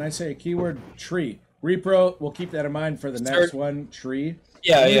 Can I say a keyword? Tree. Repro. We'll keep that in mind for the next Search- one. Tree.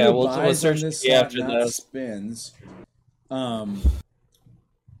 Yeah, We yeah. do We'll buys on search this the slot, after not this. spins.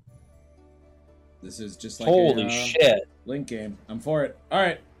 This is just like Holy a shit. link game. I'm for it. All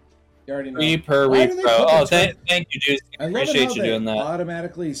right. You already know. Repro, Why do they repro. put the Oh, tur- thank you, dude. I love Appreciate it how you they doing that.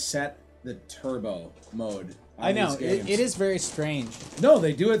 automatically set the turbo mode. On I know. these games. It is very strange. No,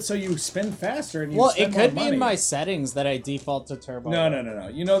 they do it so you spin faster and you Well, spend it could more be in money. my settings that I default to turbo. No.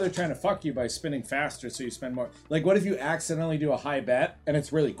 You know they're trying to fuck you by spinning faster so you spend more. Like, what if you accidentally do a high bet and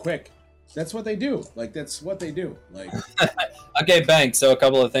it's really quick? That's what they do. Like, that's what they do. Like, Okay, Bank. So a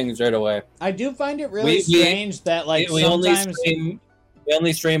couple of things right away. I do find it really We- strange that, like, we only sometimes...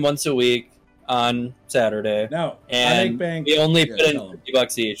 stream once a week on Saturday, no, I and make bank. we only Yeah, put in tell 'em.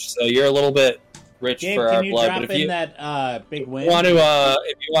 $50 each. So you're a little bit rich Gabe, for our can you blood. drop But if in you that big win? want to,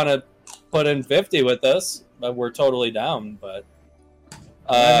 if you want to put in 50 with us, we're totally down. But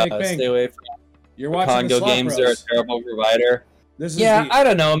I make bank. stay away from You're watching Congo the slot games. They're a pros. terrible provider. This is Yeah, the, I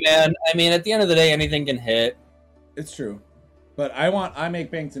don't know, man. I mean, at the end of the day, anything can hit. it's true. But I want I Make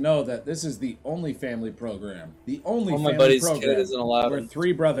Bank to know that this is the only family program. The only my family buddy's program kid isn't allowed where in.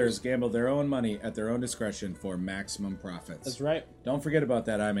 3 brothers gamble their own money at their own discretion for maximum profits. That's right. Don't forget about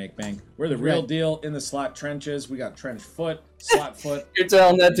that, I Make Bank. We're the real Right. deal in the slot trenches. We got trench foot, slot foot. You're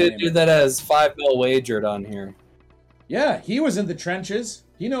telling that Name dude it. that has $5 mil wagered on here. Yeah, he was in the trenches.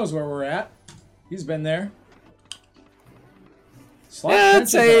 He knows where we're at. He's been there. Slot Yeah, I'd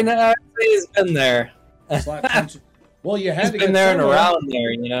trenches say are- he's been there. slot trenches. Well, you had He's to been get there and somewhere. around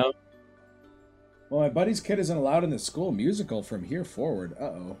there, you know? Well, my buddy's kid isn't allowed in the school musical from here forward.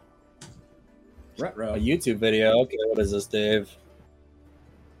 Uh-oh. A Retro. YouTube video. Okay, what is this, Dave?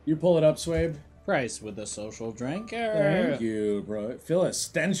 You pull it up, Swabe. Price with a social drinker. Thank you, bro. Feel a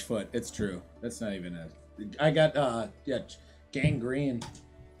stench foot. It's true. That's not even a... I got, gangrene.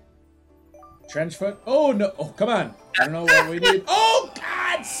 Trench foot? Oh, no. Oh, come on. I don't know what we need. Oh,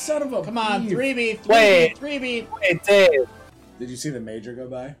 God, son of a... Come on, beef. 3B, Wait. 3B. Hey, Dave. Did you see the major go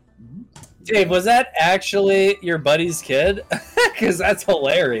by? Dave, was that actually your buddy's kid? Because that's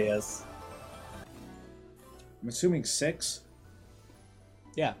hilarious. I'm assuming 6.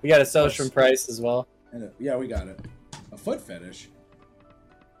 Yeah. We got a social price as well. And yeah, we got it. A foot fetish.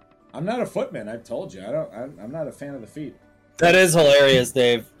 I'm not a footman. I've told you. I'm not a fan of the feet. That is hilarious,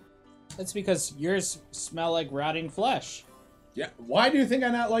 Dave. That's because yours smell like rotting flesh. Yeah. Why do you think I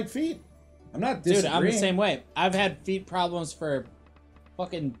not like feet? I'm not Dude, disagreeing. I'm the same way. I've had feet problems for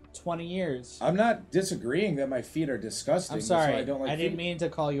fucking 20 years. I'm not disagreeing that my feet are disgusting. I'm That's sorry. why I don't like didn't feet. mean to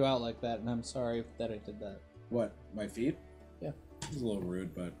call you out like that, and I'm sorry that I did that. What? My feet? Yeah. It was a little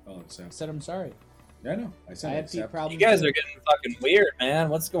rude, but I'll I accept. said I'm sorry. Yeah, I know. I said I I had feet accept. problems. You guys too. are getting fucking weird, man.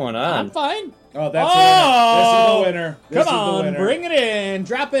 What's going on? I'm fine. Oh, that's the winner. This is the winner. This Come on, is the winner. bring it in.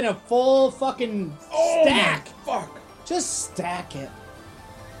 Drop in a full fucking Oh, stack. Fuck. Just stack it.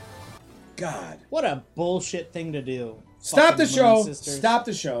 God. What a bullshit thing to do. Stop the Fucking show. Moon Sisters. Stop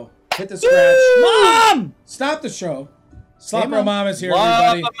the show. Hit the scratch. Mom! Stop the show. Slop Hey, Bro Mom. Mom is here, Love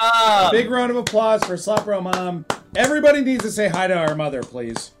everybody. Mom. Big round of applause for Slop Bro Mom. Everybody needs to say hi to our mother,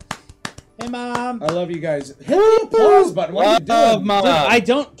 please. Hey, Mom. I love you guys. Hit the applause button. What are you Love doing? Mom. Dude, I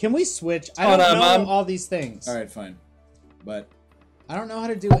don't. Can we switch? I Hold don't on, know Mom. all these things. All right, fine. But I don't know how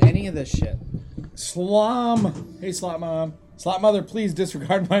to do any of this shit. Slom. Hey, Slop Mom. Slop Mother, please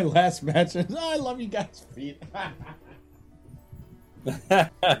disregard my last match. I love you guys' feet.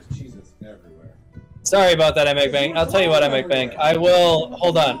 Jesus, everywhere. Sorry about that, I Make Bank. I'll tell you what, I Make Bank. I will.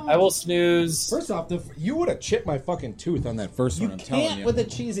 Hold on. I will snooze. First off, you would have chipped my fucking tooth on that first You one. I'm telling can't you. with a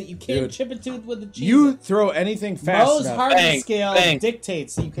Cheez-It. You can't Dude. chip a tooth with a Cheez-It. You throw anything fast Moe's enough. hardness Bank, scale bank.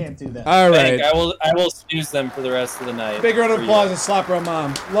 dictates that you can't do that. All right. Bank. I will snooze them for the rest of the night. Big round of For applause you. to Slop Bro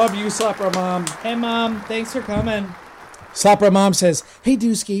Mom. Love you, Slop Bro Mom. Hey, Mom. Thanks for coming. Slop Bro Mom says, "Hey,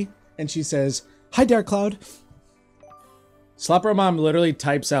 Dusky," and she says, "Hi, Dark Cloud." Slop Bro Mom literally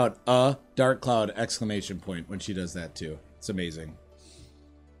types out a Dark Cloud exclamation point when she does that too. It's amazing.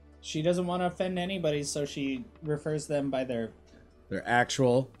 She doesn't want to offend anybody, so she refers them by their Their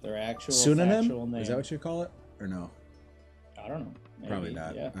actual pseudonym? factual name. Is that what you call it? Or no? I don't know. Maybe, Probably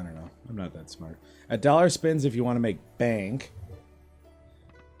not. Yeah. I don't know. I'm not that smart. At dollar spins if you want to make bank.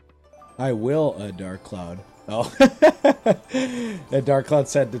 I will a Dark Cloud. Oh. That Dark Cloud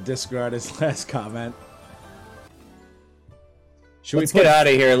said to disregard his last comment. Let's get out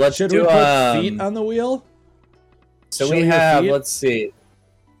of here. Let's Should do we put feet on the wheel? So Show we your have. feet? Let's see.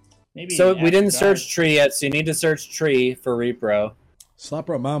 Maybe So we after didn't dark. search tree yet, so you need to search tree for Repro. Slop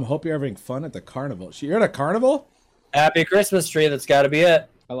Bro Mom, hope you're having fun at the carnival. You're at a carnival? Happy Christmas tree. That's got to be it.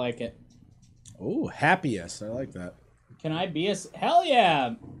 I like it. Oh, happiest. I like that. Can I be a... Hell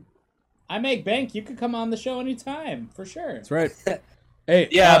yeah! I Make Bank. You could come on the show anytime, for sure. That's right. Hey,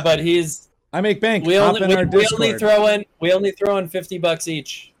 Yeah, but he's. I Make Bank. We Hop only in our we Discord. only throw in $50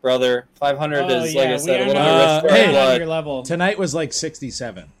 each, brother. 500 Oh, is yeah, like I we said, a are little not- bit rich for hey, our on blood. your level. Tonight was like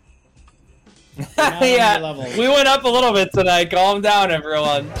 67. Not on your Yeah, level. we went up a little bit tonight. Calm down,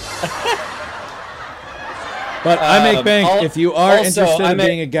 everyone. But I Make Bank, I'll- if you are also, interested I in make-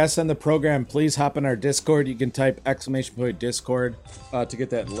 being a guest on the program, please hop in our Discord. You can type exclamation point Discord to get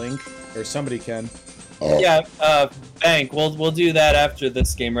that link, or somebody can. Yeah, Bank. We'll do that after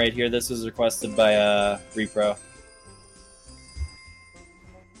this game right here. This was requested by Repro.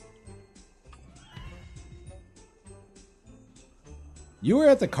 You were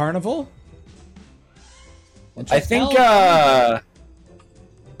at the carnival? I think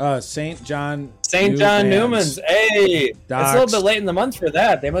St. John. St. John Newman's. Hey, it's a little Doxed. bit late in the month for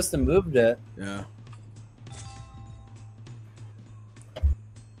that. They must have moved it. Yeah.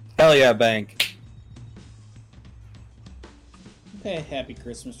 Hell yeah, Bank. Okay, happy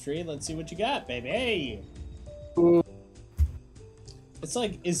Christmas tree. Let's see what you got, baby. Hey. It's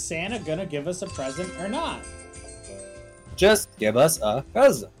like, is Santa gonna give us a present or not? Just give us a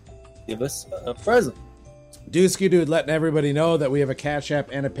present. Give us a present. Dusky Dude letting everybody know that we have a Cash App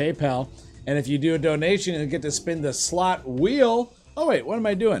and a PayPal. And if you do a donation, you'll get to spin the slot wheel. Oh, wait, what am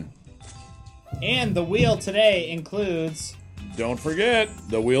I doing? And the wheel today includes... Don't forget,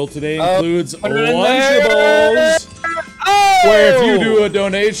 the wheel today includes put it in there. Lunchables. Where if you do a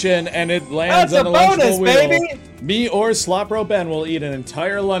donation and it lands That's on a the bonus, Lunchable wheel, baby. me or Slopro Ben will eat an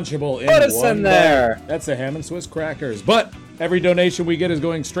entire Lunchable in Put us one in bite. there. That's the ham and Swiss crackers. But every donation we get is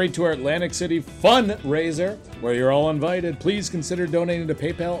going straight to our Atlantic City fundraiser, where you're all invited. Please consider donating to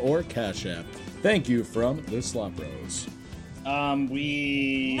PayPal or Cash App. Thank you from the Slopros.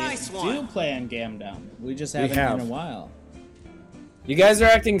 We Nice do one. play on Gam Down. We just haven't have. in a while. You guys are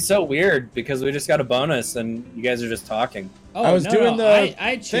acting so weird because we just got a bonus and you guys are just talking. Oh, I was doing the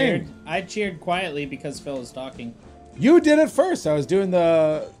I cheered. thing. I cheered quietly because Phil was talking. You did it first. I was doing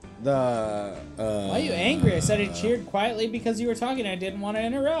the Why are you angry? I said I cheered quietly because you were talking. I didn't want to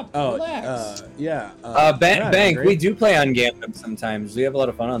interrupt. Oh, Relax. yeah. Bank, angry. we do play on Gambit sometimes. We have a lot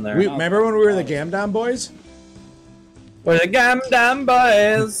of fun on there. Remember when we were the Gamdam boys? We're the Gamdam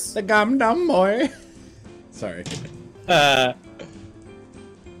boys. The Gamdam boy. Sorry.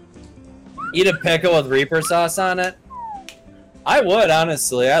 Eat a pickle with Reaper sauce on it. I would,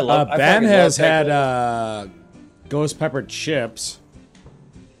 honestly. I love. I Ben fucking has love had pickles. ghost pepper chips,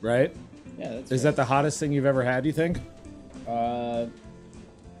 right? Yeah, that's Is that the hottest thing you've ever had? You think?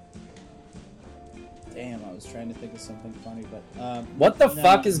 Damn, I was trying to think of something funny, but What the no.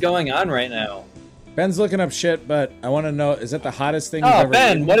 fuck is going on right now? Ben's looking up shit, but I want to know: is that the hottest thing you've Oh, ever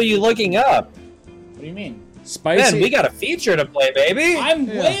Ben, eaten? what are you looking up? What do you mean? Spicy. Ben, we got a feature to play, baby. I'm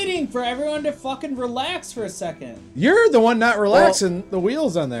waiting for everyone to fucking relax for a second. You're the one not relaxing. The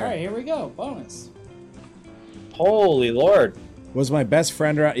wheels on there. All right, here we go. Bonus. Holy Lord. Was my best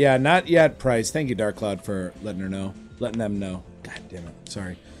friend around? Yeah, not yet. Price. Thank you, Dark Cloud, for letting them know. God damn it.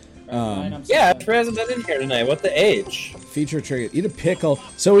 Sorry. Fine, I'm so Yeah, sorry. Trey hasn't been in here tonight. What the age? Feature trigger. Eat a pickle.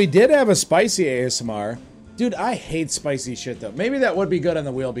 So we did have a spicy ASMR. Dude, I hate spicy shit though. Maybe that would be good on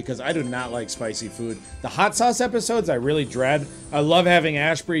the wheel because I do not like spicy food. The hot sauce episodes I really dread. I love having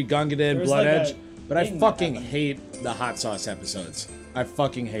Ashbury, Gungadin, There's Blood like Edge, a but I thing that fucking happened. hate the hot sauce episodes. I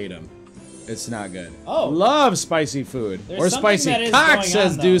fucking hate them. It's not good. Oh. Love spicy food. There's or something spicy that is cock, going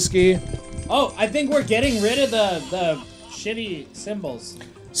says on, though. Dusky. Oh, I think we're getting rid of the shitty symbols.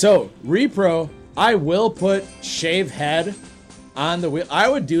 So, Repro, I will put shave head on the wheel. I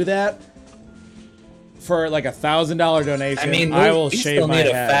would do that for like $1,000 donation. I mean, I will we shave still my need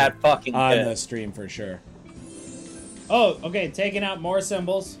a head fat fucking on pit. the stream for sure. Oh, okay, taking out more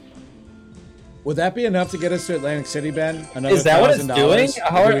symbols. Would that be enough to get us to Atlantic City, Ben? Another Is that what it's $1,000? doing?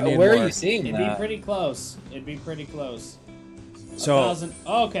 Or do we need Where more? are you seeing It'd be that? pretty close. It'd be pretty close. So 1,000.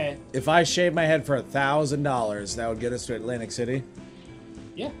 Oh, okay. if I shave my head for $1,000, that would get us to Atlantic City.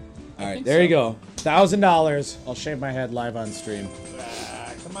 Yeah. All right, there you go. $1,000. I'll shave my head live on stream.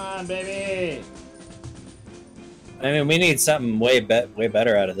 Come on, baby. I mean, we need something way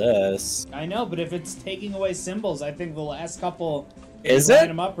better out of this. I know, but if it's taking away symbols, I think the last couple. Is line it?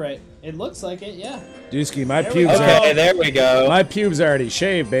 them up right. It looks like it. Yeah. Dusky, my There we pubes go. are Okay, there we go. my pubes are already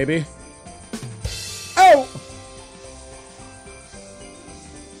shaved, baby. Oh!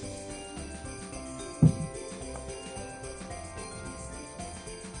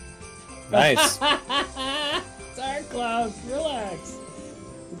 Nice. Dark clouds, relax.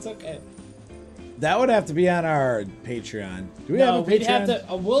 It's okay. That would have to be on our Patreon. Do we No, have a we'd Patreon? have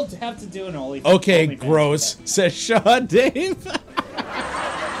to. We'll have to do an OnlyFans. Okay, OnlyFans gross, with says Sean Dave. that.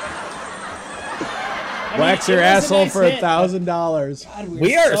 I mean, Wax it your was a asshole nice for hit, but $1,000. God,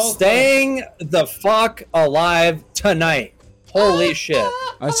 We are so staying the fuck alive tonight. Holy shit.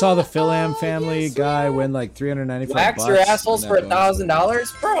 I saw the Philam family guy win like $395. Wax your assholes in for that bonus.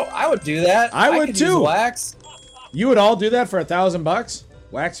 $1,000? Bro, I would do that. I would could too. use wax. You would all do that for $1,000?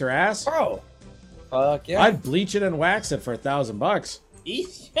 Wax your ass? Bro. Fuck yeah. I'd bleach it and wax it for $1,000.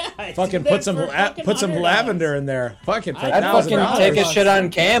 Yeah, I Fucking did put that some for fucking put some $100. lavender in there. Fucking for I'd fucking $1,000. take a shit on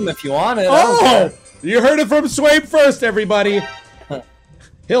cam if you want it. I don't Oh, care. you heard it from Swabe first, everybody.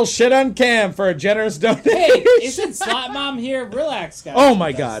 He'll shit on Cam for a generous donation. Hey, isn't Slot Mom here? Relax, guys. Oh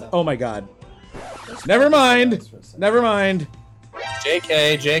my god. Oh my god. Never mind. Never mind.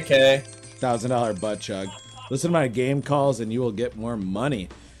 JK. $1,000 butt chug. Listen to my game calls and you will get more money.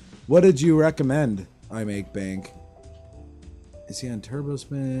 What did you recommend? I make bank. Is he on Turbo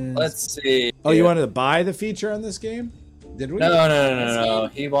Spin? Let's see. Oh, you wanted to buy the feature on this game? Did we? No.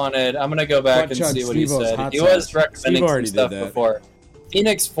 He wanted. I'm gonna go back Butt and chug see what he Steve-O's said. hot He sauce. was Steve recommending some already did stuff that. before.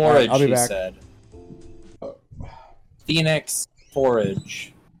 Phoenix All right, Forage, I'll be he back. said. Phoenix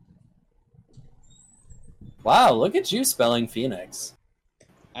Forage. Wow, look at you spelling Phoenix.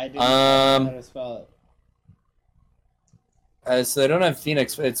 I didn't know how to spell it. So they don't have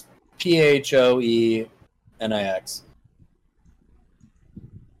Phoenix. It's Phoenix. No, they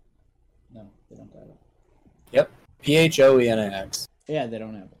don't have it. Yep, Phoenix. Yeah, they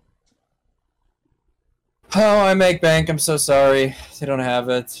don't have it. Oh, I make bank. I'm so sorry. They don't have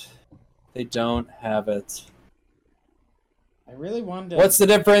it. They don't have it. I really wanted to... What's the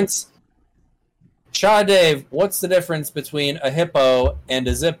difference? Shaw Dave, what's the difference between a hippo and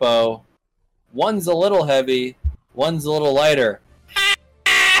a Zippo? One's a little heavy, one's a little lighter.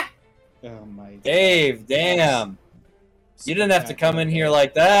 Oh my God. Dave, damn. You didn't have to come in here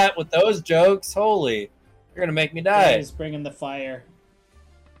like that with those jokes. Holy. You're going to make me die. Dave's bringing the fire.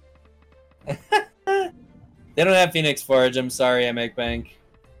 They don't have Phoenix Forage. I'm sorry, I make bank.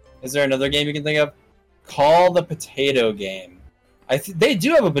 Is there another game you can think of? Call the Potato Game. They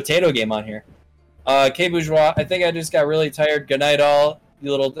do have a potato game on here. K Bourgeois, I think I just got really tired. Good night, all.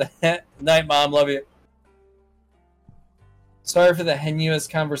 You little... Night, Mom. Love you. Sorry for the tenuous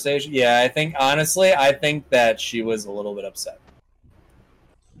conversation. Yeah, honestly, I think that she was a little bit upset.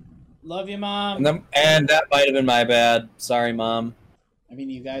 Love you, Mom. And that might have been my bad. Sorry, Mom. I mean,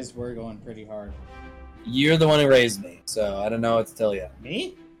 you guys were going pretty hard. You're the one who raised me, so I don't know what to tell you.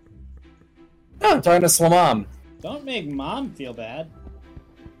 Me? No, I'm talking to Slamom. Don't make Mom feel bad.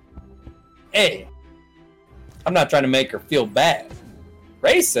 Hey, I'm not trying to make her feel bad.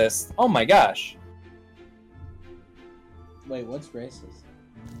 Racist? Oh my gosh. Wait, what's racist?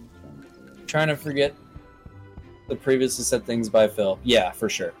 Trying to forget the previously said things by Phil. Yeah, for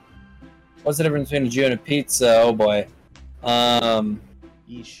sure. What's the difference between a Jew and a pizza? Oh boy.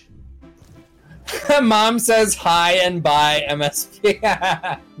 Yeesh. Mom says hi and bye, MSP.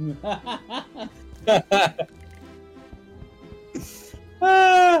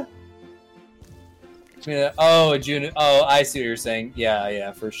 Oh, a Jew. Oh, I see what you're saying.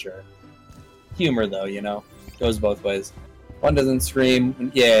 Yeah, for sure. Humor, though, goes both ways. One doesn't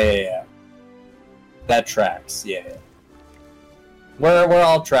scream. Yeah. That tracks. Yeah. We're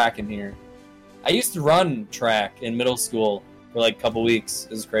all tracking here. I used to run track in middle school for like a couple weeks.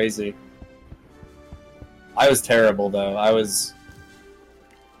 It was crazy. I was terrible, though. I was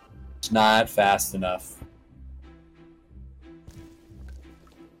not fast enough.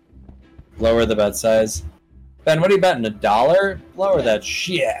 Lower the bet size. Ben, what are you betting? $1? Lower that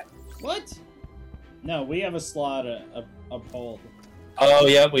shit. What? No, we have a slot uphold. Oh,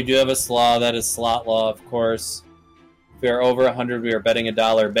 yeah, we do have a slaw. That is slot law, of course. If we are over 100, we are betting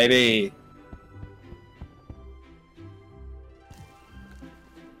 $1, baby.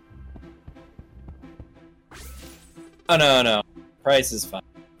 Oh, no. Price is fine.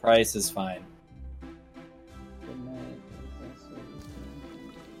 Price is fine.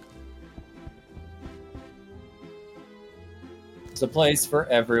 There's a place for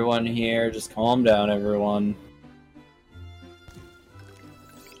everyone here. Just calm down, everyone.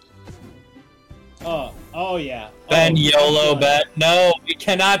 Oh yeah. Ben, YOLO bet. No, we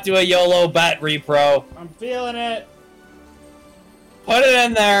cannot do a YOLO bet, repro. I'm feeling it. Put it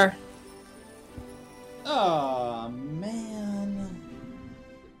in there. Oh man.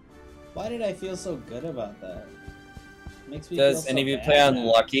 Why did I feel so good about that? Makes me Does feel any so of you bad play on now.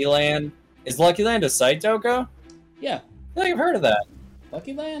 Lucky Land? Is Lucky Land a site, Doko? Yeah. I feel like I've heard of that.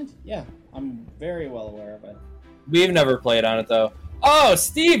 Lucky Land? Yeah. I'm very well aware of it. We've never played on it, though. Oh,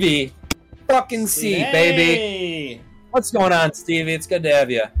 Stevie! Fucking C, Hey! baby! What's going on, Stevie? It's good to have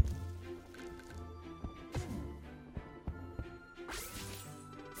you.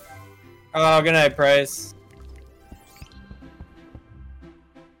 Oh, good night, Price.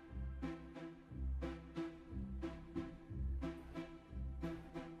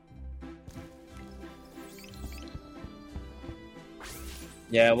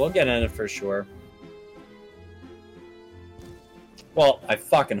 Yeah, we'll get in it for sure. Well, I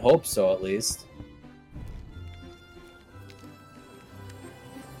fucking hope so, at least.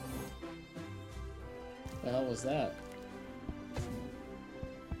 The hell was that?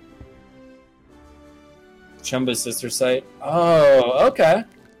 Chumba's sister site. Oh, okay.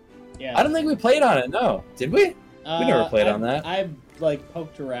 Yeah. I don't think we played on it, no. Did we? We never played on that. I've like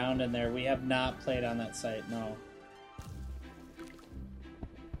poked around in there. We have not played on that site, no.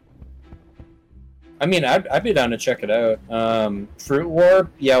 I mean, I'd be down to check it out. Fruit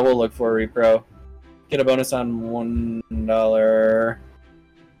Warp? Yeah, we'll look for a repro. Get a bonus on $1.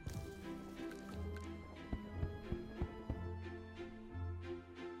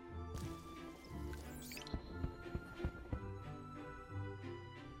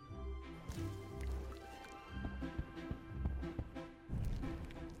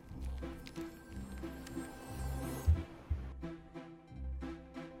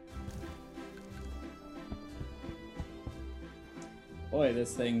 Boy,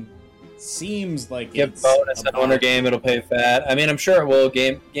 this thing seems like Give it's bonus a on winner game, it'll pay fat. I mean, I'm sure it will.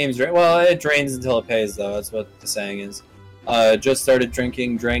 Well, it drains until it pays, though. That's what the saying is. Just started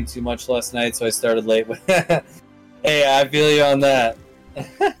drinking, drank too much last night, so I started late. Hey, I feel you on that.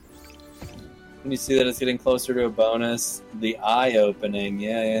 When you see that it's getting closer to a bonus, the eye opening,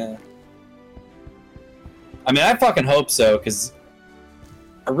 yeah. I mean, I fucking hope so, because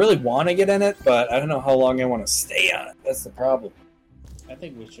I really want to get in it, but I don't know how long I want to stay on it. That's the problem. I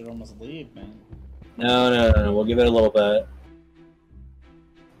think we should almost leave, man. No. We'll give it a little bit.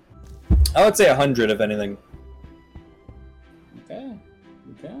 I would say 100, if anything. Okay.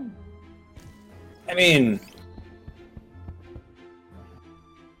 I mean,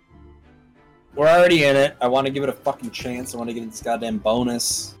 we're already in it. I want to give it a fucking chance. I want to get this goddamn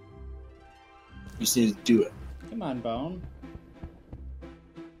bonus. You just need to do it. Come on, Bone.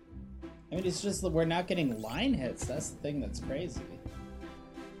 I mean, it's just that we're not getting line hits. That's the thing that's crazy.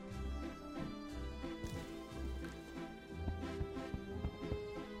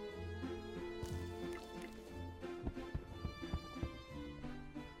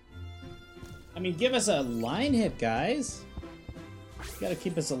 I mean, give us a line hit, guys. You gotta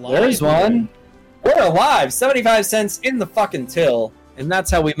keep us alive. There's one. We're alive. 75 cents in the fucking till. And that's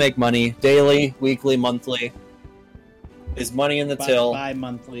how we make money. Daily, weekly, monthly. Is money in the till.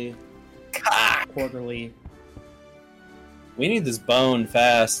 Bi-monthly. Quarterly. We need this bone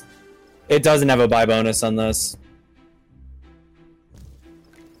fast. It doesn't have a buy bonus on this.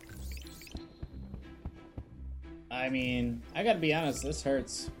 I mean, I gotta be honest, this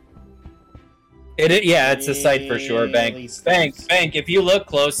hurts. Yeah, it's a sight for sure. Bank. If you look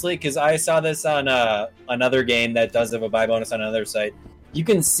closely, because I saw this on another game that does have a buy bonus on another site, you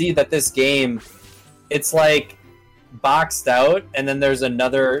can see that this game, it's like boxed out, and then there's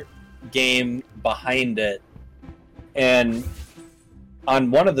another game behind it. And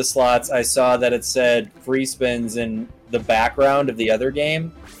on one of the slots, I saw that it said free spins in the background of the other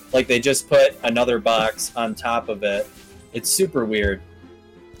game. Like they just put another box on top of it. It's super weird.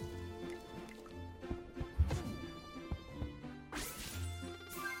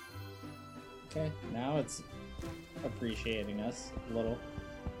 Okay, now it's appreciating us a little.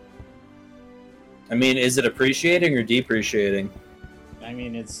 I mean, is it appreciating or depreciating? I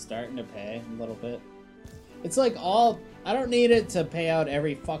mean, it's starting to pay a little bit. It's like I don't need it to pay out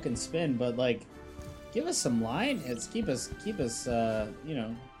every fucking spin, but like, give us some line hits. Keep us,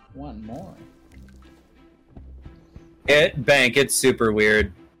 wanting more. It's super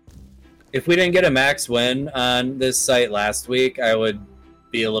weird. If we didn't get a max win on this site last week, I would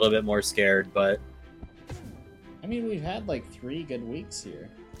be a little bit more scared, but I mean, we've had like 3 good weeks here.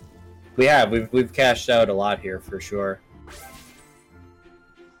 we have. We've cashed out a lot here for sure.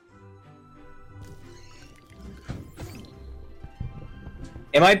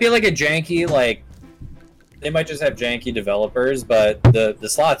 It might be like a janky, like they might just have janky developers, but the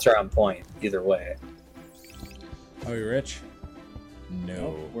slots are on point either way. Are we rich? No.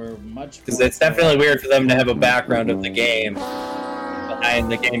 Nope, we're much. Because it's definitely weird for them to have a background of the game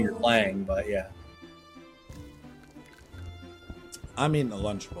behind the game you're playing, but yeah. I'm eating a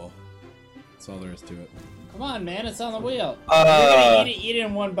Lunchable. That's all there is to it. Come on, man, it's on the wheel. You're gonna eat it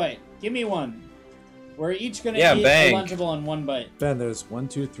in one bite. Give me one. We're each gonna eat a Lunchable in one bite. Ben, there's 1,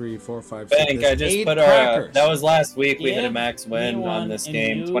 2, 3, 4, 5, 6. Bank, I just put our. That was last week. We hit a max win on this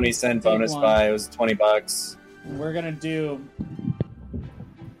game. 20-cent bonus buy. It was $20. We're gonna do.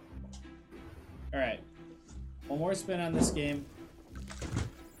 All right, one more spin on this game.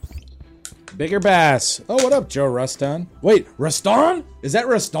 Bigger bass. Oh, what up, Joe Ruston? Wait, Ruston? Is that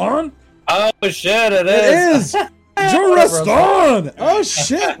Ruston? Oh shit! It is. Joe Ruston! Oh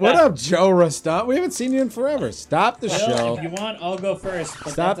shit! What up, Joe Ruston? We haven't seen you in forever. Stop the show. If you want, I'll go first.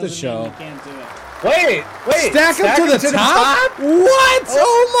 But Stop that the doesn't mean show. you can't do it. Wait! Stack him to the top? What?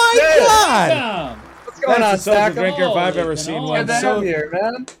 Oh my god! Damn. What's going on, That's the Stack? social drinker if I've ever Holy seen cannoli. one. Get the So, hell here,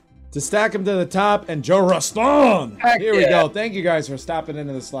 man. to stack him to the top, and Joe Ruston. Heck Here we yeah. go. Thank you guys for stopping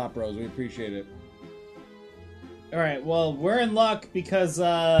into the Slop Bros. We appreciate it. All right, well, we're in luck because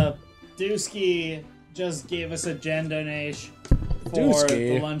Dusky just gave us a gen donation for Dusky.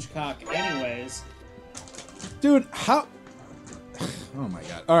 the lunchcock anyways. Dude, how... Oh my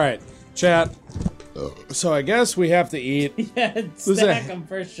god. Alright, chat. So I guess we have to eat. Yeah, is a- stack them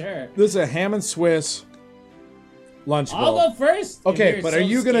for sure. This is a ham and Swiss lunch I'll bowl. go first. if Okay, you're but so are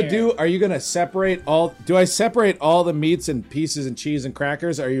you gonna scared. do? Are you gonna separate all? Do I separate all the meats and pieces and cheese and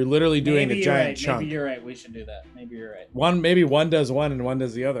crackers? Or are you literally doing Maybe a you're giant right. chunk? Maybe you're right. We should do that. Maybe you're right. Maybe one does one and one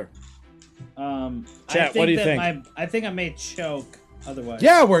does the other. Chat, I think what do you that think? I think I may choke otherwise.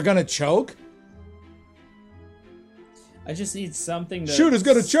 Yeah, we're gonna choke. I just need something to Shoot is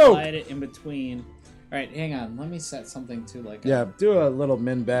gonna choke. slide it in between. All right, hang on. Let me set something to like. Yeah, do a little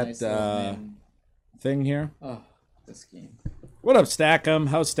min bet nice little min. thing here. Oh, this game. What up, Stack'em?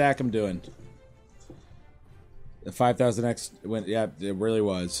 How's Stack'em doing? The 5000X went. Yeah, it really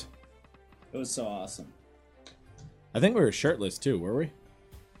was. It was so awesome. I think we were shirtless too, were we?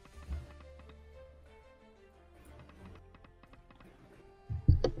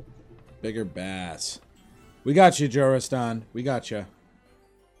 Bigger bass. We got you, Joe Raston. We got you.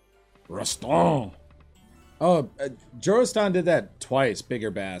 Raston. Oh, Joe Raston did that twice.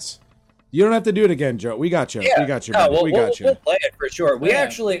 Bigger bass. You don't have to do it again, Joe. We got you. Yeah, We got you. no, Buddy. We got you. We'll play it for sure. We Yeah,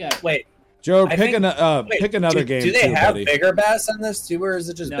 actually we got- wait. Joe, I pick think- pick another do, game Do they too, have buddy. bigger bass on this too, or is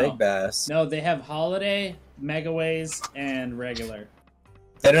it just No. big bass? No, they have holiday, megaways, and regular.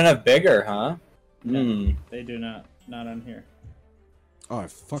 They don't have bigger, huh? Hmm. They do not. Not on here. Oh, I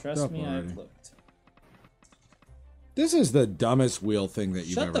fucked Trust up me, already. I've looked. This is the dumbest wheel thing that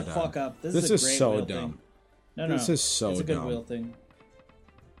you've Shut ever the done. fuck up. This This is a is great so wheel dumb. thing. No, no. This is so It's a good dumb. wheel thing.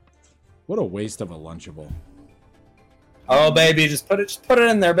 What a waste of a Lunchable. Oh baby, just put it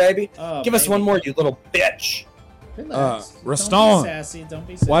in there, baby. Oh, Give us baby. one more, you little bitch. Relax. Raston. Don't be sassy. Don't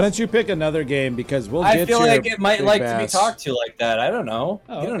be sassy. Why don't you pick another game? Because we'll I get feel your like it might big like to be bass. talked to like that. I don't know.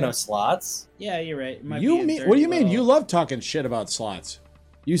 Oh, You don't okay. know slots. Yeah, you're right. It might be You a mean? dirty What do you mean? little- You love talking shit about slots.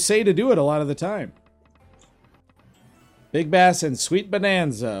 You say to do it a lot of the time. Big Bass and Sweet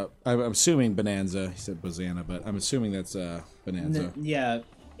Bonanza. I'm assuming Bonanza. He said Bozana, but I'm assuming that's Bonanza. Yeah,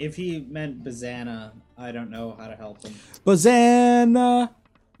 if he meant Bazana, I don't know how to help him. Bozana.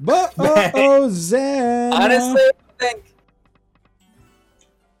 Bozana. Honestly, I think.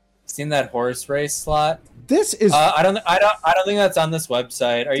 Seen that horse race slot? This is I don't think that's on this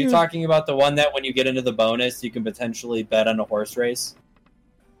website. Are you Dude. talking about the one that when you get into the bonus, you can potentially bet on a horse race?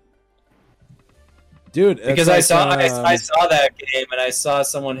 dude. it's Because like, I saw that game and I saw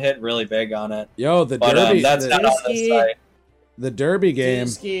someone hit really big on it. yo the But derby. that's the, not on this Dusky. site. the derby game.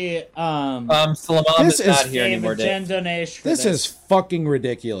 Dusky, Salamam This is not is here gave anymore, a gen Dave. donation for This is fucking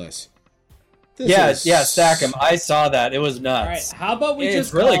ridiculous. This Yeah, is- stack him. I saw that. It was All right, nuts. how about we It's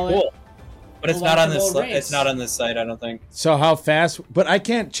just really call cool. it But it's a not on this. lunchable race. It's not on this site. I don't think. So how fast? But I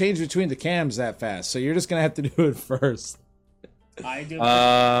can't change between the cams that fast. So you're just gonna have to do it first. I do.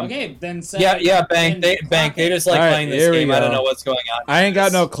 Um, Okay, then set Yeah, bank. then They clock it. just like All right, playing this here we game. I don't go. know what's going on. I ain't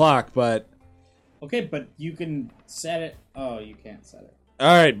got no clock, but Okay, but you can set it. Oh, you can't set it.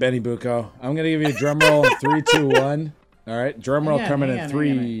 all right, Benny Bucco. I'm gonna give you a drum roll. 3, 2, 1. All right, drum roll Hang on, coming hang in on, 3.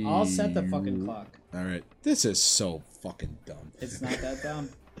 hang on. I'll set the fucking clock. All right, this is so fucking dumb. It's not that dumb.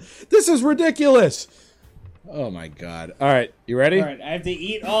 This is ridiculous. Oh my god. All right, you ready? All right, I have to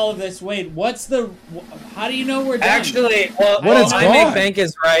eat all of this. Wait, what's the? How do you know we're done? Actually, When it's I gone. make bank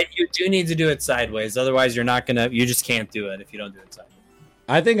is right. You do need to do it sideways. Otherwise, you're not gonna. You just can't do it if you don't do it sideways.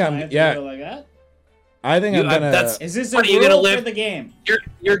 I think I I'm. have to Yeah, do it like that. I think You- I'm gonna. that's- Is this a What, are you rule gonna for live- the game?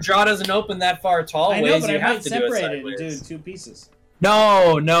 Your jaw doesn't open that far tall I know, ways. but You I have might to do it separate it sideways. into two pieces.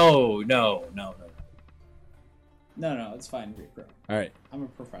 No. No, it's fine, Repro. All right, I'm a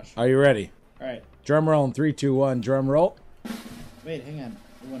professional. are you ready? All right, Drum roll in 3, 2, 1. Drum roll. wait, hang on.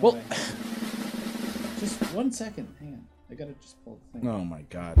 It went Well- away. Just 1 second. Hang on. I gotta just pull the thing. Oh my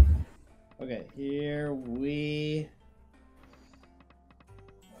god. Okay, here we.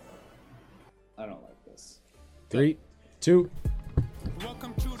 I don't like this. 3, 2.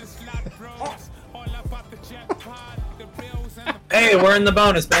 Welcome to the slot bros. All about the jackpot, the reels and the Hey, we're in the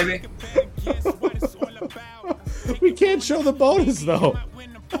bonus, baby. better guess what it's all about. We can't show the bonus though. Might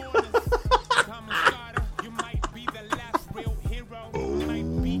win the bonus. Come on, starter. You might be the last real hero. You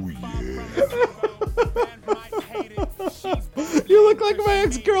might be far from zero. Man might hate it. She's You look like my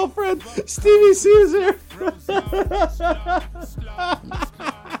ex-girlfriend, Stevie Caesar.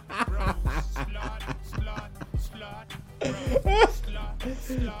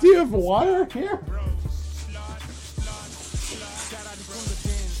 Do you have water here?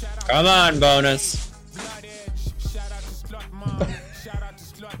 Come on, bonus.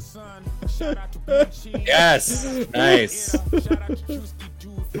 Yes, nice.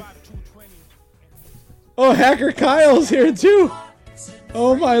 Oh, Hacker Kyle's here too.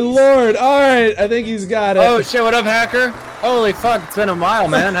 Oh my lord. All right, I think he's got it. Oh shit! What up, hacker? Holy fuck! It's been a while,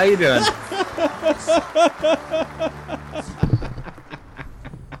 man. How you doing?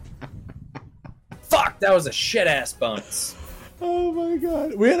 Fuck! That was a shit ass bonus. Oh my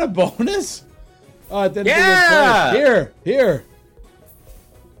god. We had a bonus? Oh, it didn't Yeah! Here.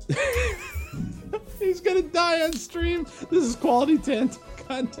 He's gonna die on stream. This is quality content.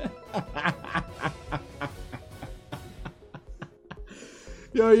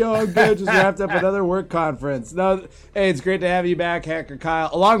 Yo, I'm good. Just wrapped up another work conference. No, hey, it's great to have you back, Hacker Kyle,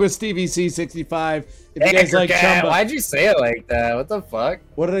 along with Stevie C65. If you guys like Chumba, why'd you say it like that? What the fuck?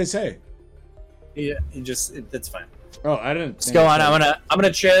 what did I say? Yeah, it's fine. Oh, I didn't. Let's go on. I'm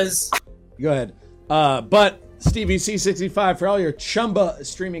gonna chiz. Go ahead. But Stevie C65 for all your Chumba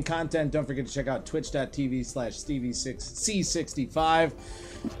streaming content. Don't forget to check out twitch.tv/Stevie6C65.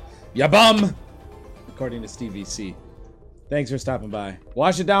 Ya bum, according to Stevie C. Thanks for stopping by.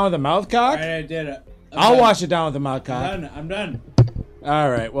 Wash it down with a mouth cock? All right, I did it. I'll wash it down with a mouth cock. I'm done. All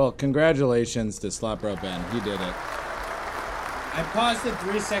right. Well, congratulations to Slopro Ben. He did it. I paused it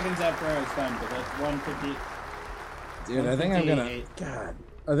 3 seconds after I was done, but that's 150. Dude, I think I'm gonna. God,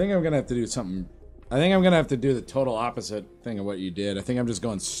 I think I'm gonna have to do something. I think I'm gonna have to do the total opposite thing of what you did. I think I'm just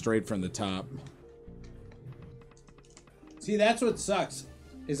going straight from the top. See, that's what sucks.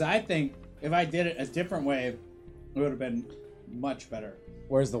 Is I think if I did it a different way, it would have been much better.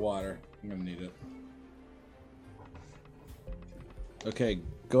 Where's the water? I'm gonna need it. Okay,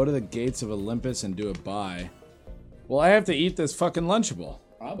 go to the gates of Olympus and do a buy. Well, I have to eat this fucking Lunchable.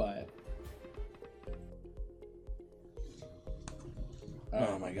 I'll buy it.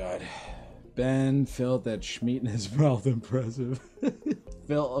 Oh my god. Ben felt that Schmeat in his mouth impressive.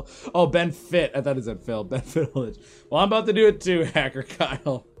 Phil. Oh, Ben Fit. I thought it said Phil. Ben Village. Well, I'm about to do it too, Hacker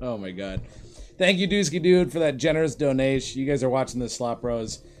Kyle. Oh my god. Thank you, Dusky Dude, for that generous donation. You guys are watching the Slop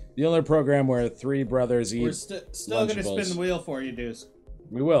Bros, the only program where three brothers eat. We're still going to spin the wheel for you, Deuce.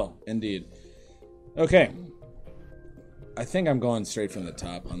 We will, indeed. Okay. I think I'm going straight from the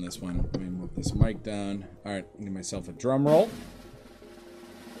top on this one. Let me move this mic down. All right, give myself a drum roll.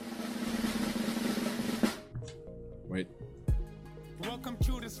 Wait. Welcome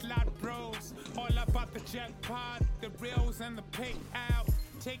to the Slot Bros. All about the jackpot, the reels and the payout.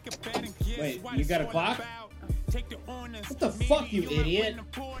 Take a bet and guess. Wait, what you it's got a all clock? about. Take the honors. What the fuck, you Maybe idiot? might win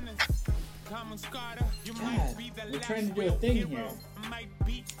the bonus. Come on, Scotter. You God, might be the we're last trying to do a real thing hero. here. Might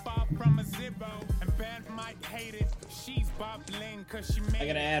be far from a zero. And Ben might hate it. She's bobbling cause she made I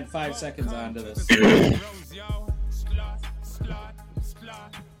gotta add 5 seconds onto this. Bros, yo. Slot,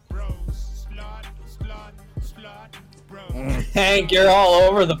 bros. Slot, bros. Hank, you're all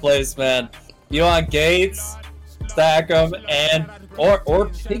over the place, man. You want Gates, stack 'em, and or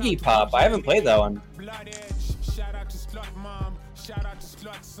Piggy Pop. I haven't played that one. Blood Edge. Shout out to Slut Mom. Shout out to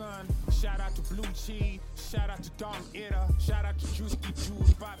Slut Son. Shout out to Blue Cheese. Shout out to Dom Ida. Shout out to Juicy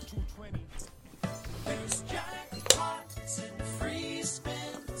Juice 5220. There's jackpots and free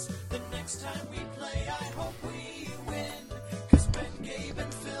spins. The next time we play, I hope we win. Cause Ben, Gabe,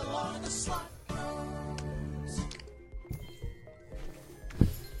 and Phil are the Slot Bros.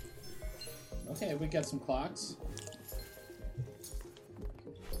 Okay, we got some clocks.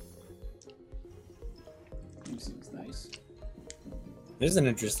 Seems nice. This is an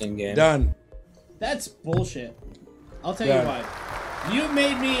interesting game. Done. That's bullshit. I'll tell Yeah. you why. You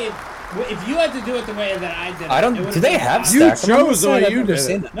made me. If you had to do it the way that I did it, I don't. it would've Do they been have awesome. You stack 'em? chose the way I've you never did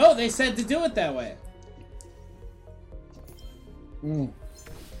seen it. that. No, they said to do it that way.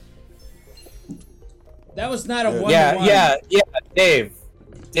 That was not a one-to-one. Yeah.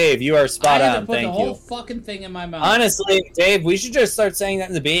 Dave, you are spot I had on. to put the Thank whole you. fucking thing in my mouth. Honestly, Dave, we should just start saying that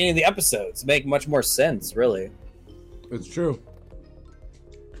in the beginning of the episodes. Make much more sense, really. It's true.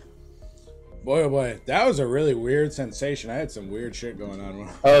 Boy, oh boy. That was a really weird sensation. I had some weird shit going on.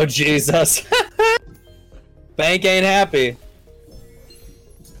 Oh, Jesus. Bank ain't happy.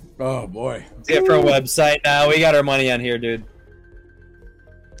 Oh, boy. Different website now. We got our money on here, dude.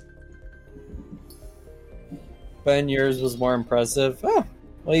 Ben, yours was more impressive. Oh,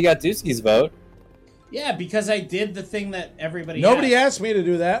 well, you got Dusky's vote. Yeah, because I did the thing that everybody. Nobody asked. asked me to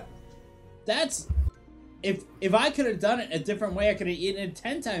do that. That's if I could have done it a different way, I could have eaten it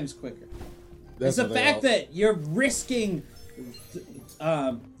 10 times quicker. It's the fact that you're risking,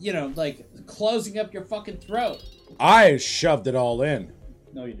 like closing up your fucking throat. I shoved it all in.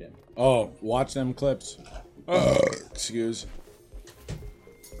 No, you didn't. Oh, watch them clips. Excuse.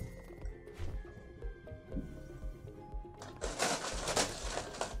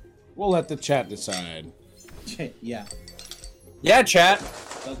 We'll let the chat decide. Yeah. Yeah, chat.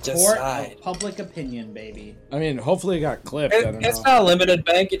 The court Decide. of public opinion, baby. I mean, hopefully it got clipped. I don't It's know. not a limited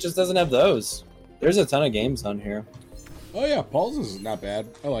bank. It just doesn't have those. There's a ton of games on here. Oh yeah, Pulsz is not bad.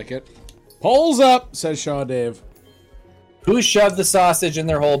 I like it. Pulls up, says Shaw Dave. Who shoved the sausage in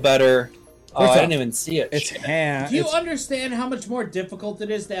their hole better? Oh, First I off, didn't even see it. It's Shit. ham. Do you it's- understand how much more difficult it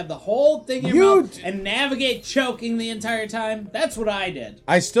is to have the whole thing in your mouth and navigate choking the entire time? That's what I did.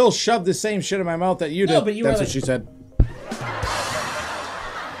 I still shoved the same shit in my mouth that you did. No, but you That's were what like- she said.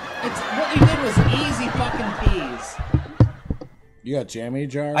 What you did was easy fucking peas. You got jammy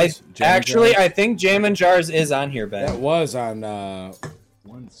jars? I Jammy jars? I think Jam and Jars is on here, Ben. That was on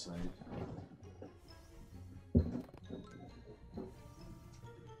one site.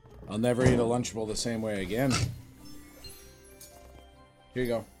 I'll never eat a Lunchable the same way again. Here you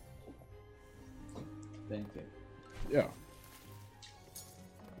go. Thank you. Yeah.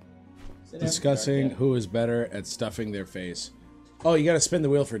 Sit down, Discussing Dark, who is better at stuffing their face. Oh, you gotta spin the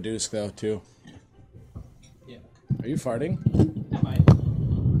wheel for Deuce, though, too. yeah. Are you farting? Yeah, I might.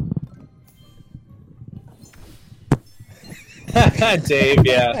 Dave,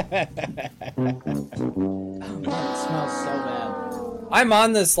 yeah. It smells so bad. I'm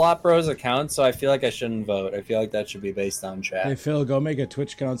on the Slot Bros account, so I feel like I shouldn't vote. I feel like that should be based on chat. Hey, Phil, go make a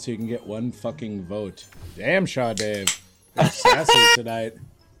Twitch account so you can get one fucking vote. Damn, Shaw Dave. You're sassy tonight.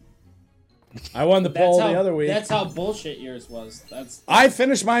 I won the poll the other week. That's how bullshit yours was. I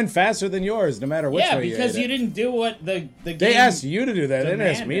finished mine faster than yours, no matter which yeah, way because you you didn't do what the game. They asked you to do that. They didn't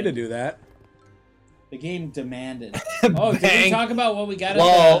ask me demanded. to do that. The game demanded. Oh, did we Bang. talk about what we got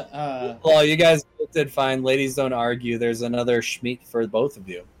Well, at the? Well, you guys did fine. Ladies don't argue. There's another Schmeat for both of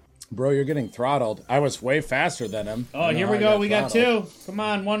you. Bro, you're getting throttled. I was way faster than him. Oh, here we go. We got two. Come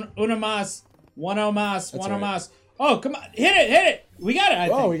on, una mas, one o mas, one o right. mas. Oh, come on, hit it! We got it. I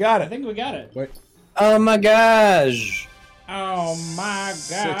think. We got it. I think we got it. Wait, Oh my gosh. Oh my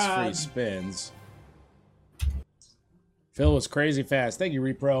god! 6 free spins. Phil was crazy fast. Thank you,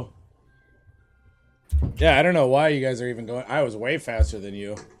 Repro. Yeah, I don't know why you guys are even going. I was way faster than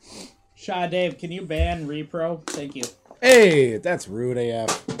you. Shaw Dave, can you ban repro? Thank you. Hey, that's rude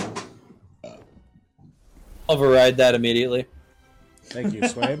AF. Override that immediately. Thank you,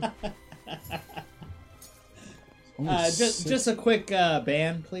 Swabe. Just a quick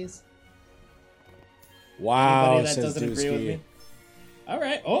ban, please. Wow, Anybody that says doesn't agree with Dusky. me. All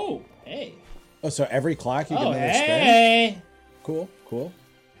right. Oh, hey. Oh, so every clock you get Oh, another spin? hey. Cool, cool.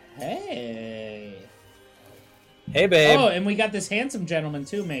 Hey. Hey, babe. Oh, and we got this handsome gentleman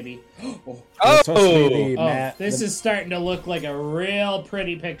too, maybe. It's supposed to be the Oh, Mad, this is starting to look like a real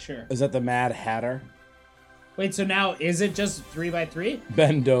pretty picture. Is that the Mad Hatter? Wait, so now is it just 3x3?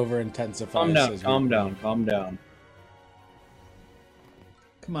 Bend over, intensify. Calm down, says calm Repro. down, calm down.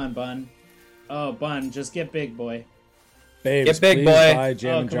 Come on, Bun. Oh, Bun, just get big, boy. Babes, Get big, please boy. buy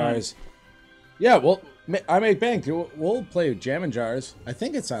Jam Oh, and come on. Jars. Yeah, well, I make bank. We'll play Jam and Jars. I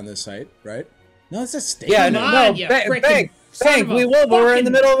think it's on this site, right? No, it's a state. Yeah, Come no, on, no, you bank, frickin' bank, son bank. of a We will, but we're in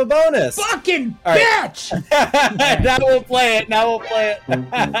the fucking- middle of a bonus. Fucking All right. bitch! Now we'll play it. Now we'll play it.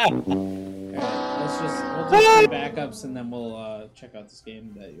 We'll just play backups and then we'll check out this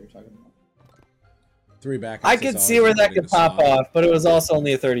game that you were talking about. 3 backups. I is could always see where that ready could to pop slide. off, but it was also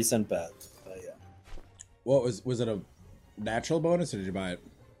only a 30-cent bet. But yeah, What was it a natural bonus or did you buy it?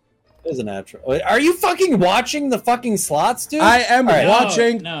 it was a natural. Wait, are you fucking watching the fucking slots, dude? I am All right.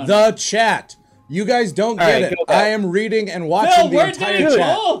 watching No. the chat. You guys don't All get right, it. go back. I am reading and watching No, the we're entire doing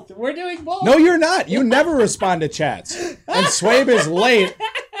chat. both. We're doing both. No, you're not. You never respond to chats. And Swabe is late.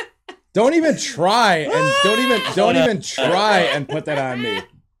 Don't even try and don't even try and put that on me.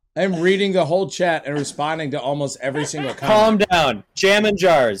 I'm reading the whole chat and responding to almost every single Calm comment. down. Jam and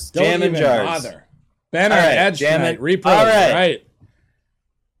Jars. Don't Jam and even Jars. bother. Ben All on right, edge jam tonight. it. Repro. All right. Right.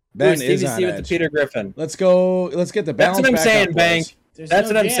 Ben Ooh, is Stevie on C with the edge. Peter Griffin. Let's go. Let's get the That's balance what I'm back saying, up, Bank. boys. There's That's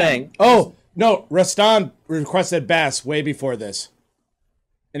no what I'm jam. saying. Oh, no. Rastan requested Bass way before this.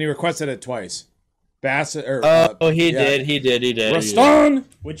 And he requested it twice. Bass or He yeah. did. Rastan.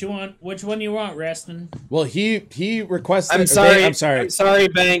 Which one you want, Reston? Well, he requested. I'm sorry. I'm sorry. I'm sorry,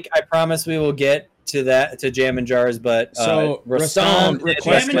 Bank. I promise we will get to that to Jam and Jars, but So, Rastam Rastam did requested-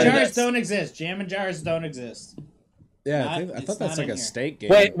 Jam and recommend jars this. don't exist. Jam and jars don't exist. Yeah, Not- I it's thought that's not like in a here. state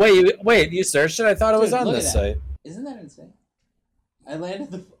game. Wait! You searched it? I thought it was Dude, on look this at that. site. Isn't that insane? I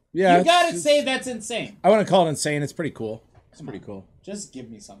landed the. Yeah, you gotta it's- say that's insane. I want to call it insane. It's pretty cool. It's pretty cool. Just give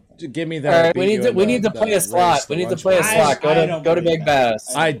me something. Just give me All that. right, we need to play a slot. We need to play a slot. I Go don't to believe Big that.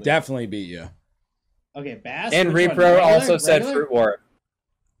 Bass. I definitely beat you. Okay, Bass. And which one? Repro Regular? also said Regular? Fruit War.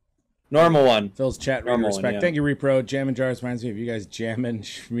 Normal one. Phil's chat. Normal one, Respect. yeah. Thank you, Repro. Jam and Jars reminds me of you guys jamming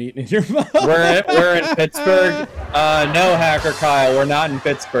Schmeat in your mouth. We're in Pittsburgh. No, Hacker Kyle, we're not in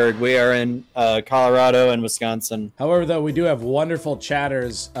Pittsburgh. We are in Colorado and Wisconsin. However, though, we do have wonderful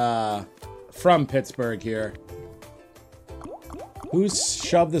chatters from Pittsburgh here. Who's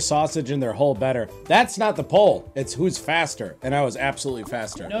shoved the sausage in their hole better? That's not the poll. It's who's faster, and I was absolutely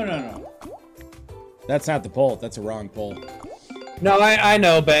faster. No. That's not the poll. That's a wrong poll. No, I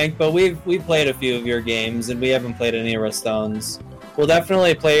know, Bank, but we've played a few of your games, and we haven't played any of Stones. We'll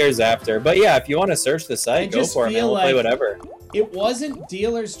definitely play yours after. But yeah, if you want to search the I site, go just for it, man. feel We'll play like- whatever. It wasn't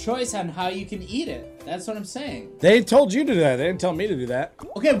dealer's choice on how you can eat it. That's what I'm saying. They told you to do that. They didn't tell me to do that.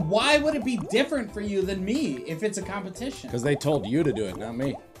 Okay, why would it be different for you than me if it's a competition? Because they told you to do it, not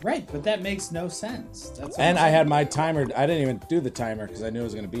me. Right, but that makes no sense. That's what And I'm I saying. had my timer. I didn't even do the timer because I knew I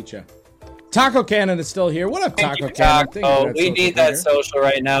was going to beat you. Taco Cannon is still here. What up, Taco Cannon? Thank you for that We social need that drinker. social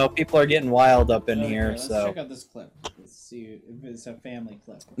right now. People are getting wild up in Okay, here, let's so. check out this clip. Let's see if it's a family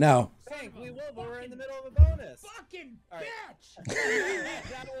clip. No. Hank, we will, but we're in the middle of a bonus. Fucking All right.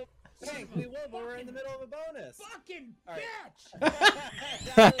 bitch! Hank, we will, but we're in the middle of a bonus. Fucking All right.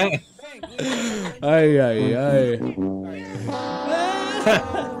 bitch! Hank, we will, but Ay, ay, ay.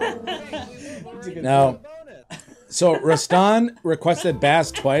 we're in Now, the bonus. so Rastan requested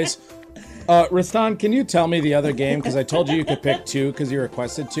Bass twice. Rastan, can you tell me the other game? Because I told you could pick two because you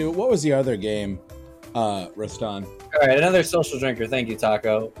requested two. What was the other game, Rastan? All right, another social drinker. Thank you,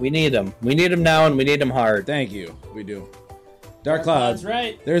 Taco. We need them. We need them now, and we need them hard. Thank you. We do. Dark Clouds. That's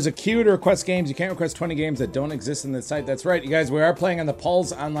right. There's a queue to request games. You can't request 20 games that don't exist in the site. That's right, you guys. We are playing on the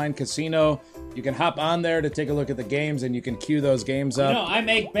Pulsz online casino. You can hop on there to take a look at the games, and you can queue those games up. No, I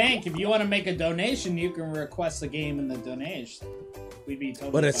make bank. If you want to make a donation, you can request a game in the donation. We'd be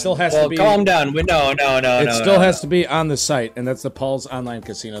totally But it fine still with has Well, to be. calm down. No. It still has to be on the site, and that's the Pulsz online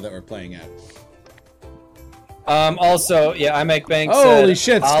casino that we're playing at. Also, yeah, I make banks. Holy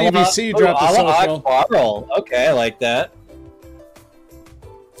shit, Stevie C dropped a social. Okay, I like that.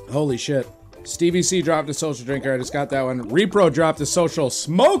 Holy shit. Stevie C dropped a social drinker. I just got that one. Repro dropped a social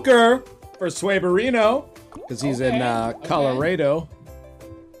smoker for Swaberino because he's in Colorado.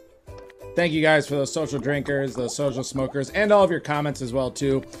 Thank you guys for those social drinkers, those social smokers, and all of your comments as well,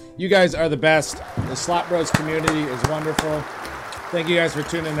 too. You guys are the best. The Slot Bros community is wonderful. Thank you guys for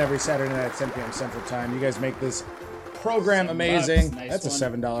tuning in every Saturday night at 10 p.m. Central Time. You guys make this program amazing. Nice That's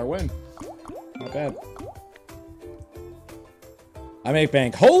one. a $7 win. Not bad. I make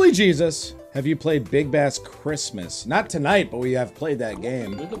bank. Holy Jesus! Have you played Big Bass Christmas? Not tonight, but we have played that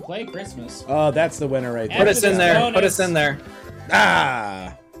game. We can play Christmas. Oh, that's the winner right there. Put us in there. bonus. Put us in there.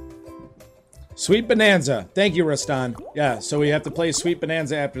 Ah! Sweet Bonanza. Thank you, Rastan. Yeah, so we have to play Sweet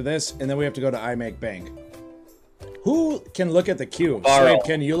Bonanza after this, and then we have to go to I Make Bank. Who can look at the queue? Borrow. Sweet,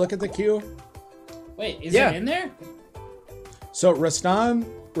 can you look at the queue? Wait, is Yeah. it in there? So Rastan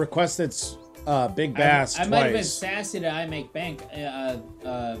requested Big Bass I might have been twice. sassy to I make bank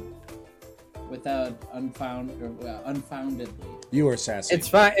without unfoundedly. You were sassy. It's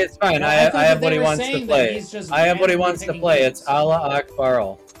fine. It's fine. No, I I thought have that what they he were wants to saying that play. he's just I have what he randomly wants to picking play. games. It's Allah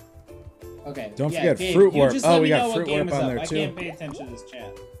Akbarl. Okay. Don't yeah, forget Gabe, Fruit you Warp. just Oh, let we me got know what Fruit game Warp is on up. there, I too. can't pay attention to this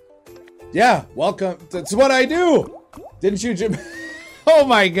chat. Yeah, welcome. That's what I do. Didn't you, Jim? Oh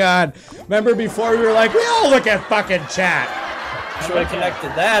my God. Remember before we were like, we all look at fucking chat. Should have connected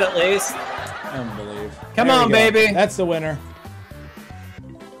that at least. Unbelievable. Come There we on, go. baby. That's the winner.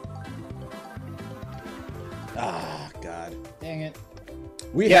 Ah, God. Dang it.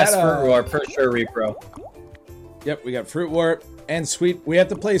 We Yes, had Fruit Warp for sure, Repro. Yep, we got Fruit Warp and Sweet. We have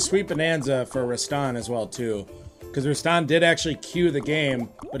to play Sweet Bonanza for Rastan as well too, because Rastan did actually queue the game,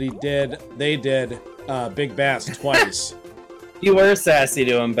 but they did Big Bass twice. You were sassy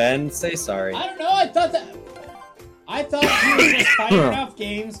to him, Ben. Say sorry. I don't know. I thought you were just firing off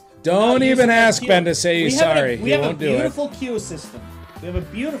games. Don't without even using the ask queue. Ben to say he's sorry. We He have won't a do it. beautiful queue system. We have a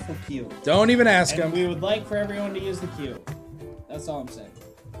beautiful queue. Don't even ask And him. we would like for everyone to use the queue. That's all I'm saying.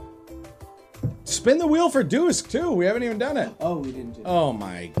 Spin the wheel for Deuce too. We haven't even done it. Oh, we didn't do that. Oh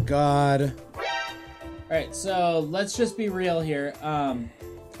my God. Alright, so let's just be real here.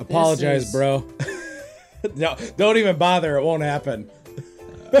 Apologize, is- bro. No, don't even bother. It won't happen.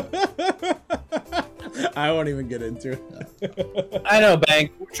 I won't even get into it. I know,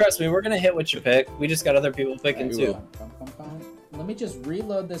 Bank. Trust me, we're gonna hit what you pick. We just got other people picking We too. will. Let me just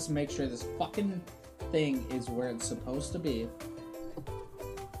reload this and make sure this fucking thing is where it's supposed to be.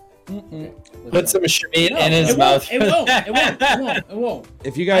 Put some meat in his it mouth. Won't, it won't. It won't. It won't. It won't.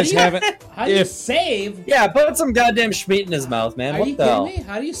 If you guys haven't, How do you if save? Yeah, put some goddamn schmeat in his mouth, man. Are What you the kidding hell? me?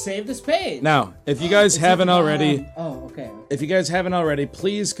 How do you save this page? now, if you guys It's haven't at the already, bottom. Oh, okay. if you guys haven't already,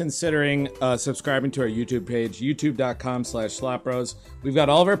 please considering subscribing to our YouTube page, youtube.com/slopbros. We've got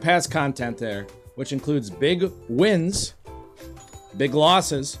all of our past content there, which includes big wins, big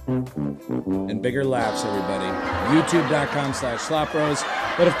losses, and bigger laughs, everybody. youtube.com/slopbros.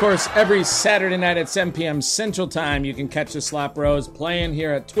 But of course, every Saturday night at 7 p.m. Central Time, you can catch the Slop Bros playing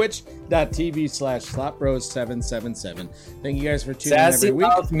here at twitch.tv/slopbros777. Thank you guys for tuning in Sassy every week.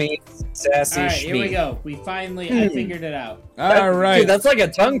 mouth meets sassy All right, schmeat. here we go. We finally, I figured it out. All right. Dude, that's like a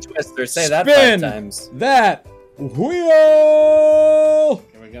tongue twister. Say that Spin 5 times. that wheel.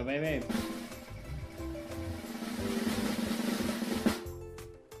 Here we go, baby.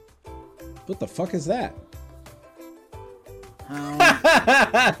 What the fuck is that?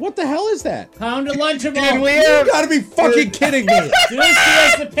 What the hell is that? Pound a Lunchable. Dude, we You have gotta be fucking kidding me! Dusky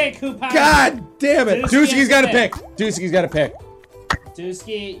has to pick who pounds. God damn it! Dusky Dusky's has got to to pick. pick. Dusky's got to pick.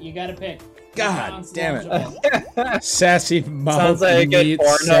 Dusky, you gotta pick. Who God pounds damn it. Lunchable? Sassy mouth sounds like a good meets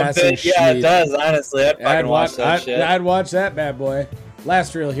porno sassy bit. Yeah, it sheet. does. Honestly, I'd fucking watch that shit. I'd watch that bad boy.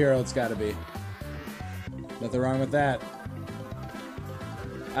 Last real hero, it's got to be. Nothing wrong with that.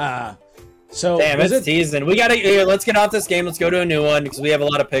 So Damn, was it's it? teasing. We gotta here. Let's get off this game. Let's go to a new one because we have a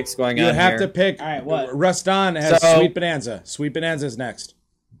lot of picks going You on have here. to pick. All right, what? Ruston has So- Sweet Bonanza. Sweet Bonanza is next.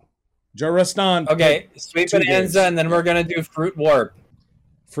 Joe Ruston. Okay, Sweet two Bonanza, games. and then we're gonna do Fruit Warp,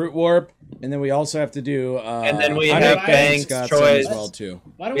 Fruit Warp, and then we also have to do. and then we I have make Banks' Scott's choice. as well too.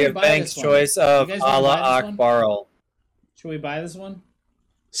 Why don't We have buy Banks' this one? choice of You guys wanna Allah buy this one? Akbarl. Should we buy this one?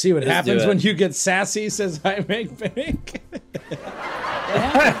 See what Let's happens do it. when you get sassy. Says I make bank.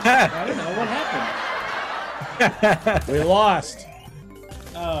 What happened? I don't know. What happened? We lost.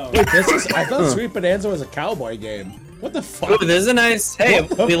 Oh. Wait, this is. I thought Sweet Bonanza was a cowboy game. What the fuck? Ooh, this is a nice. Hey,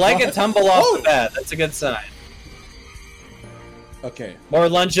 What the we like a fuck? tumble off Oh. the bat. That's a good sign. Okay. More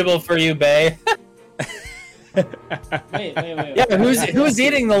Lunchable for you, Bay. Wait. Yeah, who's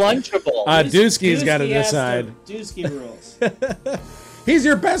eating the Lunchable? Dusky's got to Dusky has decide. Dusky rules. He's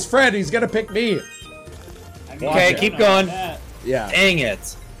your best friend. He's gonna pick me. I mean, Okay, I don't keep know going. about that. Yeah, Dang it.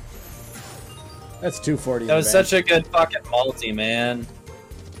 that's 240. That was such a good fucking multi, man.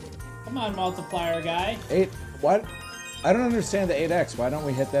 Come on, multiplier guy. 8. What? I don't understand the 8x. Why don't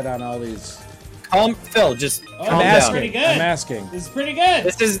we hit that on all these? Phil, just Oh, calm that's down. pretty good. I'm asking. This is pretty good.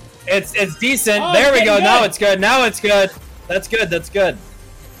 It's decent. Oh, There we it's go. getting Now good. it's good. Now it's good. That's good. That's good.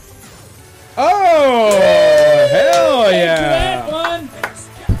 Oh, hell Thank you, yeah! Ed, one.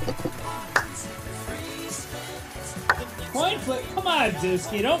 Coin flip. Come on,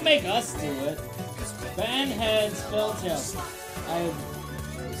 Dusky. Don't make us do it. Ben heads, Phil tails.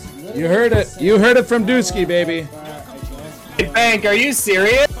 You heard it. You heard it from Dusky, baby. Hey, Bank, are you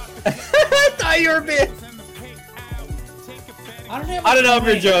serious? I thought you were being. I don't know if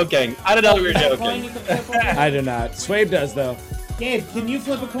you're joking. I don't know if you're joking. I do not. Swabe does though. Gabe, can you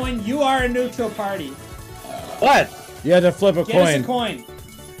flip a coin? You are a neutral party. What? You had to flip a Get us a coin. coin.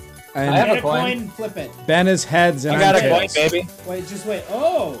 And I have Get a a coin. coin and flip it. Ben is heads and I got I'm a coin, tails. baby. Wait, just wait.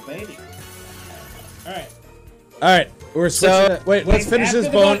 Oh, baby. All right. All right, we're switching. So- it. Wait, let's finish After this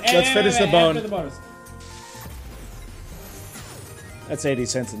the bone. bon- Let's finish the after bone. the bonus. That's 80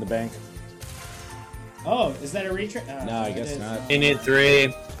 cents in the bank. Oh, is that a retry? No, I guess not. You need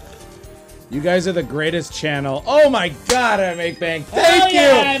 3. You guys are the greatest channel. Oh my god, I make bank. Hell Thank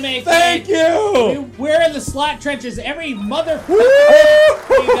yeah, you. I make Thank you. We're in the slot trenches. Every motherfucker. Woo!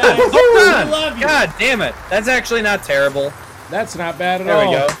 You guys. Hold We on. love you. God damn it. That's actually not terrible. That's not bad at There all.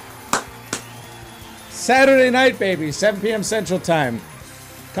 we go. Saturday night, baby, 7 p.m. Central Time.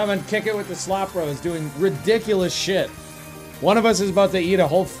 Come and kick it with the Slop Bros doing ridiculous shit. One of us is about to eat a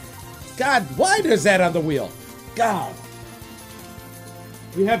whole. God, why does that on the wheel? God.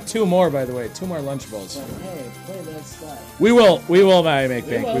 We have 2 more, by the way. 2 more Lunchables. Hey, play that slot. We will, I make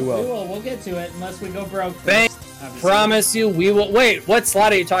bank. We will. We'll get to it unless we go broke. Bank. first, obviously. Promise you, we will. Wait, what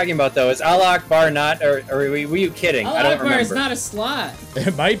slot are you talking about, though? Is Allah Akbar not, or were you kidding? I don't Akbar remember. is not a slot.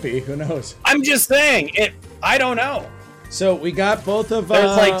 It might be. Who knows? I'm just saying. I don't know. So we got both of.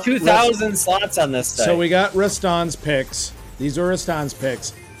 There's like 2,000 slots on this thing. So we got Ruston's picks. These are Ruston's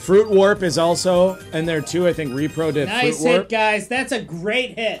picks. Fruit Warp is also in there too. I think Repro did Nice Fruit Warp. hit, guys. That's a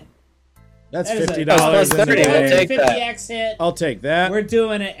great hit. That's That is a- $50 That's in the 30, we'll bank. take that. 50x hit. I'll take that. We're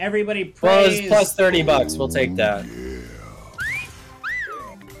doing it. Everybody Well, praise. it's plus $30. We'll take that.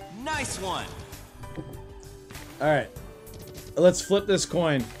 Nice one. All right. Let's flip this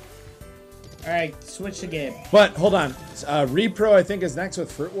coin. All right, switch the game. But hold on. Repro, I think, is next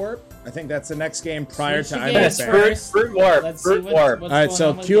with Fruit Warp. I think that's the next game prior Switch to the I game Make Yes, Bank. first. Fruit Warp. Let's see Fruit Warp. what's All right, going so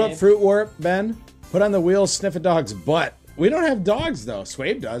on with cue up Gabe. Fruit Warp, Ben. Put on the wheel, sniff a dog's butt. We don't have dogs, though.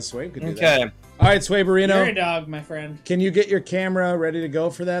 Swabe does. Swabe could do that. Okay. All right, Swaberino. You're a dog, my friend. Can you get your camera ready to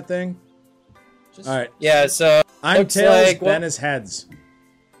go for that thing? Just All right. Yeah, so I'm looks tails, like Ben is heads.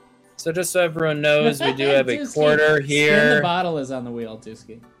 so just so everyone knows, we do have a Dusky. quarter Spin the here. bottle is on the wheel,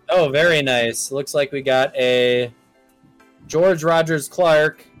 Dusky. Oh, very nice. Looks like we got a George Rogers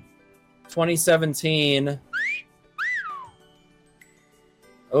Clark 2017.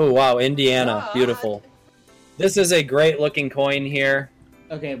 Oh, wow, Indiana. Beautiful. This is a great looking coin here.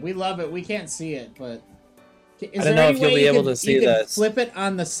 Okay, we love it. We can't see it, but is I don't there know any if you'll way be you able could- to see you could this. Flip it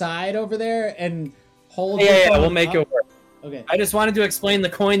on the side over there and hold. Yeah, the we'll phone make up? it work. Okay, I just wanted to explain the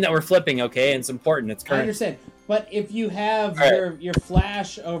coin that we're flipping, okay? It's important. It's I current. understand. But if you have your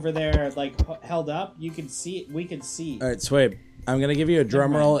flash over there like held up, you can see it. We can see. All right, Swabe. I'm gonna give you a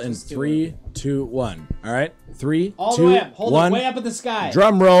drum roll in 3, 2, 1. All right, 3, All 2, the way up. Hold 1. it way up in the sky.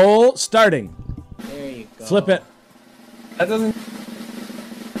 Drum roll starting. There you go. Flip it. That doesn't.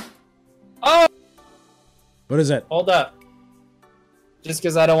 Oh, What is it? hold up. Just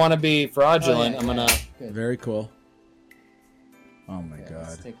because I don't want to be fraudulent, I'm gonna Good. Very cool. Oh my Okay,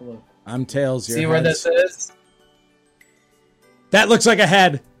 let's god. take a look. I'm tails. see where this is. That looks like a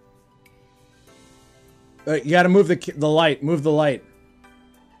head. You got to move the light. Move the light.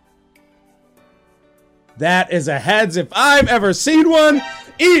 That is a heads if I've ever seen one.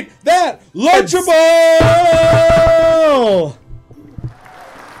 Eat that lunchable.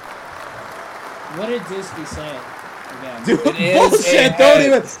 What did Disney say again? Dude, It is bullshit. a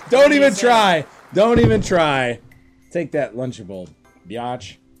Don't even say? try. Don't even try. Take that lunchable,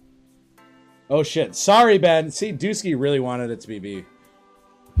 biatch. Oh shit. Sorry, Ben. See, Dusky really wanted it to be B.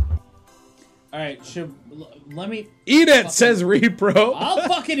 All right, let me. Eat it, says Repro. I'll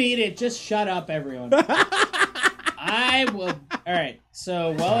fucking eat it. Just shut up, everyone. I will. All right.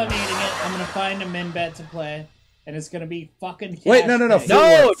 So while I'm eating it, I'm gonna find a min bet to play, and it's gonna be fucking. Wait, no. cash pay.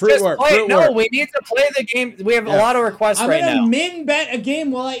 No, Fruit just work, play. fruit No, work. we need to play the game. We have a Yeah. lot of requests I'm right gonna now. min bet a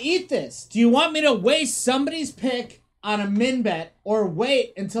game while I eat this. Do you want me to waste somebody's pick on a min bet, or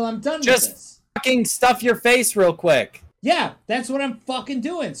wait until I'm done with Just this? fucking stuff your face real quick. Yeah, that's what I'm fucking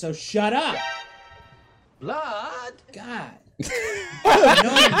doing. So shut up. Blood. God. You know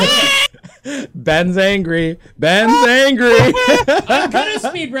what I'm doing. Ben's angry. Ben's angry. I'm good at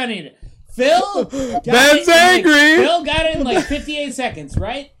speedrunning it. Phil got Ben's it in, angry. Phil got it in like 58 seconds,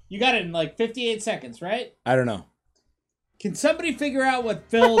 right? You got it in like 58 seconds, right? I don't know. Can somebody figure out what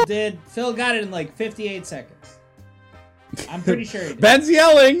Phil did? Phil got it in like 58 seconds. I'm pretty sure he did. Ben's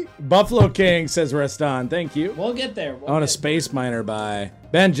yelling. Buffalo King says Reston. Thank you. We'll get there. I want a space miner by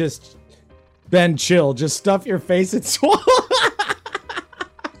Ben. Ben, chill. Just stuff your face and swallow.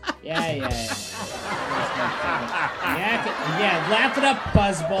 Yeah. Yeah, laugh it up,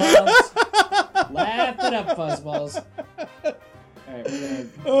 fuzzballs. Laugh it up, fuzzballs. Alright, we're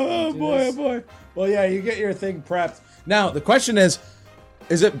gonna do this. boy. Well, yeah, you get your thing prepped. Now, the question is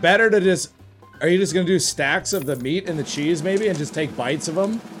it better to just... Are you just going to do stacks of the meat and the cheese, maybe, and just take bites of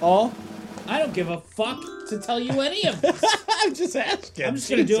them all? I don't give a fuck to tell you any of this. I'm just asking. I'm just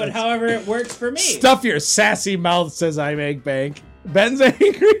gonna do it however it works for me. Stuff your sassy mouth, says I make bank. Ben's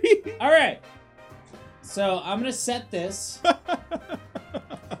angry. Alright. So, I'm gonna set this.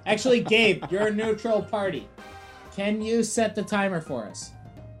 Actually, Gabe, you're a neutral party. Can you set the timer for us?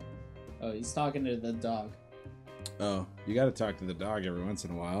 Oh, he's talking to the dog. Oh, you got to talk to the dog every once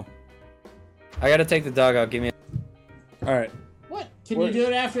in a while. I gotta take the dog out. Give me. All right. What? Can you do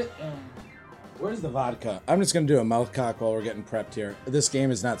it after... Where's the vodka? I'm just going to do a mouth cock while we're getting prepped here. This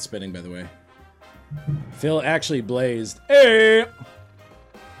game is not spinning, by the way. Phil actually blazed. Hey!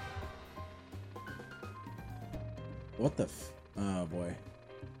 What the oh, boy.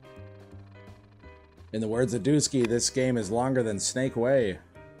 In the words of Dusky, this game is longer than Snake Way.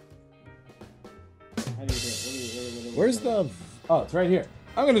 How do you do it? What Where's the... Oh, it's right here.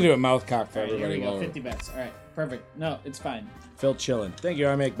 I'm going to do a mouth cock for Alright, here everybody. we go. while 50 bets. Alright, perfect. No, it's fine. Phil chilling. Thank you,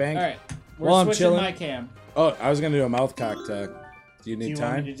 I make bank. Alright, we're While I'm switching chilling- my cam. Oh, I was going to do a mouth cock. Do you need Do you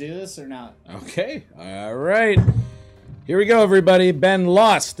time? want me to do this or not? Okay, all right. Here we go, everybody. Ben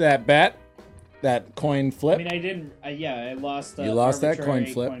lost that bet, that coin flip. I mean, I didn't... yeah, I lost... You lost that arbitrary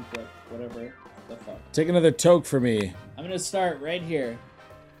coin flip. Whatever the fuck. Take another toke for me. I'm gonna start right here.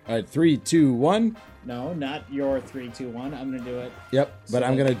 All right, 3, 2, 1. No, not your 3, 2, 1. I'm gonna do it. Yep, but So I'm that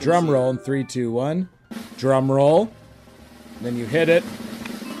going you to can drum see. roll in 3, 2, 1. Drum roll. Then you hit it.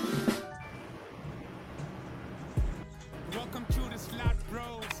 Welcome to the slot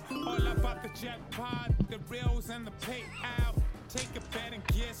bros. All about the jackpot, the reels and the payout. Take a bet and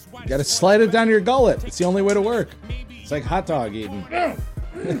guess what. You got to slide it down your gullet. It's the only way to work. It's like hot dog eating.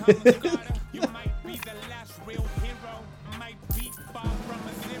 You might be the last real hero. Might be far from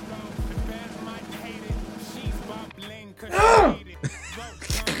a zero. The band might hate it. She's bubbling 'cause she hate it.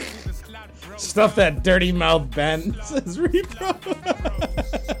 Welcome to the slot bros. Stuff that dirty mouth, Ben, says Repro.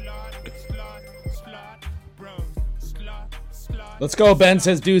 Let's go, Ben,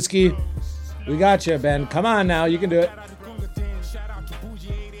 says Dusky. We got you, Ben. Come on now, you can do it. Shout out to Bougie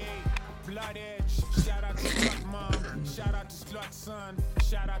 88, Blood Edge. Shout out to Slut Mom. Shout out to Slut Son.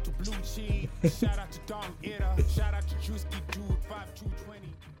 Shout out to Blue Cheese. Shout out to Dong Ida. Shout out to Juicy Dude 5220.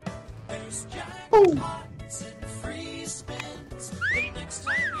 There's jackpots and free spins. The next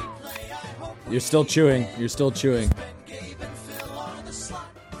time we play, I hope You're still chewing. You're still chewing. Ben, Gabe, and Phil are the slot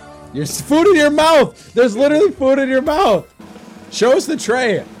bros. There's food in your mouth. There's literally food in your mouth. Show us the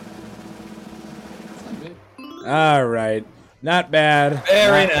tray. All right. Not bad.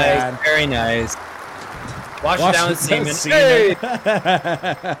 Very Not nice. bad. Very nice. Wash it down with semen. semen.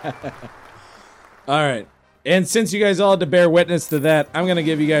 Hey! All right. And since you guys all had to bear witness to that, I'm going to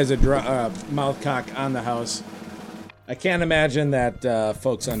give you guys a mouth cock on the house. I can't imagine that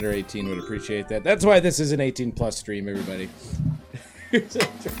folks under 18 would appreciate that. That's why this is an 18 plus stream, everybody. Here's a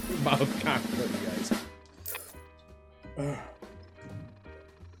mouth cock for you guys.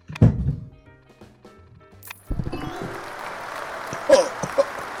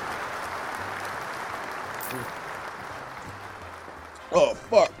 Oh,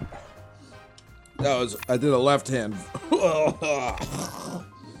 fuck. I did a left hand. I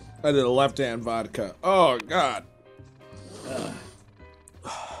did a left hand vodka. Oh, God.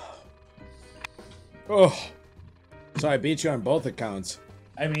 Oh. So I beat you on both accounts.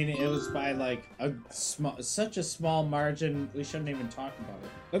 I mean, it was by like such a small margin. We shouldn't even talk about it.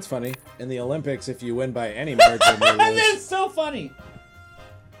 That's funny. In the Olympics, if you win by any margin, you lose. That's so funny.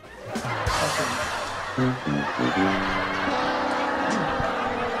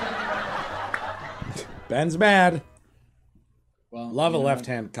 Ben's mad. Well, Love a you know,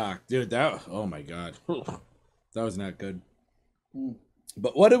 left-hand cock. Dude, that... Oh, my God. That was not good.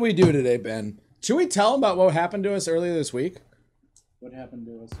 But what did we do today, Ben? Should we tell them about what happened to us earlier this week? What happened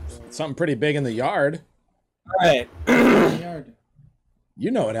to us? Something pretty big in the yard. All right. The yard.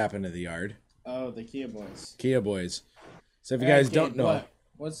 You know what happened to the yard. Oh, the Kia boys. Kia boys. So if you All right, guys don't Gabe, know,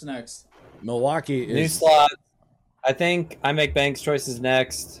 what's next? Milwaukee New is... slot. I think I make Bank's choices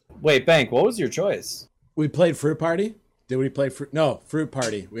next. Wait, Bank, what was your choice? We played Fruit Party? Did we play Fruit... No, Fruit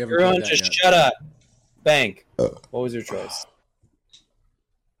Party. We haven't Everyone played that just yet. shut up. Bank, what was your choice?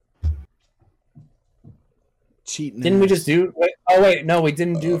 Cheating. Didn't we just do... Wait, no, we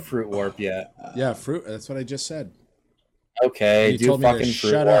didn't do Fruit Warp yet. Yeah, Fruit... That's what I just said. Okay, You do told me to fucking Fruit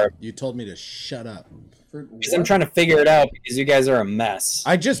shut Warp. up. You told me to shut up. Because I'm trying to figure it out because you guys are a mess.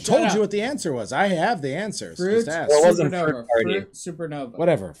 I just Shut told up. you what the answer was. I have the answers. Fruit. Just ask. Well, it wasn't Supernova. Fruit Party. Supernova.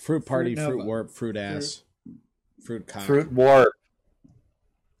 Whatever. Fruit Party, Fruit Fruit Nova. Warp, Fruit Ass, Fruit Cock. Fruit Warp.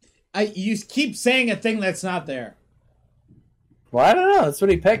 You keep saying a thing that's not there. Well, I don't know. That's what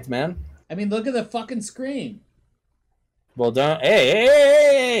he picked, man. I mean, look at the fucking screen. Well, don't...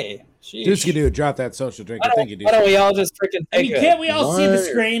 Hey! Sheesh. Dusky dude, drop that social drink. Why Thank you, don't Dusky. we all just freaking I take mean, it? can't we all see the One,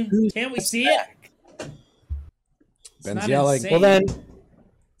 screen? two, Can't we see it? It's Ben's not yelling. insane. Well, then...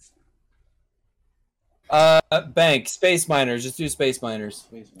 Bank, Space Miners. Just do Space Miners.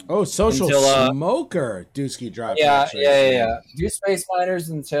 Oh, social Until, smoker. Dusky dropped. Yeah. actually. Do Space Miners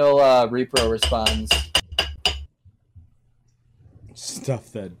until Repro responds.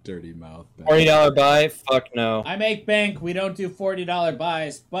 Stuff that dirty mouth. Ben. $40 buy? Fuck no. I make bank. We don't do $40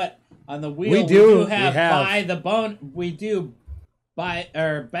 buys, but on the wheel We do. we have We have. buy the bone. We do buy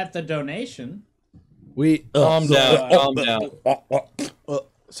or bet the donation. We Calm down.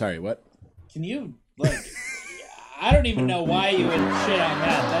 Sorry, what? Can you like? I don't even know why you would shit on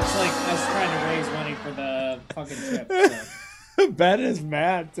that. That's like us trying to raise money for the fucking trip. So. Ben is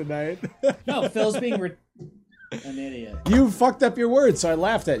mad tonight. No, Phil's being an idiot. You fucked up your words, so I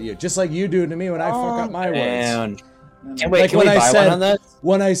laughed at you, just like you do to me when I fuck up my words. Man. No, Can, wait, Like can when we I buy said, one on this?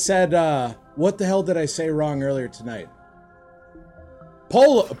 when I said, what the hell did I say wrong earlier tonight?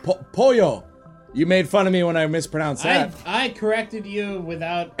 Pollo. You made fun of me when I mispronounced that. I corrected you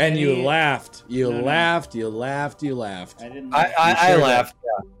without. And you any- laughed. You No, no. laughed. You I didn't. I laughed.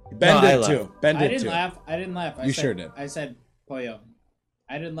 Yeah. Ben No, I did laughed. too. Ben I did didn't too. laugh. I didn't laugh. You sure did. I said pollo.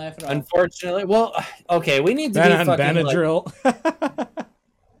 I didn't laugh at all. Unfortunately, well, okay, we need to Ben be on fucking like, Benadryl.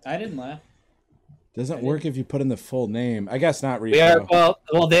 I didn't laugh. Doesn't work if you put in the full name. I guess not. we are, Repo.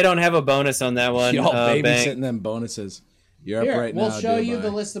 well, they don't have a bonus on that one. Y'all babysitting Bank. them bonuses. You're Here, up right we'll now. show dude, you bye.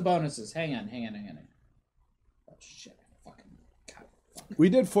 the list of bonuses. Hang on. Oh shit! Fucking God. We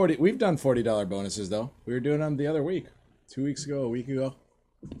did 40. We've done $40 bonuses though. We were doing them the other week, 2 weeks ago, a week ago.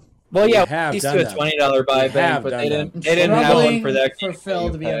 Well, yeah, have we used done to a them. $20 buy We bank, have but done they them. didn't. They didn't have one for that. For game Phil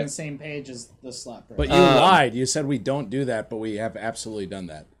that to be you on the picked. same page as the slot. But you Um, lied. You said we don't do that, but we have absolutely done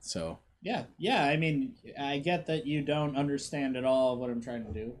that. So Yeah. I mean, I get that you don't understand at all what I'm trying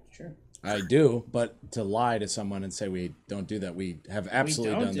to do. Sure. I do, but to lie to someone and say we don't do that, we have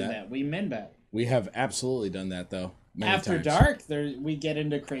absolutely we don't done do that. that. We min bet. We have absolutely done that though. Many After times. dark, we get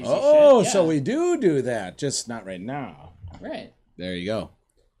into crazy Oh, shit. so Yeah. we do that, just not right now. Right. There you go.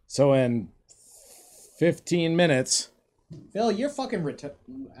 So in 15 minutes Phil, you're fucking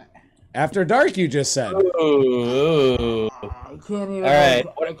after dark, you just said. Ooh. I can't even. All right.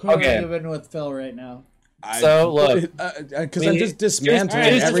 I can't Okay. even with Phil right now. So, look. Because I'm just dismantling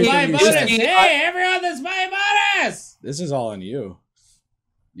Alright, this is everything my you bonus. said. Hey, everyone, this is my bonus. This is all on you.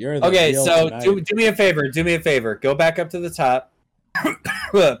 You're the Okay, deal so tonight. do me a favor. Do me a favor. Go back up to the top.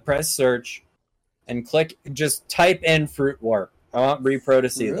 Press search. And click. Just type in Fruit Warp. I want Repro to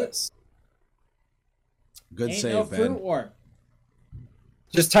see this. Good Ain't save, no Ben. fruit warp.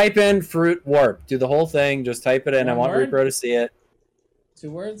 Just type in Fruit Warp. Do the whole thing. Just type it in. I One want word? Repro to see it.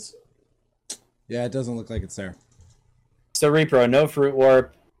 2 words. Yeah, it doesn't look like it's there. So Repro, no Fruit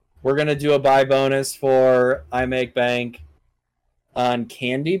Warp. We're gonna do a buy bonus for I Make Bank on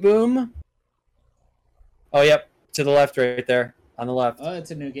Candy Boom. Oh, yep, to the left, right there, on the left. Oh,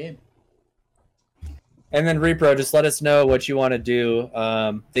 it's a new game. And then Repro, just let us know what you want to do.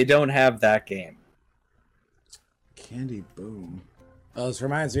 They don't have that game. Candy Boom. Oh, this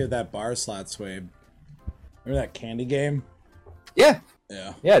reminds me of that bar slot Swabe. Remember that candy game? Yeah,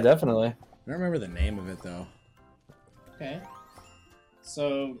 Yeah. yeah, definitely. I don't remember the name of it, though. Okay.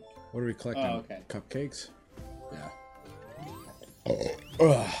 So, What are we collecting? Oh, okay. Cupcakes? Yeah.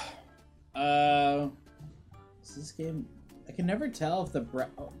 is this game? I can never tell if the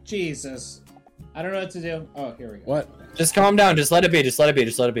oh, Jesus. I don't know what to do. Oh, here we go. What? Just calm down. Just let it be. Just let it be.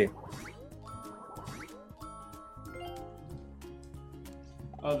 Just let it be.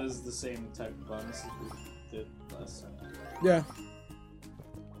 Oh, this is the same type of bonus as we did last time. Yeah.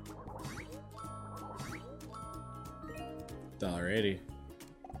 $1.80.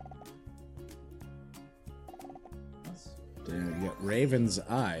 Damn, you got Raven's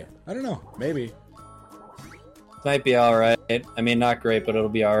Eye. I don't know. Maybe. Might be all right. I mean, not great, but it'll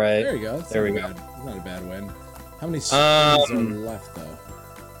be all right. There you go. There we go. It's not a bad win. How many spins are left, though?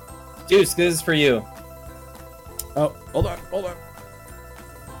 Deuce, this is for you. Oh, hold on. Hold on.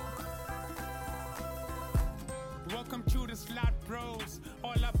 Welcome to the Slot Bros.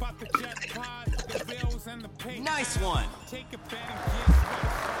 All about the jackpot, the bills, and the pay. Nice one. Take a bet and guess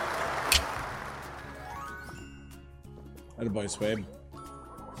what. Attaboy, Swabe.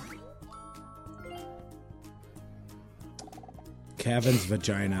 Cavan's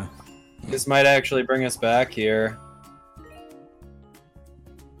vagina. This might actually bring us back here.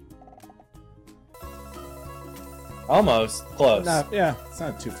 Almost. Close. Yeah, it's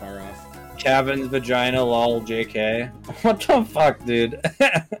not too far off. Cavan's vagina, lol, JK. What the fuck, dude?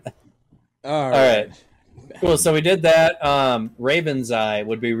 All right. Cool, so we did that. Raven's Eye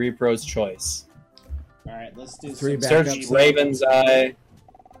would be Repro's choice. Alright, let's do Three some back- Search backups. Raven's Eye.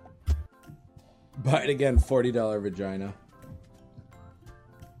 Buy it again, $40 vagina.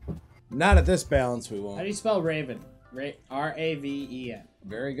 Not at this balance, we How do won't. you spell Raven? R-A-V-E-N.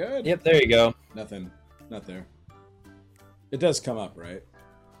 Very good. Yep, there you go. Nothing. Not there. It does come up, right?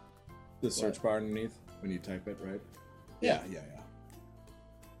 The search bar underneath when you type it, right? Yeah.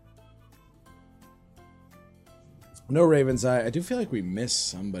 No Raven's Eye. I do feel like we missed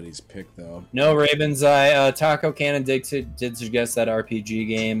somebody's pick, though. No Raven's Eye. Taco Cannon did suggest that RPG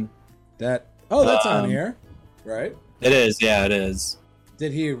game. That's on here, right? It is, yeah, it is.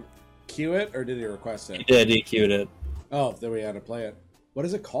 Did he cue it or did he request it? He did, he queued it. Oh, then we had to play it. What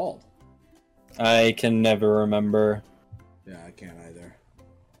is it called? I can never remember. Yeah, I can't either.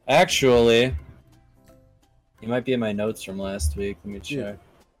 Actually, you might be in my notes from last week. Let me check. Yeah.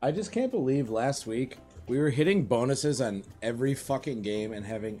 I just can't believe last week we were hitting bonuses on every fucking game and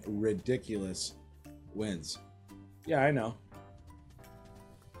having ridiculous wins. Yeah, I know.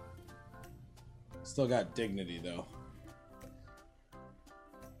 Still got dignity, though.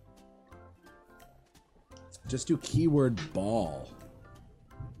 Just do keyword ball.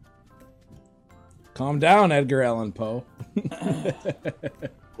 Calm down, Edgar Allan Poe.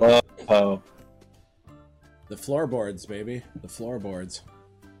 Whoa. The floorboards, baby. The floorboards.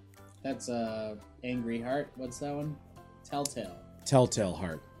 That's Angry Heart. What's that one? Telltale. Telltale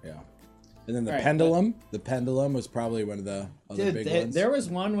Heart, yeah. And then the Alright, pendulum. The pendulum was probably one of the other big ones. There was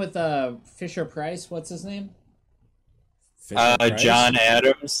one with Fisher Price. What's his name? Fisher Price? John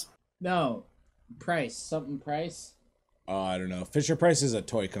Adams. No, Price. Something Price. Oh, I don't know. Fisher Price is a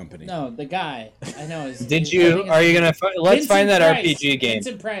toy company. No, the guy. I know. His, Did I think you? it's- Are you gonna? Let's Vincent find that Price. RPG game.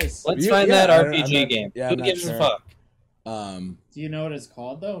 Vincent Price. Let's You- find yeah, that I'm RPG not- game. yeah, Who I'm not gives sure. a fuck? Do you know what it's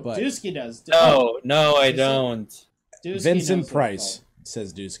called though? But- Dusky does. No, I don't. Dusky knows Vincent what it's Price called.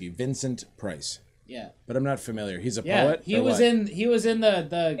 says Dusky. Vincent Price. Yeah. But I'm not familiar. He's a Yeah, poet. he or was what? in the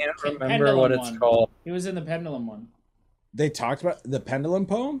I can't remember Pendulum what it's one. called. He was in the Pendulum one. They talked about the pendulum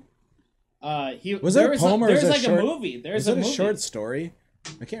poem. He Was there it a poem or there's was it like short? a movie. There's Was it a a movie. short story?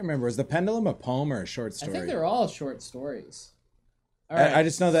 I can't remember. Was the pendulum a poem or a short I story? think they're all short stories. All I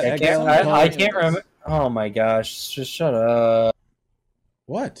just know that I Edgar can't. Allan Poe. I can't remember. Oh my gosh! Just shut up.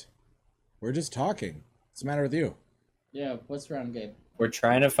 What? We're just talking. the matter with you? Yeah, what's wrong, Gabe? We're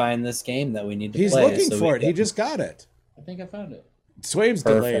trying to find this game that we need to He's play. looking for it. He just got it. I think I found it. Swabe's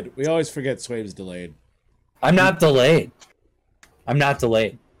Perfect. delayed. We always forget Swabe's delayed. I'm not delayed. I'm not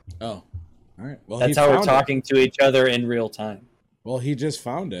delayed. Oh, all right. Well, That's he how we're found talking it. to each other in real time. Well, he just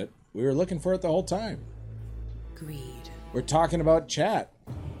found it. We were looking for it the whole time. Greed. We're talking about chat.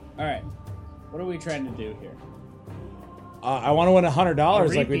 All right. What are we trying to do here? I want to win $100 like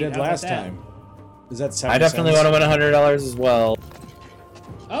we repeat, did how about last that? time. Is that 7 I definitely want to win $100 as well.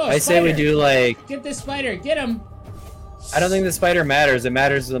 Oh, I say we spider. do like. Get this spider. Get him. I don't think the spider matters. It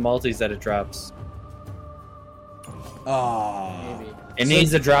matters the multis that it drops. Ah. Maybe. It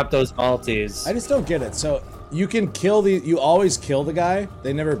needs to drop those multis. I just don't get it. So you can kill the. You always kill the guy.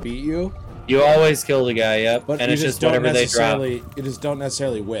 They never beat you. You always kill the guy, yep. But And you it's just don't whatever they drop. necessarily. You just don't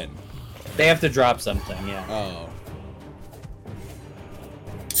necessarily win. They have to drop something, yeah. Oh.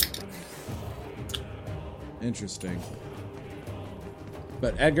 Interesting.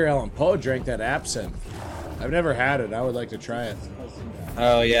 But Edgar Allan Poe drank that absinthe. I've never had it. I would like to try it.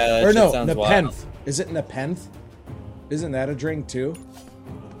 Oh, yeah, that Or shit no, sounds wild. Nepenthe. Is it Nepenthe? Isn't that a drink too?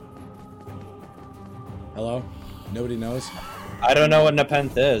 Hello? Nobody knows? I don't know what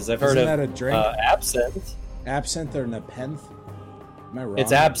Nepenthe is. I've heard Isn't of that a drink? absinthe. Absinthe or Nepenthe? Am I wrong?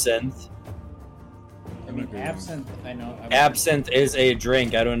 It's absinthe. I mean, absinthe. I know. Absinthe is a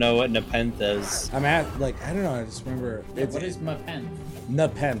drink. I don't know what Nepenthe is. I'm at, like, I don't know. I just remember. It's What is my pen?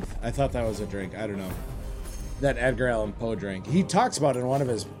 Nepenthe. I thought that was a drink. I don't know. That Edgar Allan Poe drink. He talks about it in one of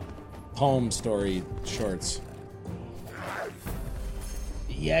his poem story shorts.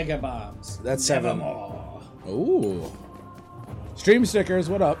 Jaeger bombs. That's 7. Nevermore. Ooh. Stream stickers,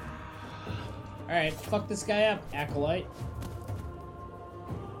 what up? All right, fuck this guy up, acolyte.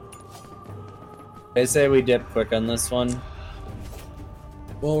 They say we dip quick on this one.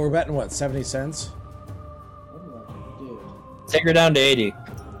 Well, we're betting what, 70 cents? What do I do? Take her down to 80.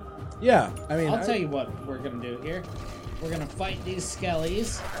 Yeah, I mean, I'll tell you what we're gonna do here. We're gonna fight these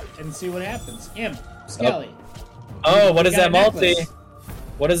skellies and see what happens. Imp, skelly. Oh, what is got that a multi? necklace.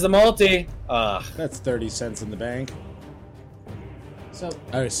 What is the multi? Ugh. That's 30 cents in the bank, So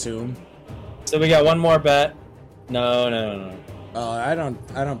I assume. So we got one more bet. No. I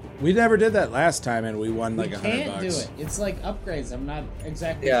don't, we never did that last time and we won like we $100. can't do it. It's like upgrades. I'm not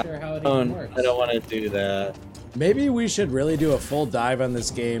exactly Yeah. sure how it Oh, even works. I don't want to do that. Maybe we should really do a full dive on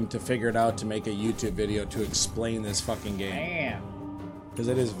this game to figure it out to make a YouTube video to explain this fucking game. Damn. Because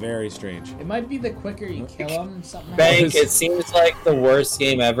it is very strange. It might be the quicker you kill them, something Bank, happens. it seems like the worst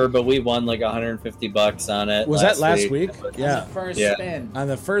game ever, but we won like $150 on it. Was that last week? On Yeah. the first Yeah. spin. On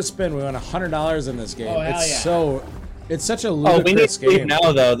the first spin, we won $100 in this game. Oh, hell yeah. It's such a Oh, we need ludicrous to leave game.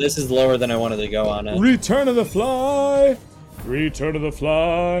 now, though. This is lower than I wanted to go on it. Return of the Fly. Return of the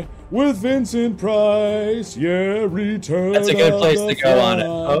Fly with Vincent Price. Yeah, Return That's a good of place the to go on it.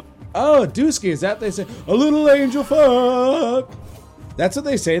 Fly. Oh, Dusky, is that they say? A little angel fuck. That's what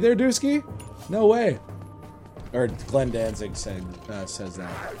they say there, Dusky? No way. Or Glenn Danzig says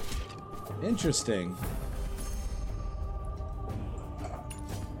that. Interesting.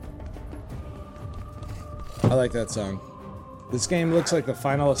 I like that song. This game looks like the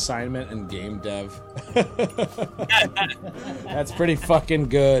final assignment in game dev. That's pretty fucking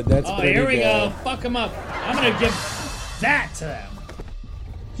good. That's Oh, pretty here we good. go. Fuck them up. I'm gonna give that to them.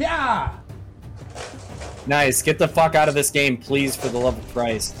 Yeah. Nice. Get the fuck out of this game, please, for the love of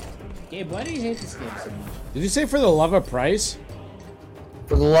Christ. Gabe, why do you hate this game so much? Did you say for the love of price?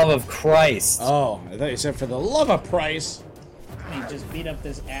 For the love of Christ. Oh, I thought you said for the love of price. I mean, just beat up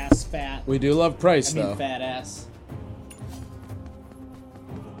this ass fat. We do love price, I mean, though. fat ass.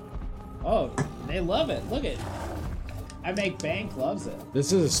 Oh, they love it. Look at. I make bank loves it.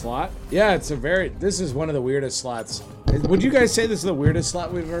 This is a slot? Yeah, it's a very... This is one of the weirdest slots. Would you guys say this is the weirdest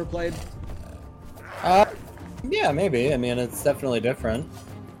slot we've ever played? Yeah, maybe. I mean, it's definitely different.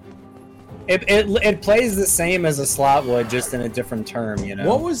 It plays the same as a slot would, just in a different term, you know?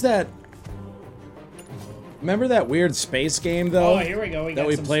 What was that? Remember that weird space game, though? Oh, here we go. We that got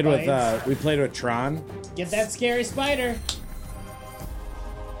we some played spikes. with. We played with Tron. Get that scary spider.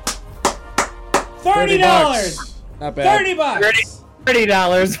 $30. $30. Not bad. $30.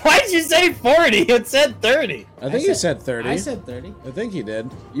 $30. Why'd you say 40? It said 30. I think you said 30. I said 30. I think you did.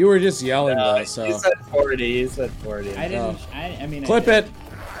 You were just yelling, No, though. So you said 40. You said 40. I didn't. Oh. I mean, clip I did. it.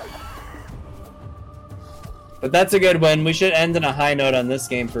 But that's a good win. We should end on a high note on this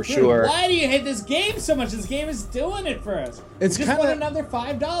game for Dude, sure. why do you hate this game so much? This game is doing it for us. It's We just won kinda- another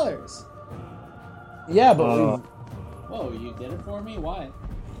 $5. Yeah, but Whoa, you did it for me? Why?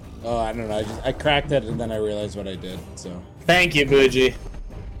 oh, I don't know. I cracked it and then I realized what I did. So Thank you, Bougie.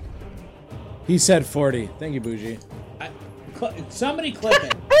 He said 40. Thank you, Bougie. Somebody clip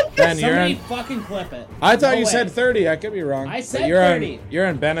it. Ben, you're Somebody on. fucking clip it. I thought No you way. said 30. I could be wrong. I But said you're 30. You're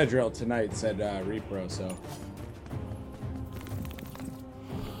on Benadryl tonight, said Repro, so.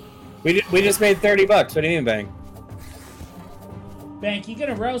 We just made $30. What do you mean, Bang? Bank, you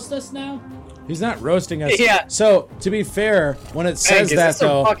gonna roast us now? He's not roasting us. Yeah. So, to be fair, when it Bang, says is that, this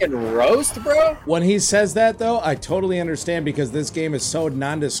though. a fucking roast, bro? When he says that, though, I totally understand because this game is so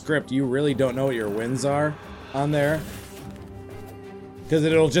nondescript. You really don't know what your wins are on there. Because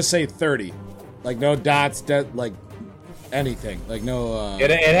it'll just say 30. Like, no dots, like, anything. Like, no,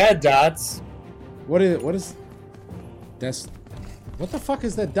 It had dots. What is... What the fuck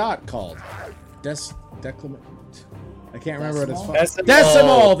is that dot called? Declement... I can't remember what it's called.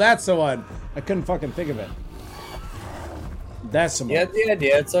 Decimal! That's the one! I couldn't fucking think of it. Decimal. Yeah, the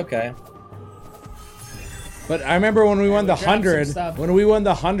idea. It's okay. But I remember when we won the drop some 100, stuff. when we won the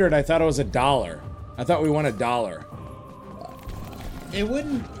 100, I thought it was $1. I thought we won $1. It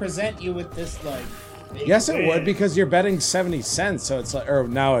wouldn't present you with this like. Yes, it would because you're betting 70 cents, so it's like, or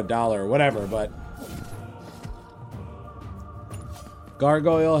now $1 or whatever. But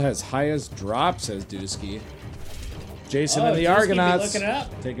Gargoyle has highest drop, says Dusky. Jason and the Dusky be Argonauts, looking it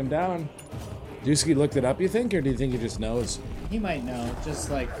up. take him down. Dusky looked it up, you think, or do you think he just knows? He might know,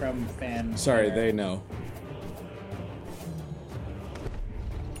 just like from fan. Sorry, they know.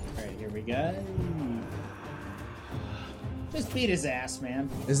 All right, here we go. Just beat his ass, man.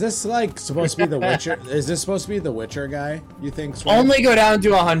 Is this like supposed to be the Witcher? Is this supposed to be the Witcher guy? You think? Swan? Only go down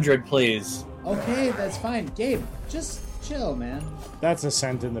to 100, please. Okay, that's fine. Gabe, just chill, man. That's a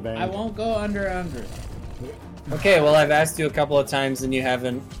cent in the bank. I won't go under 100. Okay, well, I've asked you a couple of times and you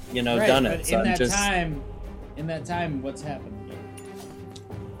haven't, Right, done but it. So in I'm that just. time, what's happened?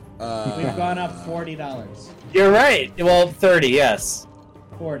 We've gone up $40. You're right. Well, 30, yes.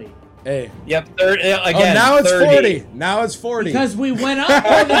 40. Hey. Yep, 30. Again, Oh, now it's 30. 40. Now it's 40. Because we went up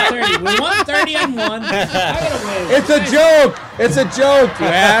more than 30. We won 30 on one. I gotta win. It's a joke. It's a joke, you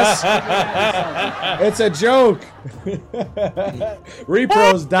ass. It's a joke.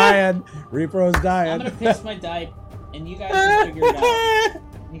 Repro's dying. Repro's I'm dying. gonna piss my diaper, and you guys can figure it out.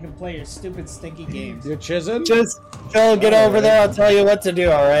 You can play your stupid, stinky games. You're chiseling? Just, Phil, get over there. I'll tell you what to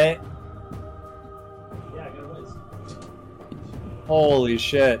do, alright? Yeah, I gotta win. Holy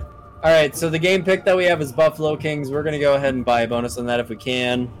shit. Alright, so the game pick that we have is Buffalo Kings. We're gonna go ahead and buy a bonus on that if we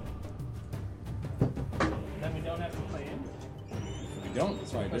can. Then we don't have to play in. We don't.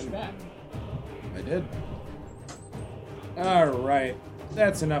 That's why I Push did. back. I did. All right.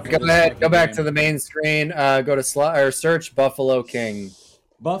 That's enough. Go ahead, go back to the main screen. Go to search Buffalo King.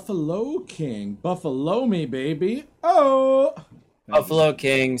 Buffalo King. Buffalo me, baby. Oh. Buffalo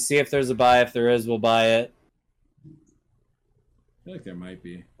King. See if there's a buy. If there is, we'll buy it. I feel like there might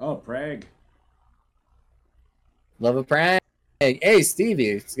be. Oh, Prague. Love a prank. Hey, Stevie.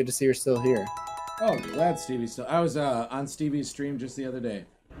 It's good to see you're still here. Oh, glad Stevie's still. I was on Stevie's stream just the other day.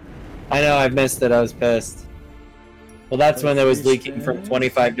 I know, I've missed it. I was pissed. Well, that's when there was leaking from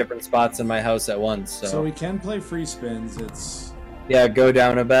 25 different spots in my house at once. So we can play free spins. It's Yeah, go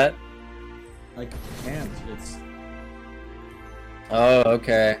down a bet. I can't. It's Oh,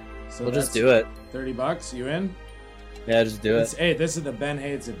 okay. so We'll just that's do it. $30. You in? Yeah, just do it. Hey, this is the Ben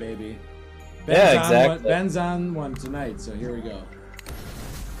hates it, baby. Yeah, on exactly. Ben's on one tonight, so here we go.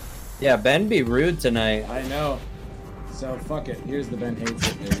 Yeah, Ben be rude tonight. I know. So fuck it. Here's the Ben hates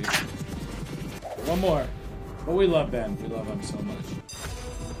it, baby. One more. But we love Ben. We love him so much.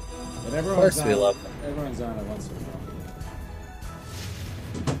 But everyone's Of course on, we love him. Everyone's on it once in a while.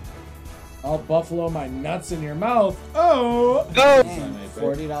 I'll buffalo my nuts in your mouth. Oh! Go!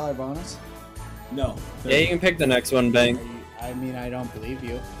 $40 bonus? No. Yeah, you can pick the next one, Bang. I mean, I don't believe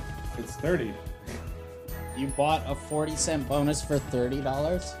you. It's 30. You bought a 40-cent bonus for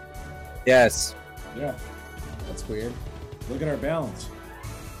 $30? Yes. Yeah. That's weird. Look at our balance.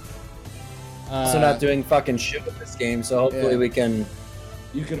 Also not doing fucking shit with this game, so hopefully Yeah. we can...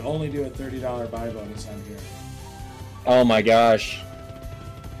 You can only do a $30 buy bonus on here. Oh my gosh.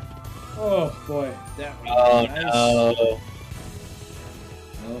 Oh boy. That would be Oh nice. no.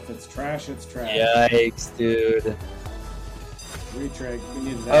 Well, if it's trash, it's trash. Yikes, dude. Retrig. We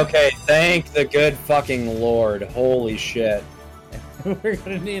needed that. Okay, thank the good fucking Lord. Holy shit. We're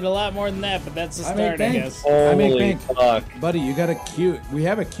gonna need a lot more than that, but that's the I make start, I bank. guess. I make Holy bank. fuck. Buddy, you got a queue. We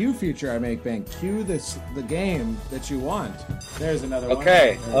have a queue feature. I make bank. Queue the game that you want. There's another one.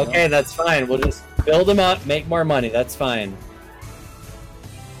 Okay, There we okay, go. that's fine. We'll just build them up, make more money. That's fine.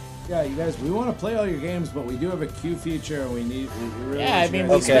 Yeah, you guys, we want to play all your games, but we do have a queue feature, and we really Yeah, I want you mean,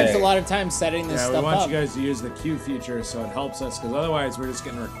 guys we to- spent a lot of time setting this Yeah, we stuff want up. you guys to use the queue feature so it helps us, because otherwise we're just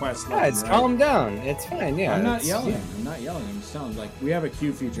getting requests left Guys, and right. calm down. It's fine. Yeah. I'm not it's- yelling. I'm not yelling. I'm just telling, like, we have a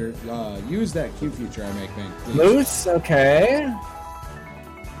queue feature. Use that queue feature I make, man. Please. Moose. Okay.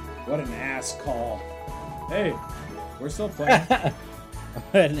 What an ass call. Hey, we're still playing.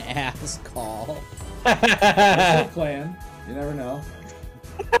 An ass call. We're still playing. You never know.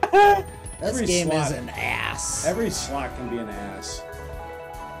 This game is an ass. Every slot can be an ass.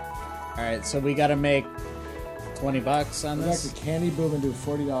 All right, so we got to make $20 on Go back this. to Candy Boom and do a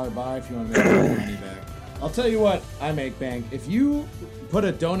 $40 buy if you want to make your money back. I'll tell you what, I make bank. If you put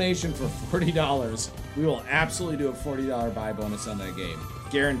a donation for $40, we will absolutely do a $40 buy bonus on that game.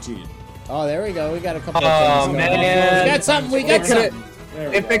 Guaranteed. Oh, there we go. We got a couple Oh, of things going on. man. We got something. We got It could've- something. There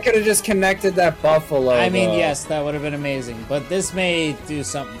we If go. it could have just connected that buffalo. I mean, though. yes, that would have been amazing. But this may do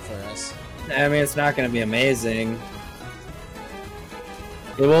something for us. I mean, it's not going to be amazing.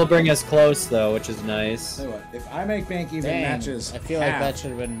 It will bring us close, though, which is nice. Tell you what, if I make bank even Dang, matches, I feel like half, that should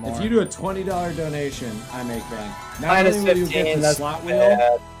have been more. If you do a $20 donation, I make bank. Not Minus only will you 15, get the that's slot not wheel,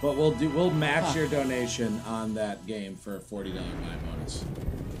 bad. but we'll match your donation on that game for a $40 buy bonus.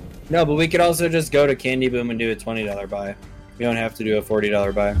 No, but we could also just go to Candy Boom and do a $20 buy. We don't have to do a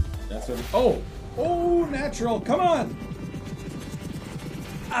 $40 buy. That's what. Oh, natural! Come on!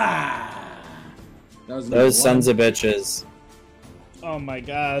 Ah! That was Those sons of bitches. Oh my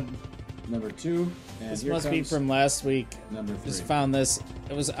god. number 2. And This here must be comes from last week. number 3. Just found this.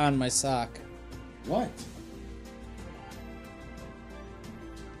 It was on my sock. What?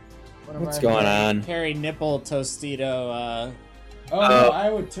 One of What's our going on? Hairy nipple Tostito. Oh, no,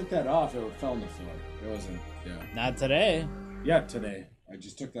 I took that off. It fell on the floor. It wasn't. Yeah. Not today. Yeah, today. I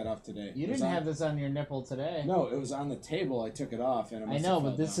just took that off today. You It was didn't on- have this on your nipple today. No, it was on the table. I took it off, and it I must know,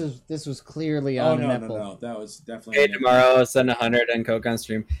 have but fell down. this was clearly Oh on no, a nipple. no! That was definitely. Hey, a nipple. tomorrow, send 100 and Coke on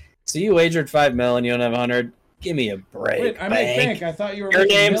stream. So you wagered $5 million and you don't have 100? Give me a break. Wait, I make bank. I thought you were Your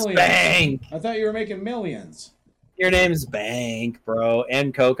making name's millions. Bank. I thought you were making millions. Your name's Bank, bro.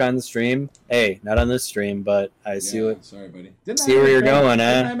 And Coke on the stream. Hey, not on this stream, but I see Yeah, what. Sorry, buddy. Didn't See I where make you're bank- going,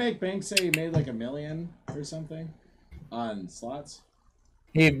 Didn't huh? I make bank say he made like $1 million or something on slots?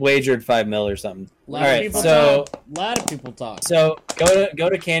 He wagered $5 million or something. A lot All of right, people so talk. A lot of people talk. so go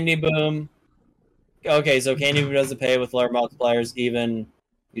to Candy Boom. Okay, so Candy Boom doesn't pay with lower multipliers. Even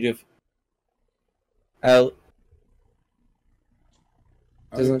you do. Are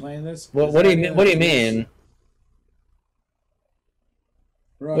we Doesn't- playing this? What Is do you that mean? What do you the- mean?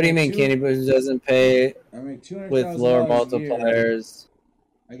 Bro, What do you I mean make Candy Boom doesn't pay I make $200,000 with lower a year. multipliers?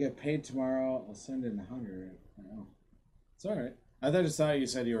 I get paid tomorrow. I'll send in 100. I know. It's all right. I just thought you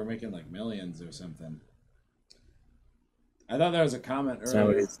said you were making like millions or something. I thought that was a comment That's not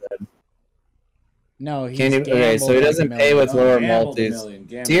what earlier. he said. No, he's Candy, okay, so he gambled doesn't like pay a with million. lower Gambled a multis. million,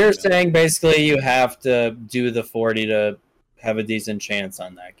 gambled So you're a million. saying basically you have to do the 40 to have a decent chance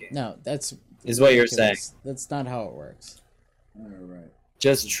on that game. No, that's Is what you're ridiculous. saying. That's not how it works. All right.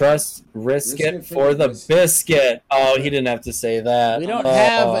 Just trust, risk it Risk it for the biscuit. biscuit. Oh, he didn't have to say that. We don't Oh.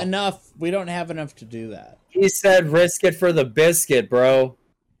 have enough. We don't have enough to do that. He said risk it for the biscuit, bro.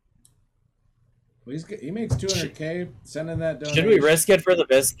 Well, he makes $200K. Sending that donation. Should we risk it for the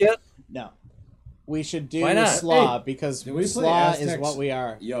biscuit? No, we should do Why not? slaw Hey, because did we play slaw is Aztecs? what we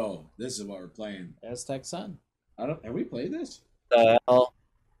are. Yo, this is what we're playing. Aztec Sun. Have we played this? The hell?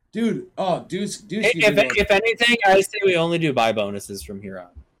 Dude, Deuce. If anything, I say we only do buy bonuses from here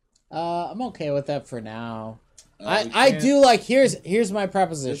on. I'm okay with that for now. We I can't- do like here's my This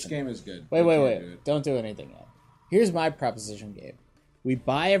proposition. game is good. Wait. We can't do it. Don't do anything yet. Here's my proposition, Gabe. We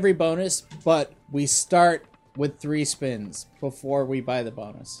buy every bonus, but we start with 3 spins before we buy the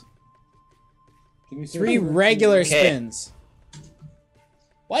bonus. Can you 3 regular Okay. spins.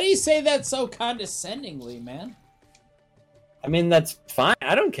 Why do you say that so condescendingly, man? I mean, that's fine.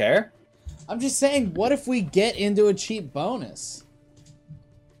 I don't care. I'm just saying, what if we get into a cheap bonus?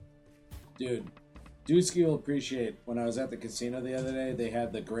 Dude, Dusky will appreciate when I was at the casino the other day, they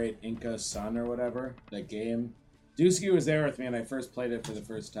had the great Inca Sun or whatever, that game. Dusky was there with me and I first played it for the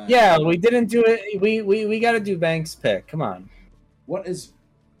first time. Yeah, we didn't do it. We got to do Banks' pick. Come on.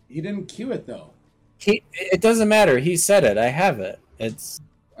 He didn't cue it though. It doesn't matter. He said it. I have it. It's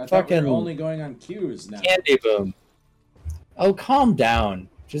I thought we Fucking- were only going on cues now. Candy Boom. Oh, calm down.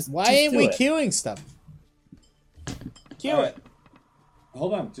 Why just ain't do we it. queuing stuff? Cue All it.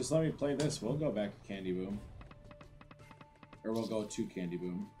 Hold on, just let me play this. We'll go back to Candy Boom. Or we'll go to Candy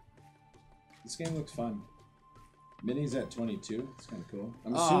Boom. This game looks fun. Minnie's at 22. It's kind of cool.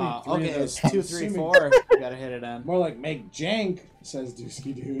 I'm assuming Oh, three okay. of those. It's 2, 3, 4. You gotta hit it on. More like make jank, says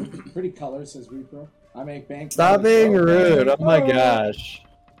Dusky Dude. Pretty color, says Repro. I make bank. Stop being rude. Oh my gosh.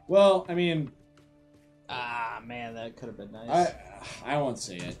 Well, I mean, Man, that could have been nice. I won't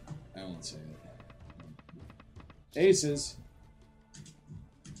say it. I won't say it. Aces.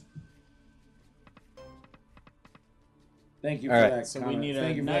 Thank you for All right. that So we comment. need a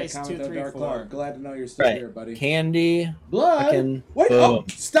Thank you for nice that comment, 2, 3, Dark 4. Cloud. Glad to know you're still Right. here, buddy. Candy. Blood. Fucking Wait! boom. Oh,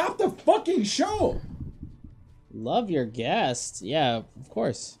 stop the fucking show. Love your guest. Yeah, of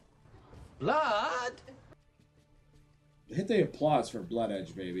course. Blood. Hit the applause for Blood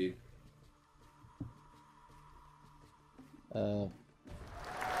Edge, baby.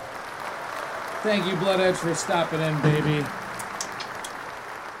 Thank you, Blood Edge, for stopping in, baby.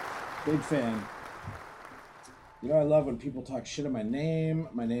 Big fan. You know, I love when people talk shit on my name.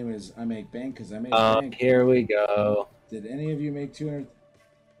 My name is I Make Bank because I make bank. Here we go. Did any of you make 200?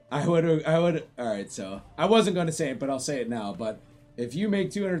 I would. All right, so I wasn't going to say it, but I'll say it now. But if you make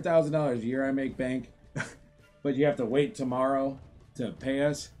 $200,000 a year, I make bank, but you have to wait tomorrow to pay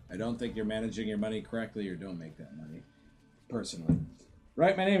us, I don't think you're managing your money correctly or don't make that money, personally.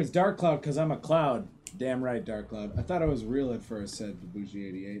 Right, my name is Dark Cloud because I'm a cloud. Damn right, Dark Cloud. I thought I was real at first, said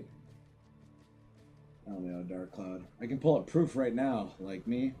Bougie88. I don't know, Dark Cloud. I can pull up proof right now, like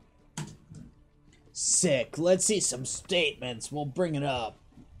me. Sick. Let's see some statements. We'll bring it up.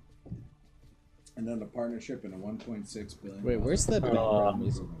 And then a partnership in a 1.6 billion. Wait, where's the big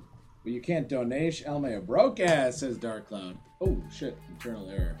music? But you can't donate. Elmay, broke ass, says Dark Cloud. Oh, shit. Internal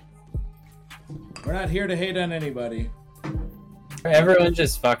error. We're not here to hate on anybody. Everyone's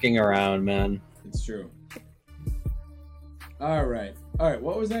just fucking around, man. It's true. All right.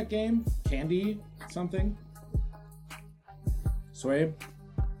 What was that game? Candy something? Swabe?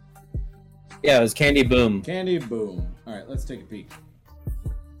 Yeah, it was Candy Boom. Candy Boom. All right, let's take a peek.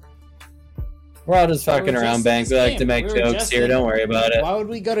 We're all just fucking We're around, just Bank. in We this like to game. make We were jokes just here. in- Don't worry about it. Why would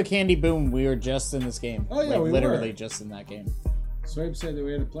we go to Candy Boom? We were just in this game. Oh, yeah, Like, we literally were. just in that game. Swabe said that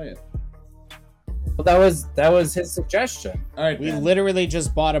we had to play it. Well, that was his suggestion. All right, We Ben. literally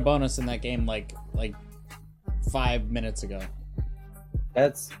just bought a bonus in that game like 5 minutes ago.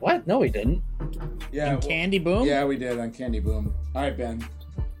 That's what? No, we didn't. Yeah, In Candy Boom? Yeah, we did on Candy Boom. All right, Ben.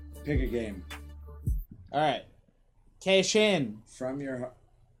 Pick a game. All right. Cash in. From your...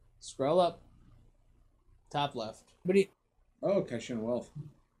 Scroll up. Top left. What do you? Oh, Cash-in Wealth.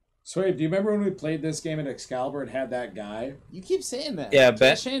 Swabe, do you remember when we played this game at Excalibur and had that guy? You keep saying that. Yeah,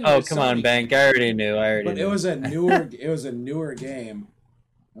 Ben. Cash in, Oh, there's come so on, many- Bank. I already knew. But knew. it was a newer game.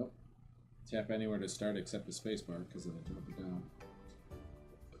 Oh, tap anywhere to start except the spacebar because it'll drop it down.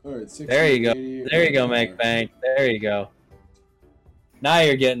 All right, 60, There you go. 80, There you go, Make Bank. There you go. Now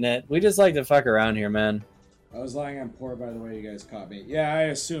you're getting it. We just like to fuck around here, man. I was lying on poor, by the way. You guys caught me. Yeah, I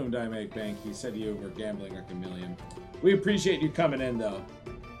assumed I make bank. You said you were gambling like a million. We appreciate you coming in, though.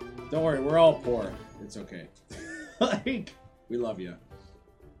 Don't worry, we're all poor. It's okay. Like, we love you.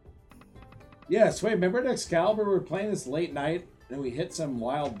 Yeah, Sway, remember at Excalibur, we were playing this late night, and we hit some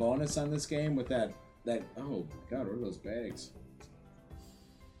wild bonus on this game with that oh, my God, what are those bags?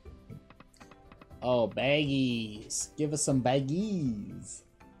 Oh, baggies. Give us some baggies.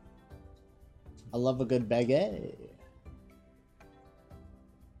 I love a good baguette.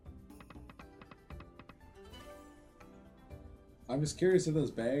 I'm just curious if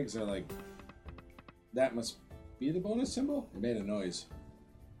those bags are like, that must be the bonus symbol? It made a noise.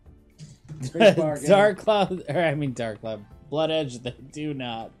 Spacebar again. Dark Cloud. Blood Edge, they do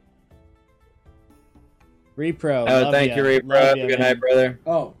not. Repro. Oh, love thank ya. you, Repro. Love Have ya, a good man. night, brother.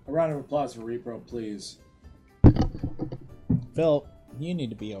 Oh, a round of applause for Repro, please. Phil, you need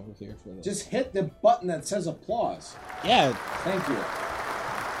to be over here for this. Just hit the button that says applause. Yeah. Thank you.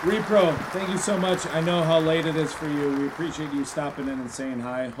 Repro, thank you so much. I know how late it is for you. We appreciate you stopping in and saying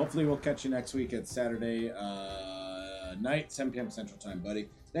hi. Hopefully we'll catch you next week at Saturday night, 7 p.m. Central Time, buddy.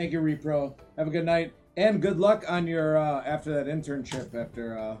 Thank you, Repro. Have a good night. And good luck on your, after that internship,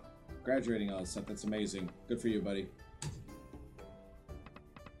 after graduating all this stuff. That's amazing. Good for you, buddy.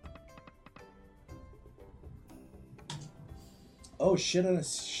 Oh, shit on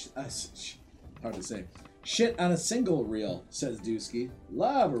hard to say. Shit on a single reel, says Dusky.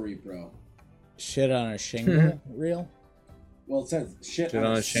 Love a repro. Shit on a shingle reel? Well, it says shit on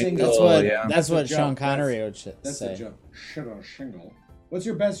on a a single. shingle. That's what the Sean joke. Connery would That's say. the joke. Shit on a shingle. What's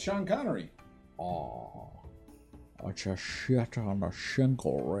your best Sean Connery? Oh, it's a shit on a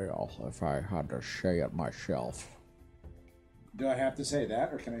shingle reel, if I had to say it myself. Do I have to say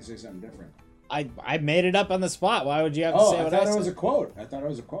that, or can I say something different? I made it up on the spot. Why would you have to Oh, say I what thought I it was said? a quote. I thought it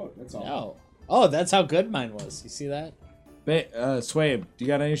was a quote. That's all. No. Oh, that's how good mine was. You see that? Swabe, do you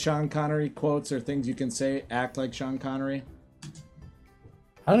got any Sean Connery quotes or things you can say? Act like Sean Connery.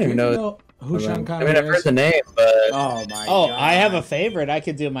 I don't even know. Who Sean I Connery mean, I've heard is? the name, but Oh my Oh, god. I have a favorite. I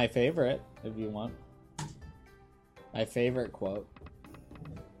could do my favorite if you want. My favorite quote.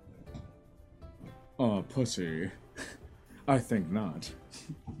 Oh, pussy. I think not.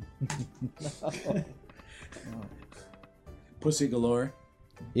 Pussy galore.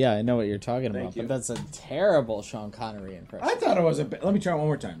 Yeah, I know what you're talking about, you. but that's a terrible Sean Connery impression. I thought it was a bit. Let me try it one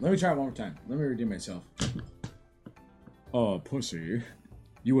more time. Let me redeem myself. Oh, pussy.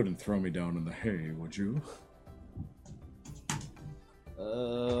 You wouldn't throw me down in the hay, would you?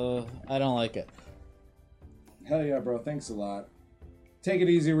 I don't like it. Hell yeah, bro. Thanks a lot. Take it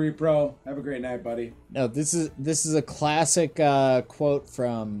easy, Repro. Have a great night, buddy. No, this is a classic quote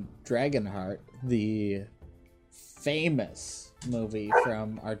from Dragonheart, the famous movie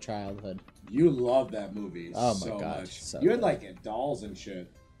from our childhood. You love that movie Oh my so God, much. so You had good. like dolls and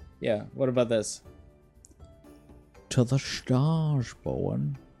shit. Yeah, what about this? To the stars,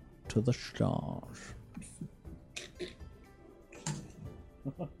 Bowen. To the stars.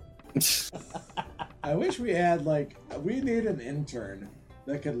 I wish we had we need an intern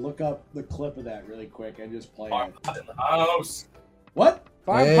that could look up the clip of that really quick and just play it. In the house. What?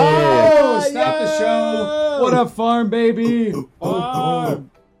 Farm Hey. Oh, stop the show! What up, Farm Baby?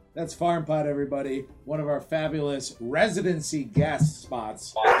 Farm. That's Farm Pod, everybody. One of our fabulous residency guest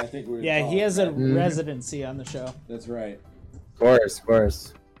spots. I think we. would Yeah, call he it, has a right? residency on the show. That's right. of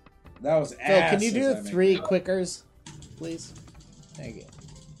course. That was Phil, ass. can you do as I make 3 that. quickers, please? Thank you.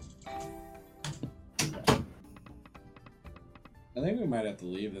 I think we might have to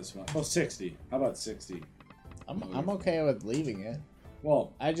leave this one. Oh, 60. How about 60? I'm okay with leaving it.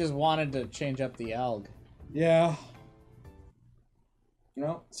 Well, I just wanted to change up the alg. yeah.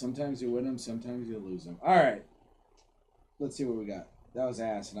 Well, sometimes you win them, sometimes you lose them. All right. Let's see what we got. That was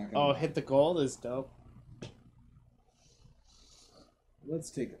ass. Not gonna Oh, lie. hit the gold is dope. Let's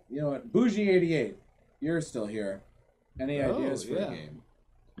take it. You know what? Bougie88, you're still here. Any Oh, ideas for yeah. a game?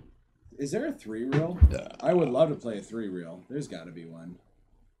 Is there a 3-reel? I would love to play a 3-reel. There's got to be one.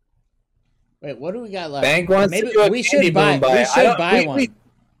 Wait, what do we got left? Bank wants Maybe to do a we candy should buy. boom buy. We I should don't- buy we- one. we-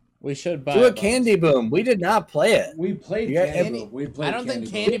 We should buy Do a one. candy boom. We did not play it. We played You got Candy any- Boom. We played I don't think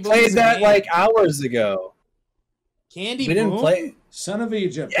Boom. Candy We Boom is played a that game. like hours ago. Candy We didn't Boom? play. Son of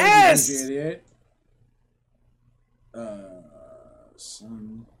Egypt. Yes! Thank you, Bougie88.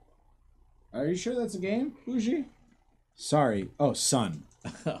 Son. Are you sure that's a game, Bougie? Sorry. Oh, Son.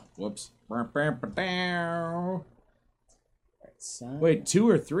 Whoops. Son. Wait, 2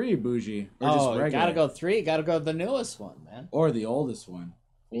 or 3, Bougie? Or just Oh, you regular? gotta go 3. Gotta go the newest one, man. Or the oldest one.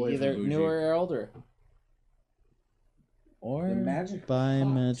 Away Either from Bougie. newer or older. Or The Magic buy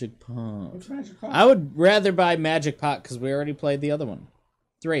Pot. Magic Pot. What's Magic Pot? I would rather buy Magic Pot because we already played the other one.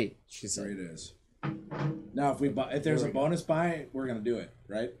 3, she There said. it is. Now, if there's a bonus buy, we're gonna do it,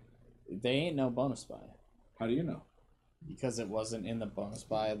 right? They ain't no bonus buy How do you know? because it wasn't in the bonus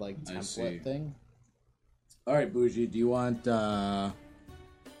buy like I see. template thing. All right, Bougie. Do you want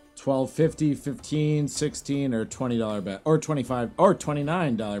 12.50, 15, 16, or $20 bet, or 25, or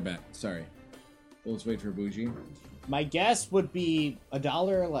 $29 bet? Sorry. Well, let's wait for Bougie. My guess would be $1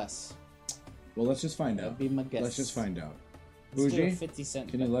 or less. Well, let's just find That'd out. be my guess. Let's just find out. Let's do a Bougie, 50-cent.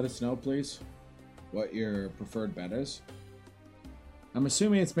 can you let us know, please, what your preferred bet is? I'm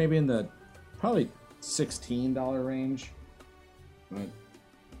assuming it's maybe in the probably $16 range, but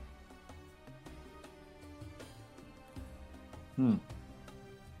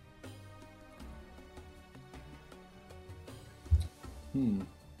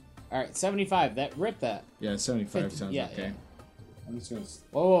All right, 75. That rip that. yeah, 75 50, sounds yeah, okay. yeah. I'm just gonna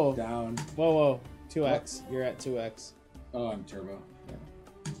Whoa, whoa, down. whoa. 2x. You're at 2x. Oh, I'm turbo.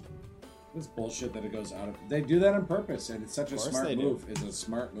 This bullshit that it goes out of. They do that on purpose, and it's such a course smart they do. move. It's a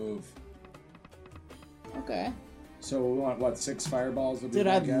smart move. Okay. So we want what? 6 fireballs? Would be Dude,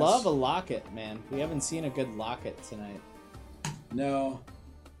 my I'd guess? love a locket, man. We haven't seen a good locket tonight. No.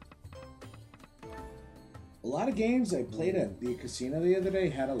 A lot of games I played at the casino the other day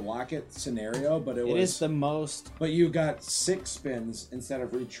had a locket scenario, but it It was. is the most. But you got 6 spins instead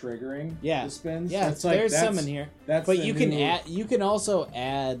of re-triggering Yeah. the spins. Yeah, That's like, there's that's, some in here. That's But the you can new- add. You can also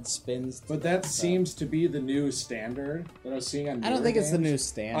add spins. But that seems to be the new standard that I was seeing on. I don't newer think it's the games. new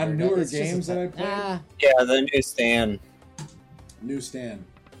standard. On newer It's just a games that I th- played? Ah, Yeah, the new stand. New Stan.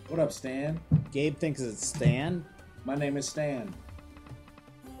 What up, Stan? Gabe thinks it's Stan. My name is Stan.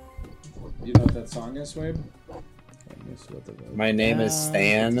 You know what that song is, Swabe? My name is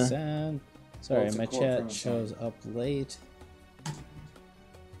Stan. Sorry, it's a my quote from chat a shows song. up late.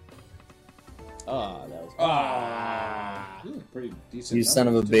 Oh, that was. Pretty decent. You son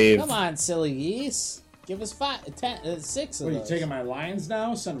of a number, too. babe. Come on, silly geese. Give us 6 of What, you those. taking my lions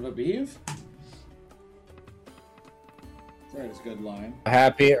now, son of a beef? That's a good line.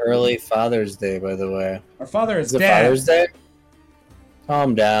 Happy early Father's Day, by the way. Our father is Is it dead. Father's Day?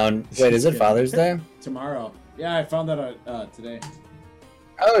 Calm down. Wait, is it Father's Day? Tomorrow. Yeah, I found that out today.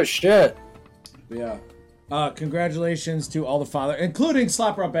 Oh, shit. But yeah. Congratulations to all the father, including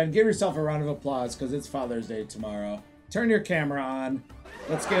Slop Rob Ben. Give yourself a round of applause because it's Father's Day tomorrow. Turn your camera on.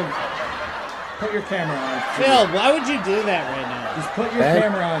 Put your camera on. Phil, why would you do that right now? Just put your Ben?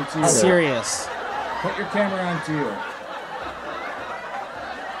 camera on to you. Serious. Put your camera on to you.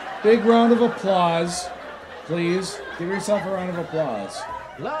 Big round of applause, please. Give yourself a round of applause.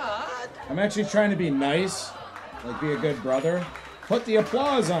 Blood. I'm actually trying to be nice, like be a good brother. Put the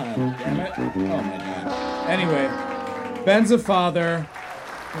applause on, damn it. Oh my god. Anyway, Ben's a father.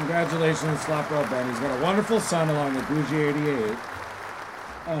 Congratulations, Slop Roll Ben. He's got a wonderful son along with Bougie 88.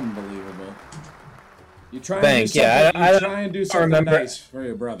 Unbelievable. You try and Thank do you. something, I try and do something remember- nice for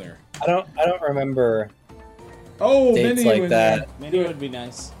your brother. I don't remember Oh, dates Mini like was that. Mini would be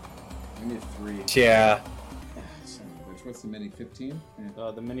nice. Mini 3. Yeah. Son of a bitch. What's the Mini 15? Yeah.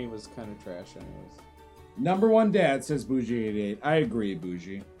 Oh, the Mini was kind of trash anyways. Number one dad says Bougie 88. I agree,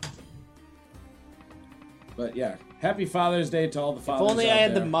 Bougie. But yeah, happy Father's Day to all the If fathers only out I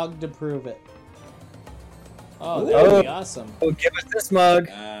had there. the mug to prove it. Oh, that would be awesome. Oh, give us this mug.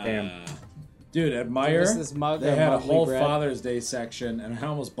 Ah. Damn. Dude, at Give Meijer, us this mug they of had a Muggly whole bread. Father's Day section, and I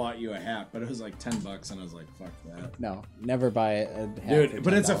almost bought you a hat, but it was like $10, and I was like, fuck that. No, never buy a hat for Dude,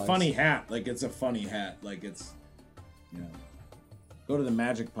 but it's a $10. funny hat. Like, it's a funny hat. Like, it's, you know. Go to the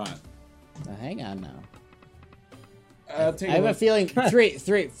Magic Pot. Now, hang on now. Take I have a look. feeling five let's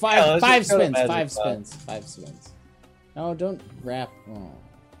spins, just go to Magic five Pot. spins, 5 spins. No, don't wrap. Oh.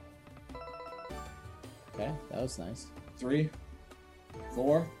 Okay, that was nice. 3,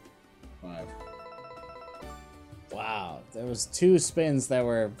 4, 5. Wow, there was 2 spins that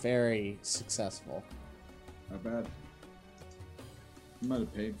were very successful. Not bad. You might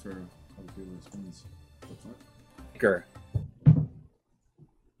have paid for other people's spins. What the fuck? Sure.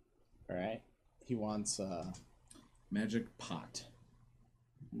 All right, he wants Magic Pot.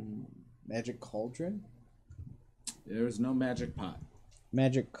 magic cauldron. There's no Magic Pot.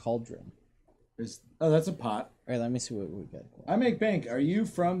 Magic cauldron. Oh, that's a pot. All right, let me see what we got. I make bank. Are you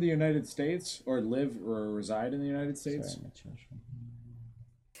from the United States or live or reside in the United Sorry, States?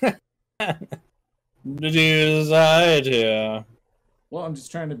 Did you decide to? Well, I'm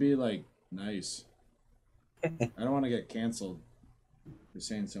just trying to be like nice. I don't want to get canceled for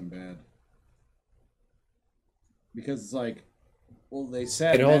saying something bad. Because it's like, well, they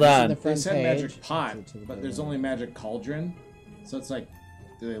said Wait, hold magic, on. The They front said page. magic pot, To the but there's bottom. only magic cauldron. So it's like,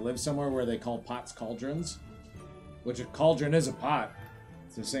 do they live somewhere where they call pots cauldrons? Which a cauldron is a pot.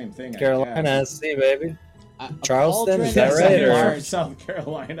 It's the same thing. I Carolina, guess. see, baby. A Charleston, cauldron is that a right, or- large- South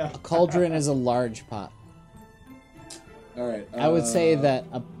Carolina. A cauldron is a large pot. All right. I would say that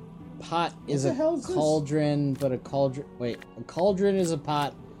a pot is the a hell is this? cauldron, but a cauldron. Wait, a cauldron is a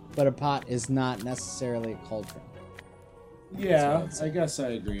pot, but a pot is not necessarily a cauldron. Yeah, That's what I guess I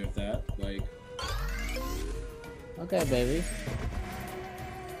agree with that. Like, Okay, baby.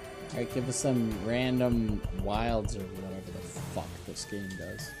 All right, give us some random wilds or whatever the fuck this game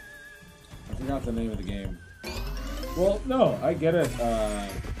does. I forgot the name of the game. Well, no, I get it.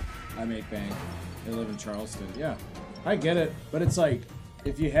 I make bank. They live in Charleston. Yeah, I get it. But it's like,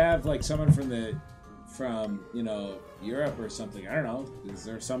 if you have like someone from you know Europe or something, I don't know. Is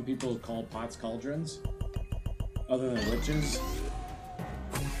there some people call pots cauldrons other than witches?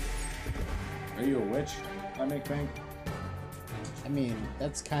 Are you a witch? I make bank. I mean,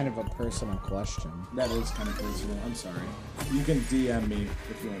 that's kind of a personal question. That is kind of personal. I'm sorry. You can DM me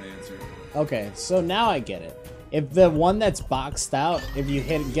if you want to answer. Okay, so now I get it. If the one that's boxed out, if you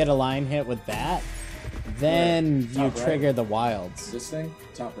get a line hit with that, then Right. you Top right. trigger the wilds. This thing,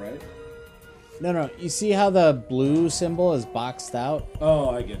 top right. No, you see how the blue symbol is boxed out?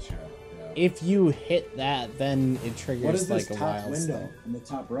 Oh, I get you. Yeah. If you hit that, then it triggers What is like this a top wild window thing. in the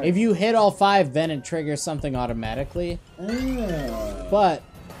top right? If you hit all 5, then it triggers something automatically. Ah. But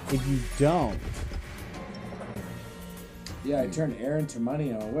if you don't, Yeah, I turn air into money.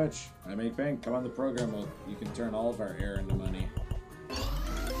 I'm a witch. I make bank. Come on the program. You can turn all of our air into money.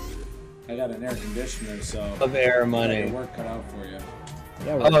 I got an air conditioner, so Of air you got money. your work cut out for you.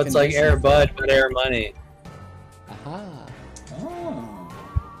 yeah, we're Oh, it's like Air Bud, but Air Money. Aha. Oh.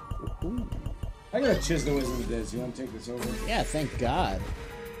 Ooh. I got a Chisda Wisdom of Diz. You want to take this over? Yeah, thank God.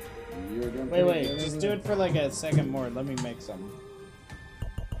 You were doing Wait, pretty good just over do there. it for like a second more. Let me make some.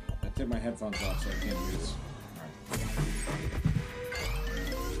 I take my headphones off so I can't use.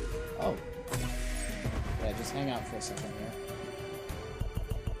 Oh. Yeah, just hang out for a second here.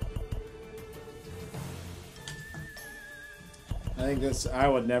 I think this, I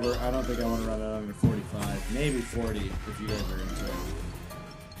don't think I want to run it under 45. Maybe 40 if you guys are into it.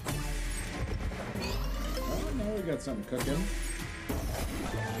 Oh, now we got something cooking.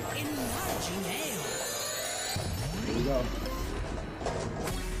 Here we go.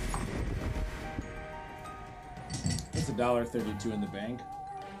 It's $1.32 in the bank.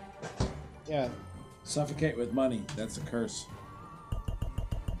 Yeah. Suffocate with money. That's a curse.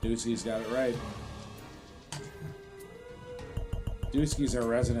 Dusky's got it right. Dusky's our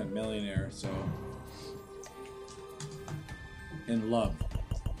resident millionaire, so... in love.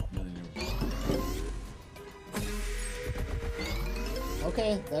 Millionaire.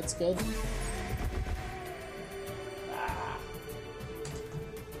 Okay, that's good.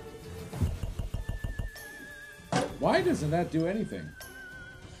 Why doesn't that do anything?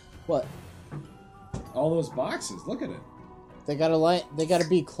 What? All those boxes, look at it. They gotta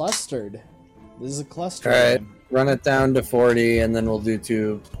be clustered. This is a cluster. All right, game. run it down to 40, and then we'll do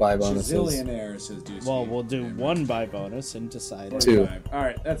 2 buy bonuses. Zillionaire, says Dusky. Well, we'll do 1 buy bonus and decide. 2.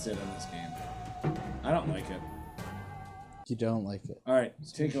 Alright, that's it in this game. I don't like it. You don't like it. Alright,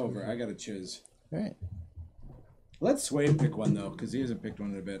 take over. I got a chiz. Alright. Let Sway pick one, though, because he hasn't picked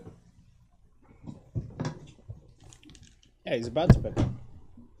one in a bit. Yeah, he's about to pick one.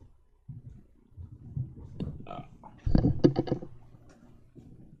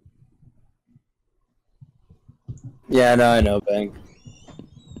 Yeah, no, I know, Bank.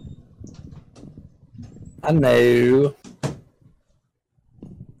 I know.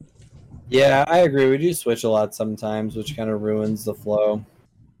 Yeah, I agree. We do switch a lot sometimes, which kind of ruins the flow.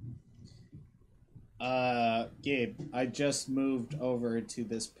 Gabe, I just moved over to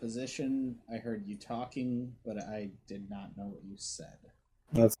this position. I heard you talking, but I did not know what you said.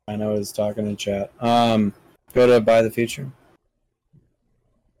 That's fine. I was talking in chat. Go to buy the feature.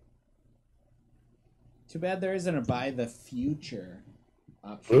 Too bad there isn't a buy the future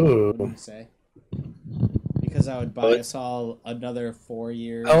option. Ooh. Wouldn't you say? Because I would buy us all another 4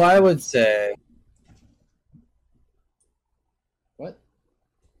 years. Oh, I would say. What?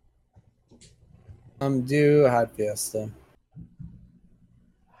 Do Hot Fiesta.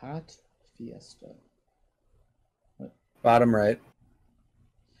 Hot Fiesta. What? Bottom right.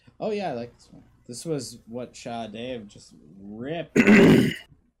 Oh yeah, I like this one. This was what Shaw Dave just ripped.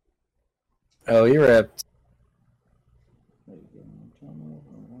 Oh, you ripped.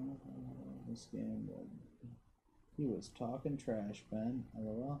 This game, he was talking trash, Ben.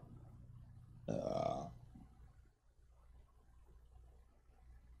 LOL.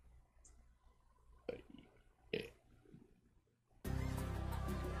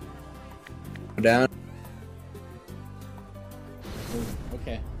 Down. Ooh,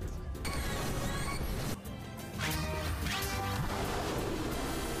 okay.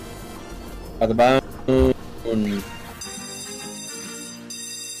 By the bone.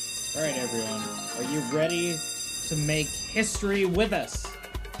 Alright, everyone. Are you ready to make history with us?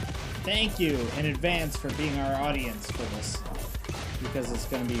 Thank you in advance for being our audience for this. Because it's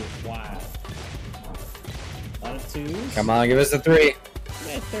going to be wild. A lot of 2s. Come on, give us a 3.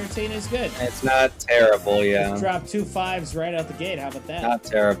 Yeah, 13 is good. It's not terrible, yeah. Just drop 2 5s right out the gate. How about that? Not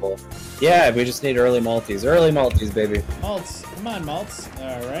terrible. Yeah, we just need early multis. Early multis, baby. Malts. Come on, Malts.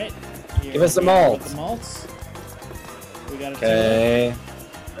 Alright. Give us the malt. The malts. We got a 2. Okay.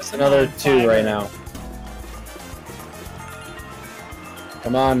 That's another 2 right now.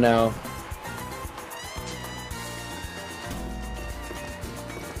 Come on now.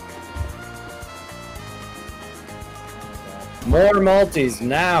 More multis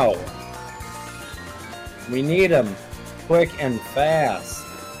now. We need them quick and fast.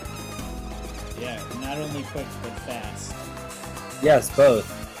 Yeah, not only quick but fast. Yes,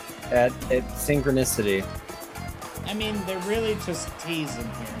 both. At synchronicity. I mean, they're really just teasing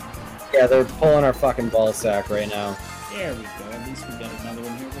here. Yeah, they're pulling our fucking ball sack right now. There we go. At least we got another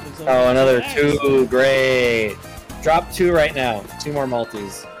one here. With his Oh, another X. 2. Great. Drop 2 right now. 2 more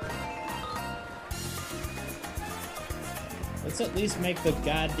multis. Let's at least make the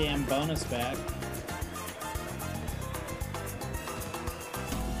goddamn bonus back.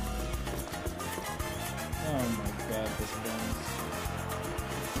 Oh my god, this bonus.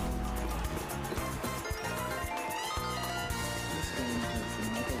 This game has the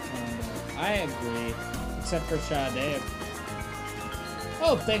knuckle combo. I agree. Except for Sade.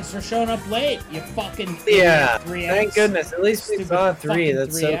 Oh, thanks for showing up late, you fucking Yeah, 3X. thank goodness. At least we Stupid saw 3. fucking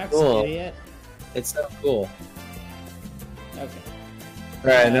That's so 3X, cool. idiot. It's so cool. Okay.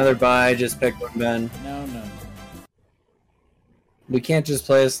 Alright, another buy. Just pick one, Ben. No. We can't just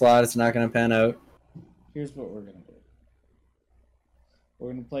play a slot. It's not going to pan out. Here's what we're gonna do. We're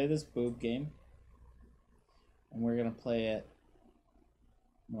gonna play this boob game, and we're gonna play it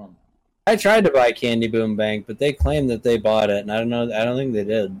normal. I tried to buy Candy Boom Bank, but they claimed that they bought it, and I don't know. I don't think they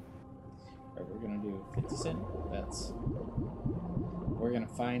did. Alright, we're gonna do 50-cent bets. We're gonna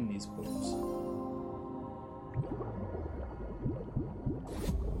find these boobs.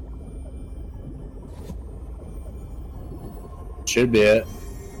 Should be it.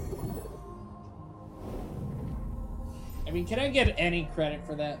 I mean, can I get any credit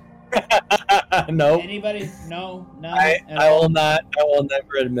for that? No. Anybody? No. I will not. I will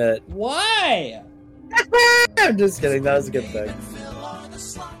never admit. Why? I'm just kidding. That was a good thing.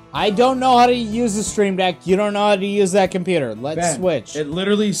 I don't know how to use the Stream Deck. You don't know how to use that computer. Let's Ben, switch. It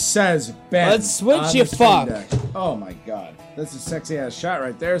literally says Ben. Let's switch, on you the Stream fuck. Deck. Oh my god. That's a sexy ass shot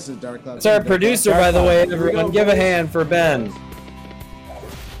right there, says Dark Cloud. It's our producer, by the way, everyone. Give a hand for Ben.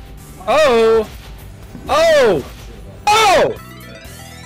 Oh! Oh! Oh!